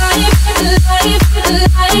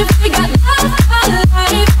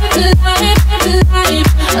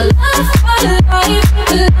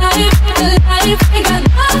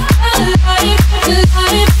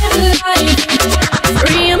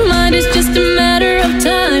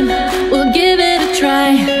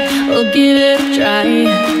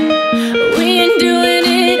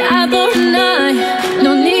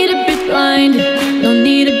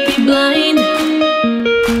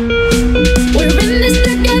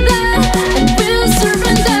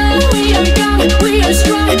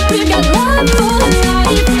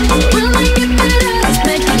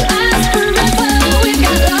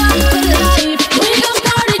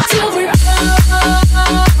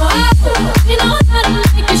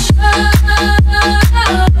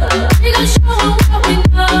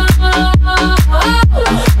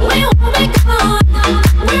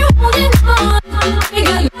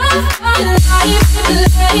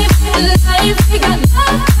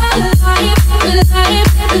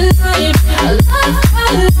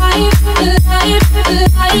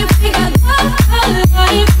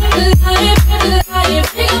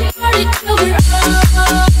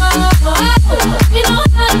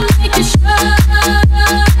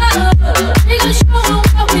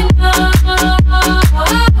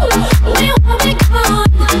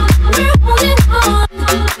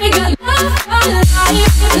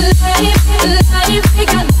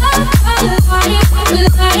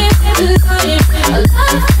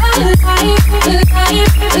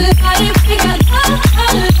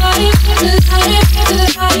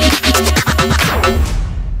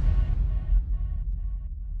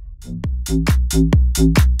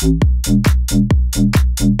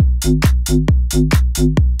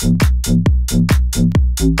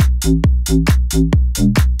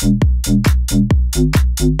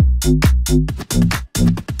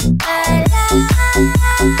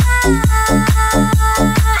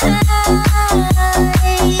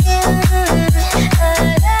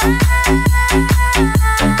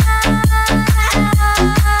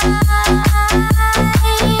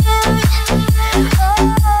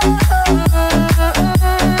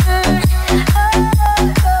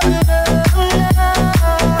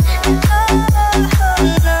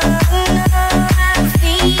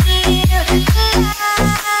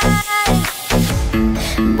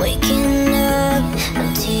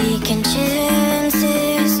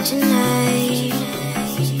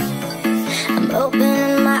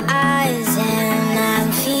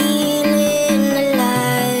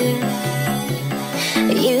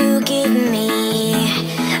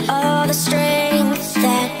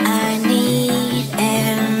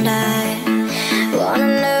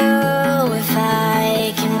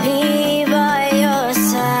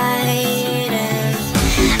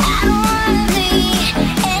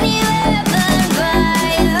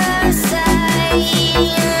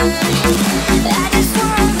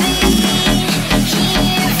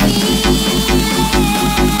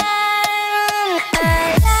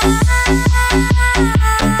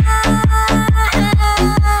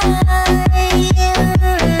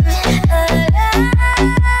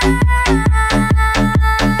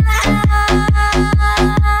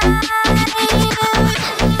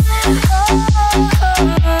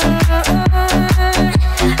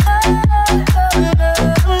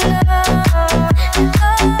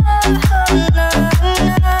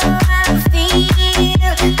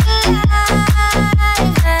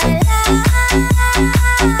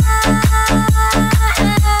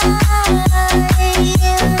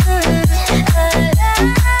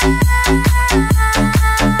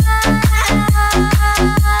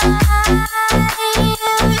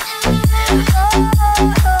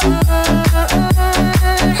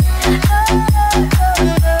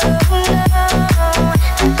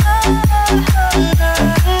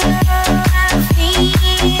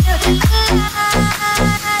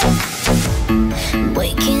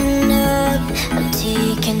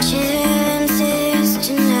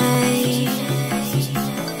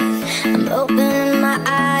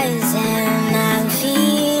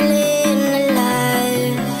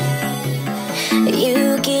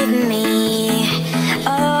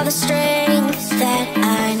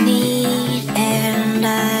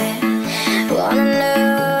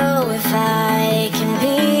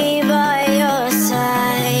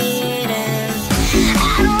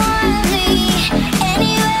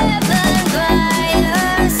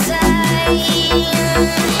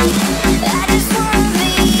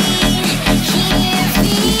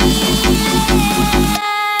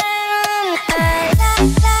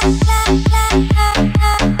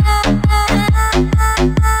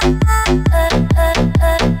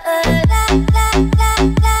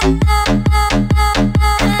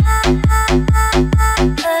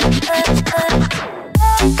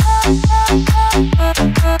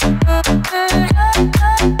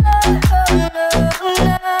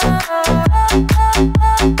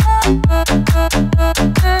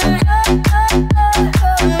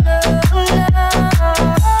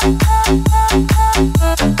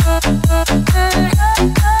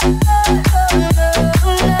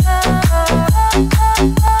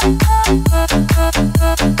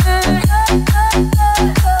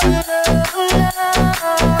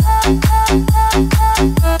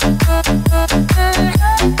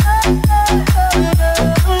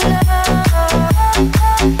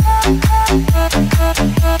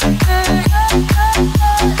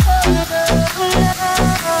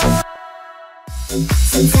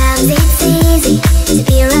 Sometimes it's easy to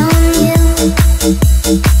be around you.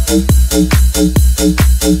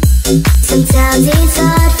 Sometimes it's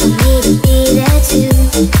hard for me to be there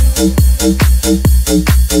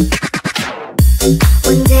too.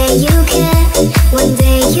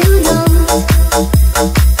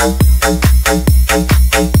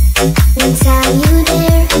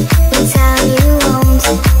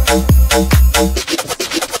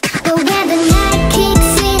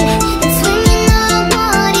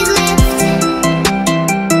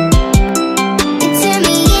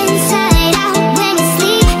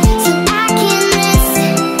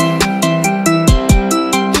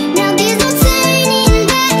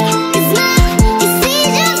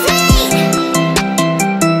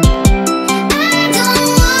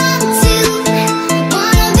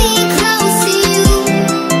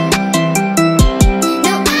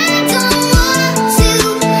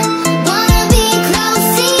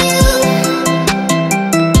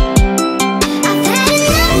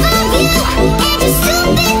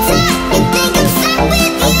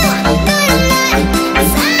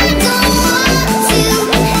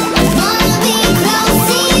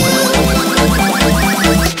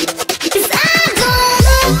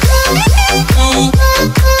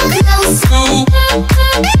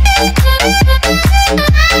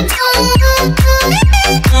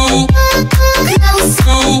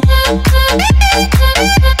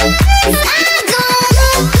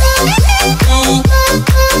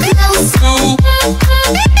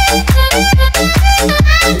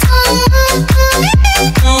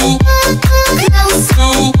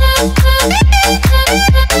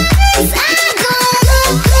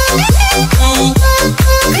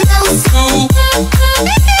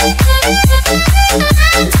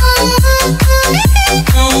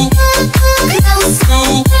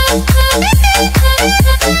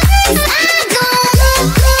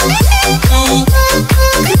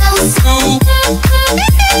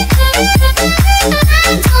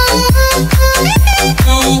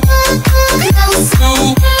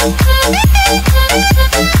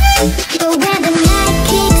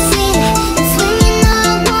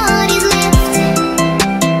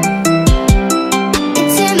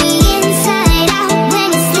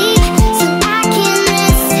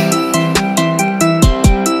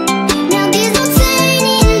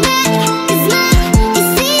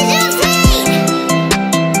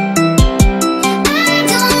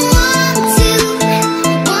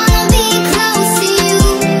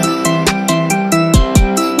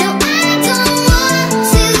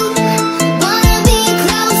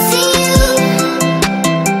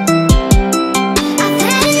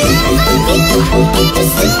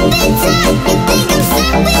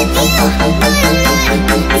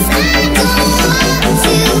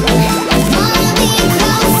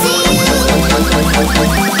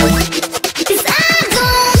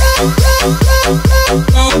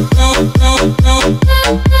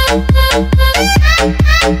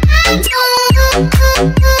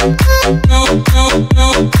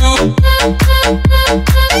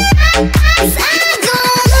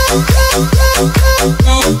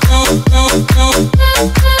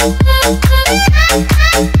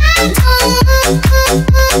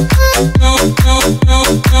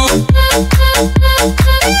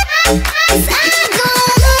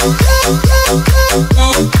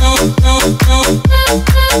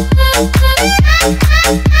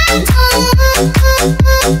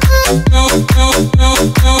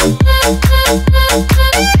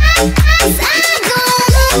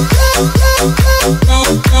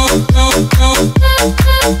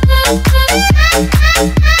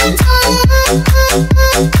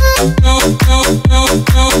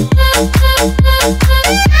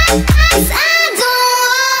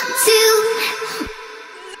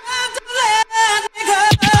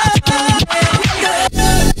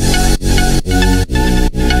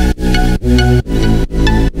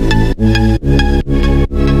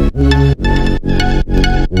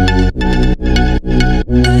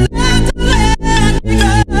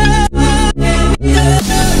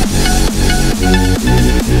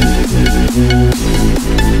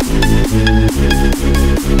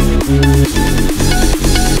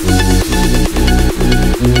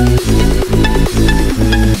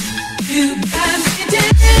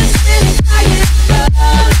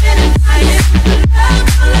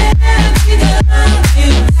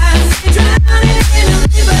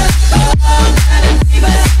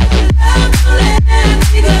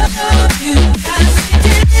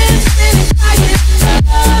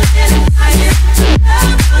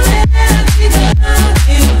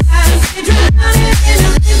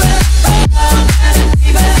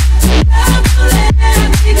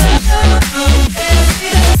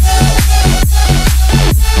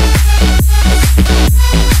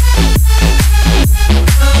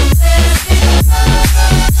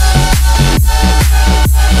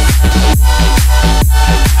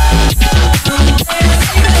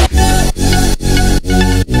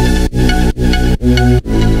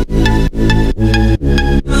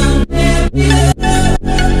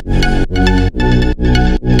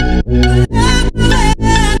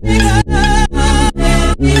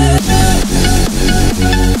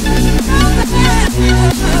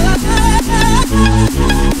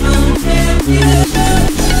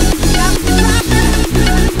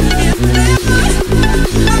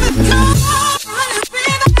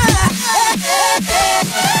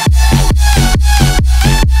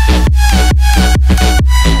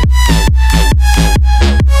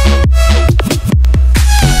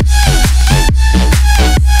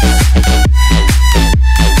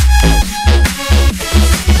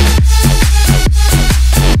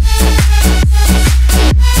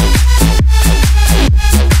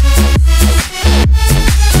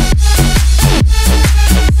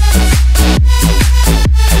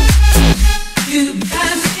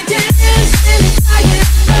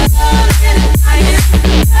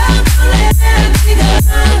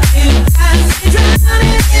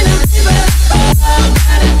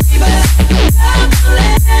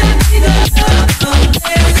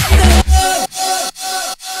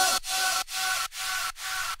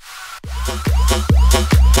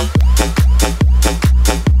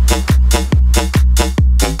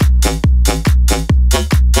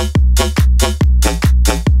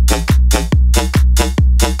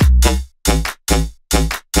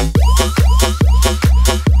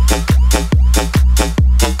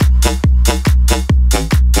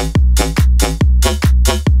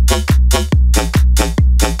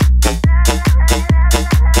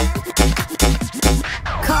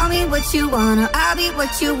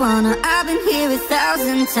 what you wanna. I've been here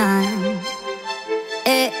 1,000 times.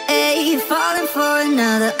 Hey, falling for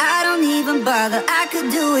another, I don't even bother. I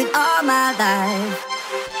could do it all my life.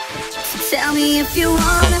 So tell me if you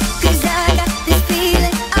wanna, 'cause I got this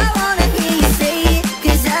feeling. I wanna hear you say it,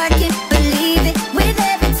 'cause I can't believe it. With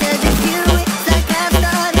every touch of you, it's like I've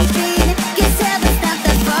started feeling. Guess heaven's not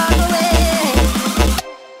that far away.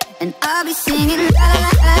 And I'll be singing la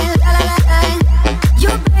la la la la la la.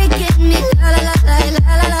 You're breaking me la la la la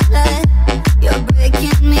la la la. You're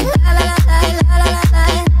breaking me la la la la la la la.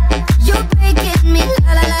 You're breaking me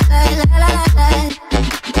la la la la la la la.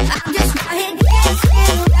 I'm just right here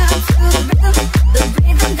dancing around to the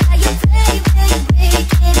rhythm that you play.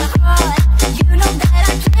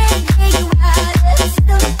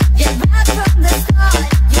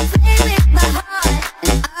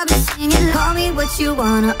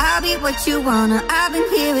 what you wanna. I've been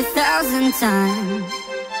here 1,000 times.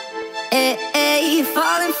 Hey, hey,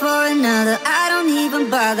 falling for another, I don't even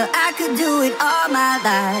bother. I could do it all my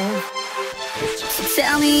life. So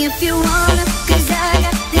tell me if you wanna, 'cause I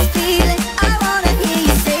got this feeling. I wanna hear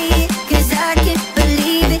you say it, 'cause I can't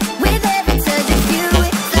believe it. With every touch of you,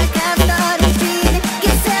 it's like I've started breathing.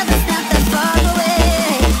 Guess heaven's not that far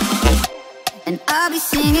away. And I'll be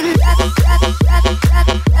singing la la la la la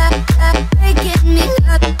la la, making me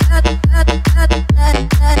la la la la la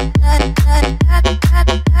la la la la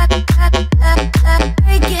la,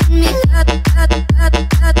 making me la la la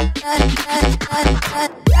la la la la, making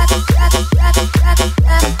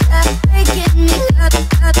me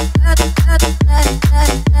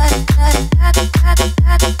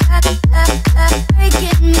la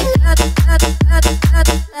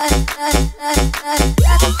la la la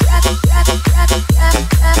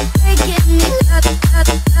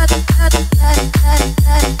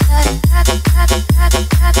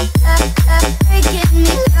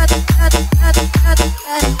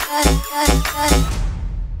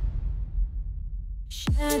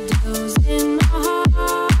shadows in my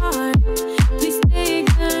heart, please take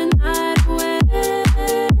the night away.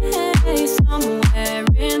 Somewhere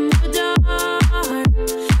in the dark,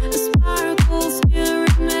 a sparkle still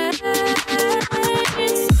remains.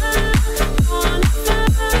 I wanna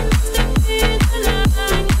find, step in the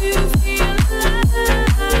light, you feel alive.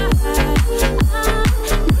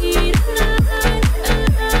 I need a night, a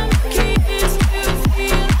love kiss to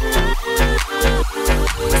feel alive.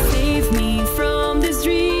 Save me from this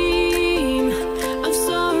dream of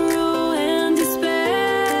sorrow and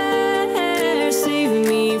despair. Save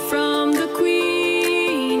me from the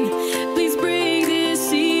queen. Please break this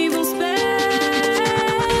evil spell.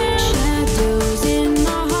 Shadows in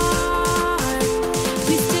my heart,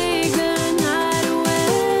 please take the night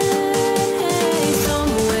away.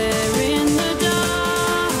 Somewhere in the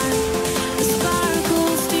dark, the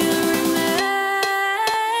sparkle still remains.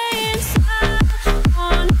 I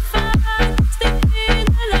wanna find, step in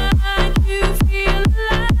the light, you feel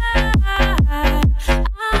alive.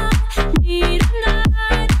 I need a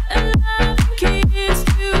night, a love kiss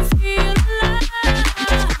to feel alive.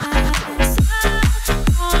 I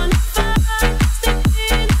wanna find, step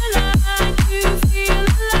in the light, you feel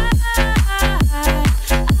alive.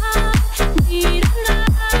 I need a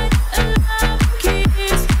night, a love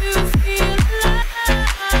kiss to feel alive.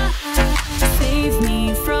 Save me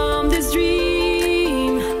from this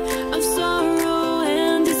dream of sorrow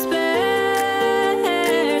and despair.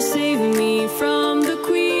 Save me from the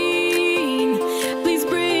queen. Please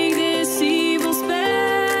break this evil spell.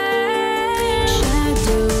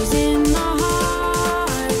 Shadows in my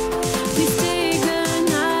heart, please take the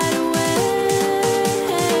night away.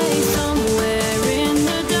 Somewhere in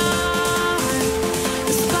the dark,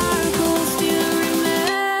 the sparkle still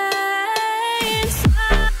remains.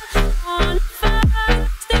 I wanna find,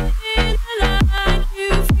 step in the light, you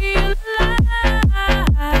feel alive.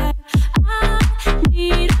 I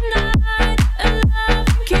need a night, a love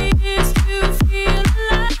kiss to feel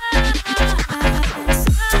alive. I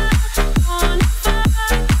wanna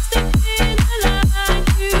find, step in the light,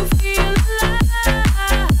 you feel alive.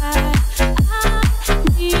 I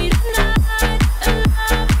need a night, a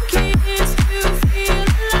love kiss to feel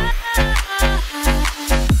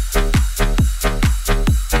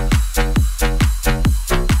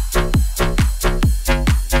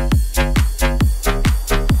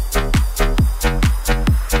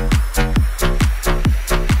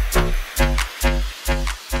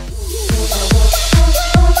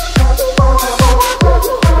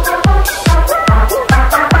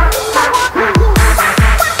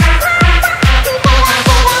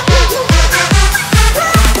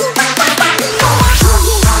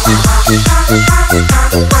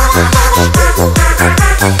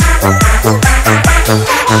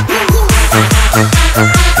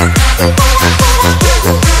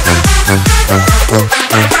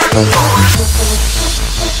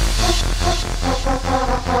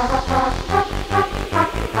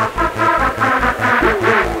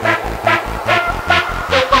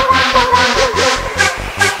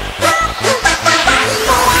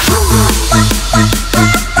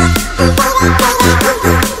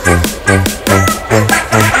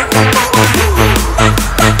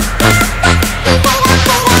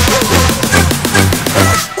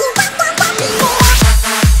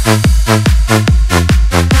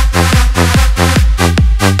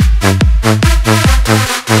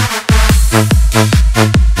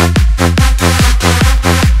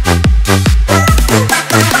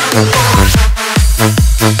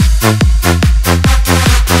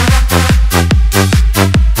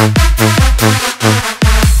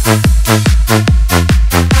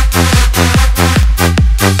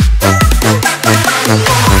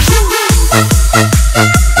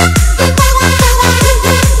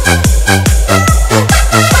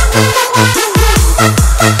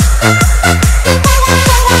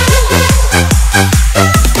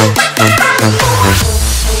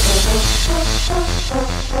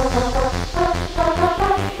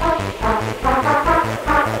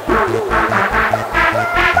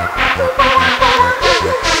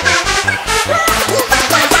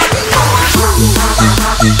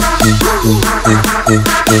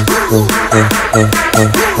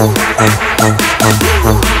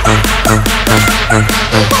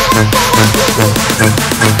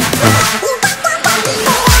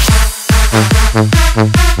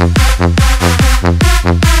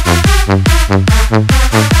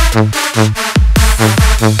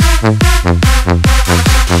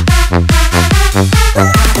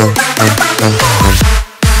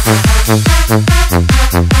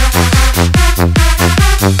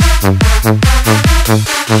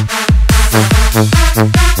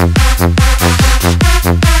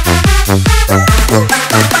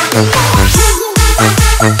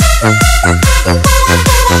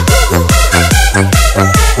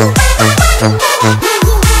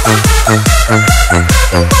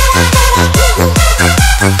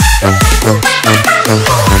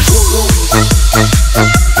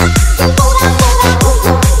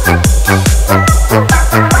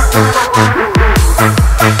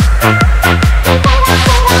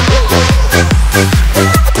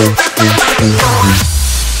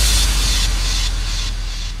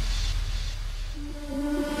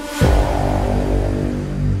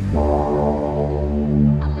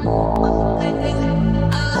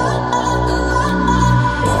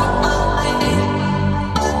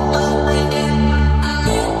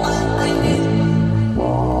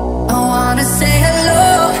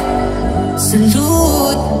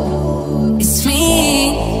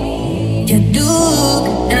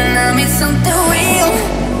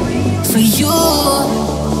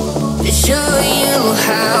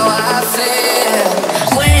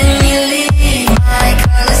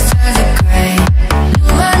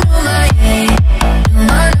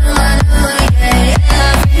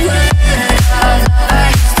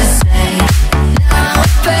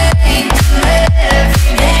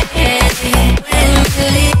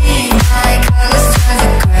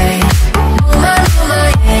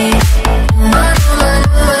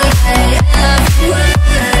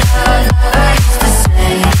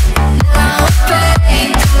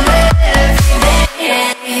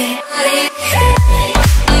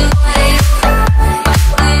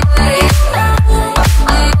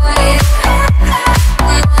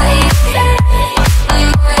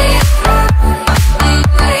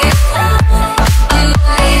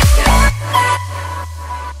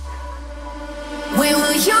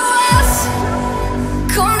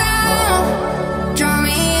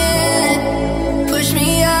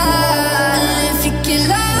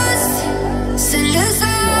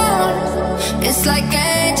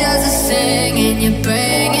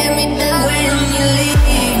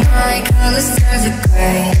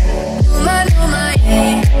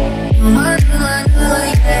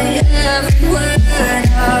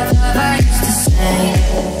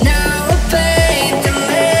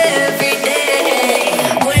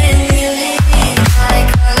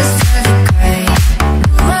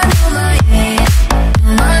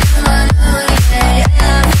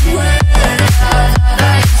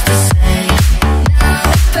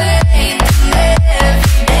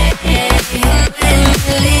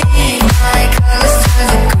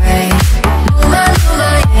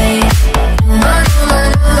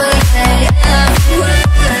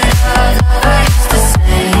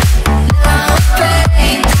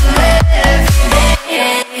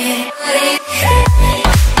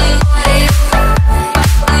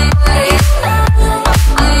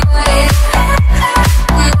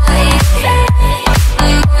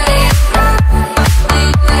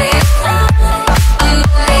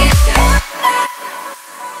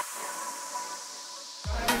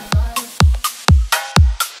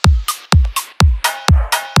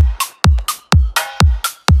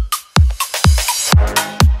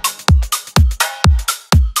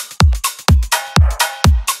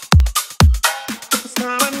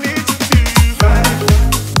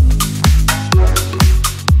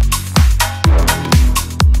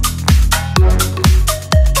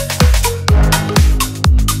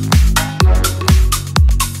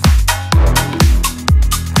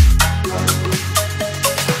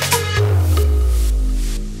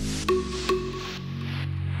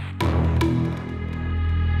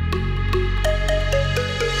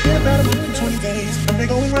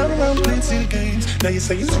Now you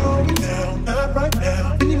say you slow me down, not right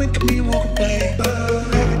now. Then you make me walk away. But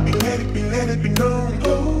let it be, let it be, let it be known.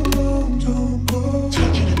 Oh, oh, oh.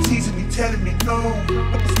 Touching and teasing me, telling me no.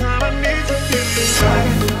 But this time I need to feel it. Ride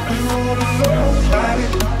it, I'm all alone. Ride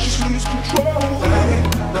it, just lose control. Ride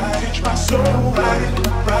it, my soul. Ride it,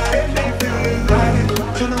 make me feel it. Ride it,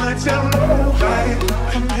 turn the lights down low. Ride it,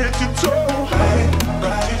 from head to toe. Ride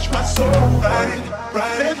it, my soul. Ride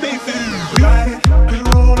it, make me feel it. Ride it, I'm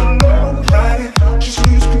all alone. Ride it, just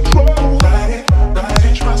lose control. Ride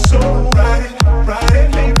it, my soul. Ride it,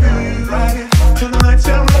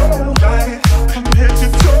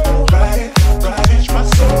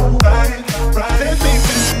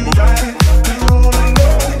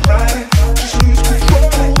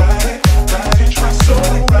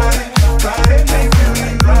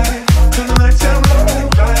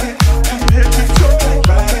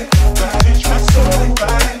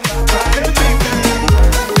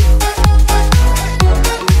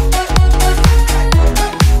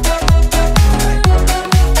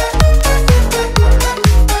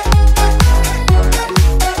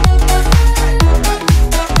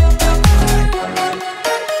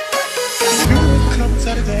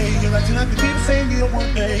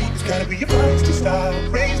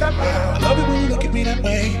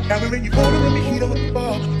 Now we're in your order and we heat up the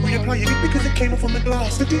bar. We applying it because it came off on the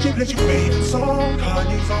glass. The DJ plays your favorite song,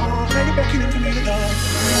 Kanye's on. Now you're backing into me to dance.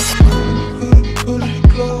 Pull it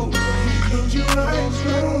close, close your eyes,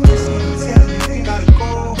 close. Tell me you gotta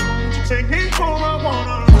go. Take me home, I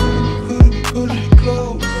wanna. Pull it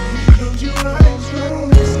close, close your eyes,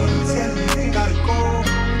 close. Tell me you gotta go.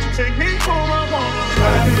 Take me home, I wanna.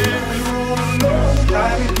 Ride it, we're all alone.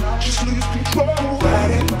 Ride it, just lose control.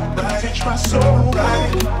 Ride it, touch my soul.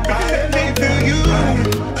 Ride it, let me feel you. Ride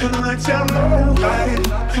it, turn the lights down low. Ride it,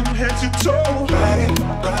 from head to toe. Ride it,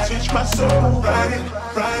 touch my soul. Ride it,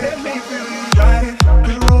 let me feel you. Ride it,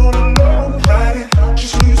 we're all alone. Ride it,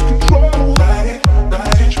 just lose control. Ride it,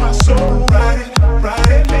 touch my soul. Ride it,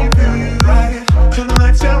 let me feel you. Ride it, turn the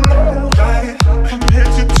lights down low. Ride it, from head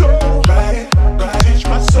to toe. Ride it, touch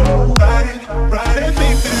my soul. Ride it, let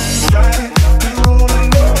me feel you. Ride it, we're all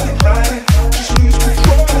alone. Ride it, just lose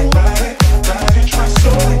control. Ride it, touch my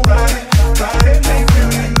soul. Ride it, let me feel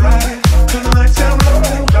you. Ride it, turn the lights down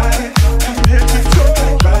low. Ride it, from head to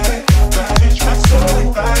toe. Ride it, touch my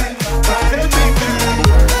soul. Ride it, let me feel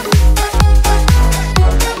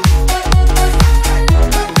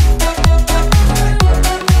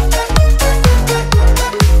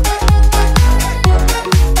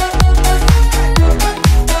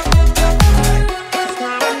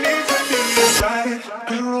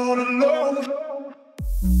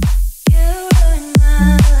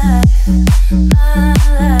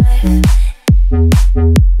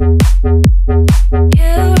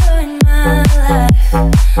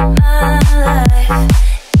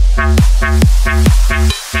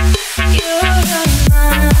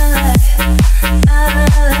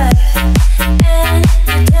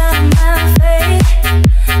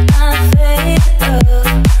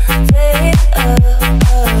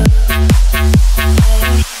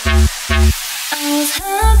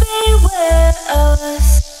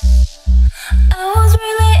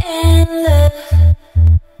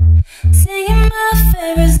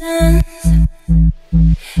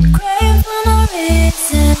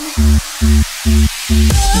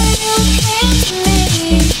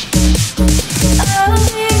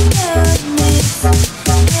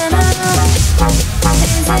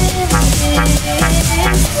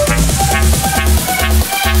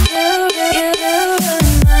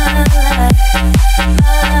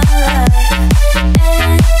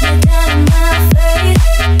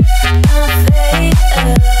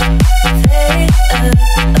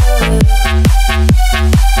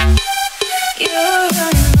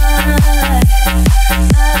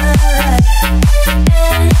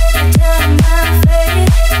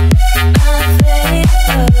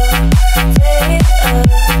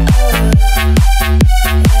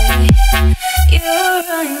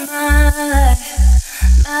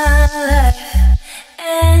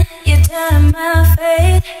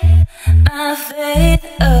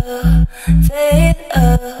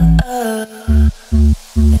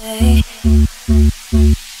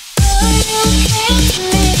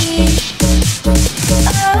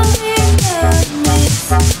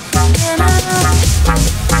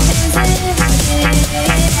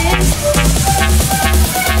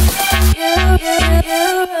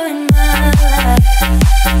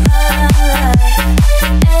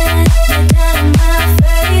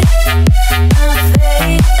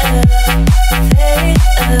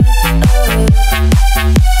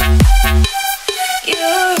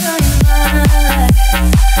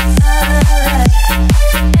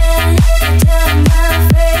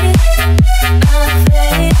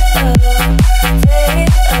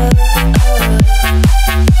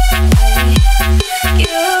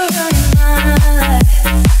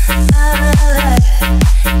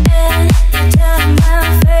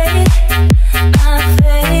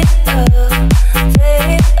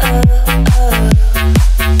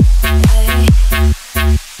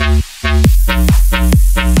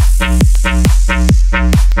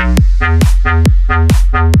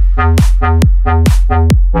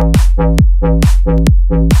you.